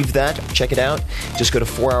receive that, check it out. Just go to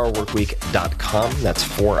 4hourworkweek.com. That's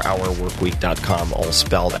 4hourworkweek.com, all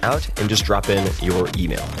spelled out, and just drop in your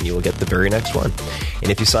email, and you will get the very next one. And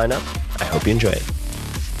if you sign up, I hope you enjoy it.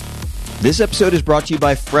 This episode is brought to you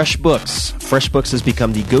by FreshBooks. FreshBooks has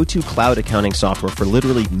become the go-to cloud accounting software for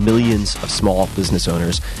literally millions of small business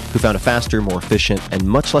owners who found a faster, more efficient, and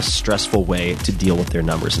much less stressful way to deal with their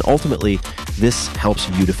numbers. And ultimately, this helps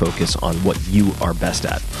you to focus on what you are best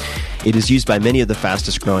at. It is used by many of the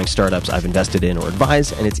fastest growing startups I've invested in or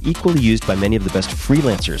advised, and it's equally used by many of the best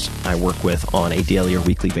freelancers I work with on a daily or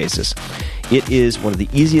weekly basis. It is one of the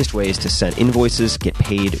easiest ways to send invoices, get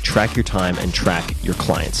paid, track your time, and track your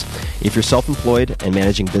clients. If you're self-employed and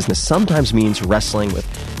managing business sometimes means wrestling with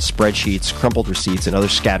spreadsheets, crumpled receipts, and other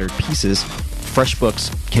scattered pieces, FreshBooks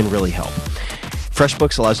can really help.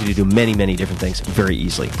 FreshBooks allows you to do many, many different things very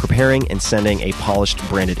easily. Preparing and sending a polished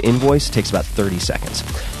branded invoice takes about 30 seconds.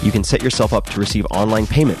 You can set yourself up to receive online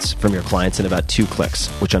payments from your clients in about 2 clicks,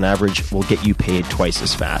 which on average will get you paid twice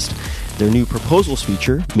as fast. Their new proposals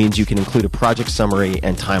feature means you can include a project summary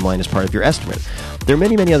and timeline as part of your estimate. There are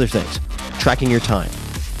many, many other things. Tracking your time.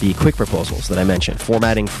 The quick proposals that I mentioned,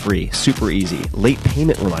 formatting free, super easy, late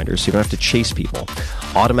payment reminders so you don't have to chase people,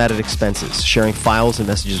 automated expenses, sharing files and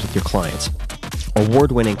messages with your clients,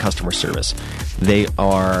 award-winning customer service. They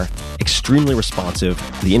are extremely responsive,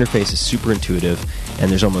 the interface is super intuitive, and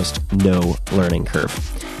there's almost no learning curve.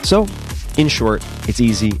 So, in short, it's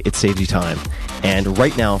easy, it saves you time. And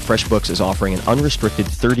right now, FreshBooks is offering an unrestricted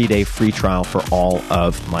 30-day free trial for all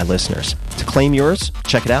of my listeners. To claim yours,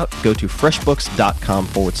 check it out. Go to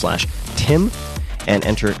freshbooks.com/Tim and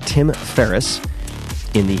enter Tim Ferriss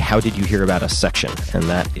in the How Did You Hear About Us section. And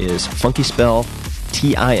that is funky spell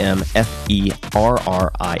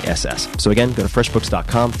TIMFERRISS. So again, go to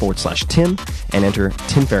freshbooks.com/Tim and enter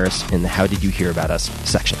Tim Ferriss in the How Did You Hear About Us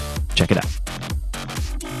section. Check it out.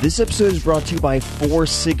 This episode is brought to you by Four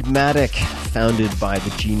Sigmatic, founded by the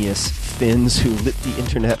genius Finns who lit the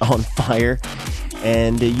internet on fire.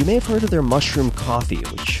 And you may have heard of their mushroom coffee,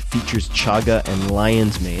 which features chaga and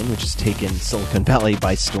lion's mane, which has taken Silicon Valley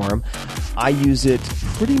by storm. I use it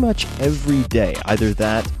pretty much every day, either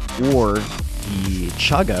that or the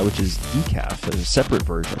chaga, which is decaf, as a separate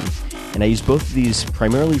version. And I use both of these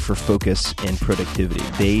primarily for focus and productivity.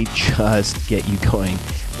 They just get you going,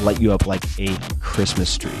 light you up like a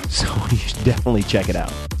Christmas tree. So you should definitely check it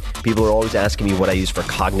out. People are always asking me what I use for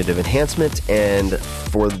cognitive enhancement, and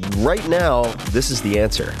for right now, this is the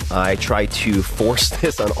answer. I try to force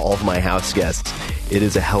this on all of my house guests. It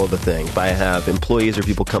is a hell of a thing. If I have employees or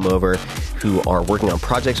people come over who are working on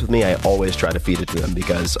projects with me, I always try to feed it to them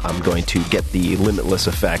because I'm going to get the limitless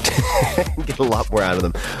effect and get a lot more out of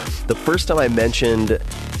them. The first time I mentioned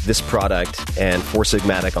this product and Four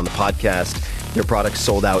Sigmatic on the podcast, their product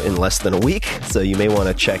sold out in less than a week, so you may want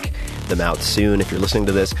to check them out soon if you're listening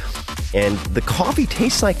to this. And the coffee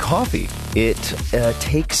tastes like coffee. It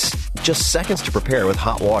takes just seconds to prepare with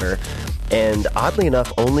hot water, and oddly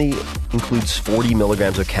enough, only includes 40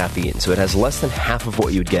 milligrams of caffeine, so it has less than half of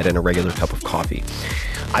what you would get in a regular cup of coffee.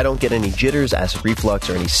 I don't get any jitters, acid reflux,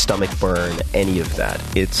 or any stomach burn, any of that.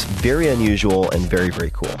 It's very unusual and very,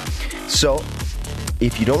 very cool. So,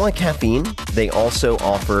 if you don't like caffeine, they also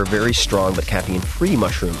offer very strong but caffeine-free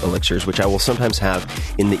mushroom elixirs, which I will sometimes have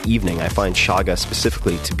in the evening. I find chaga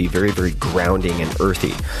specifically to be very, very grounding and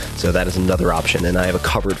earthy. So that is another option. And I have a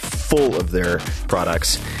cupboard full of their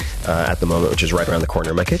products at the moment, which is right around the corner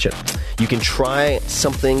of my kitchen. You can try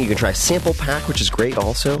something. You can try a sample pack, which is great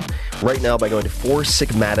also, right now by going to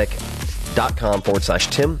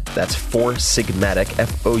foursigmatic.com/Tim. That's Foursigmatic,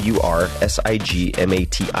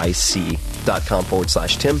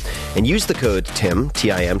 FOURSIGMATIC.com/Tim. And use the code TIM,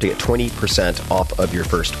 TIM, to get 20% off of your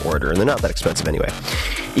first order. And they're not that expensive anyway.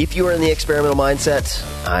 If you are in the experimental mindset,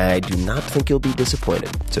 I do not think you'll be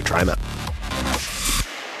disappointed. So try them out.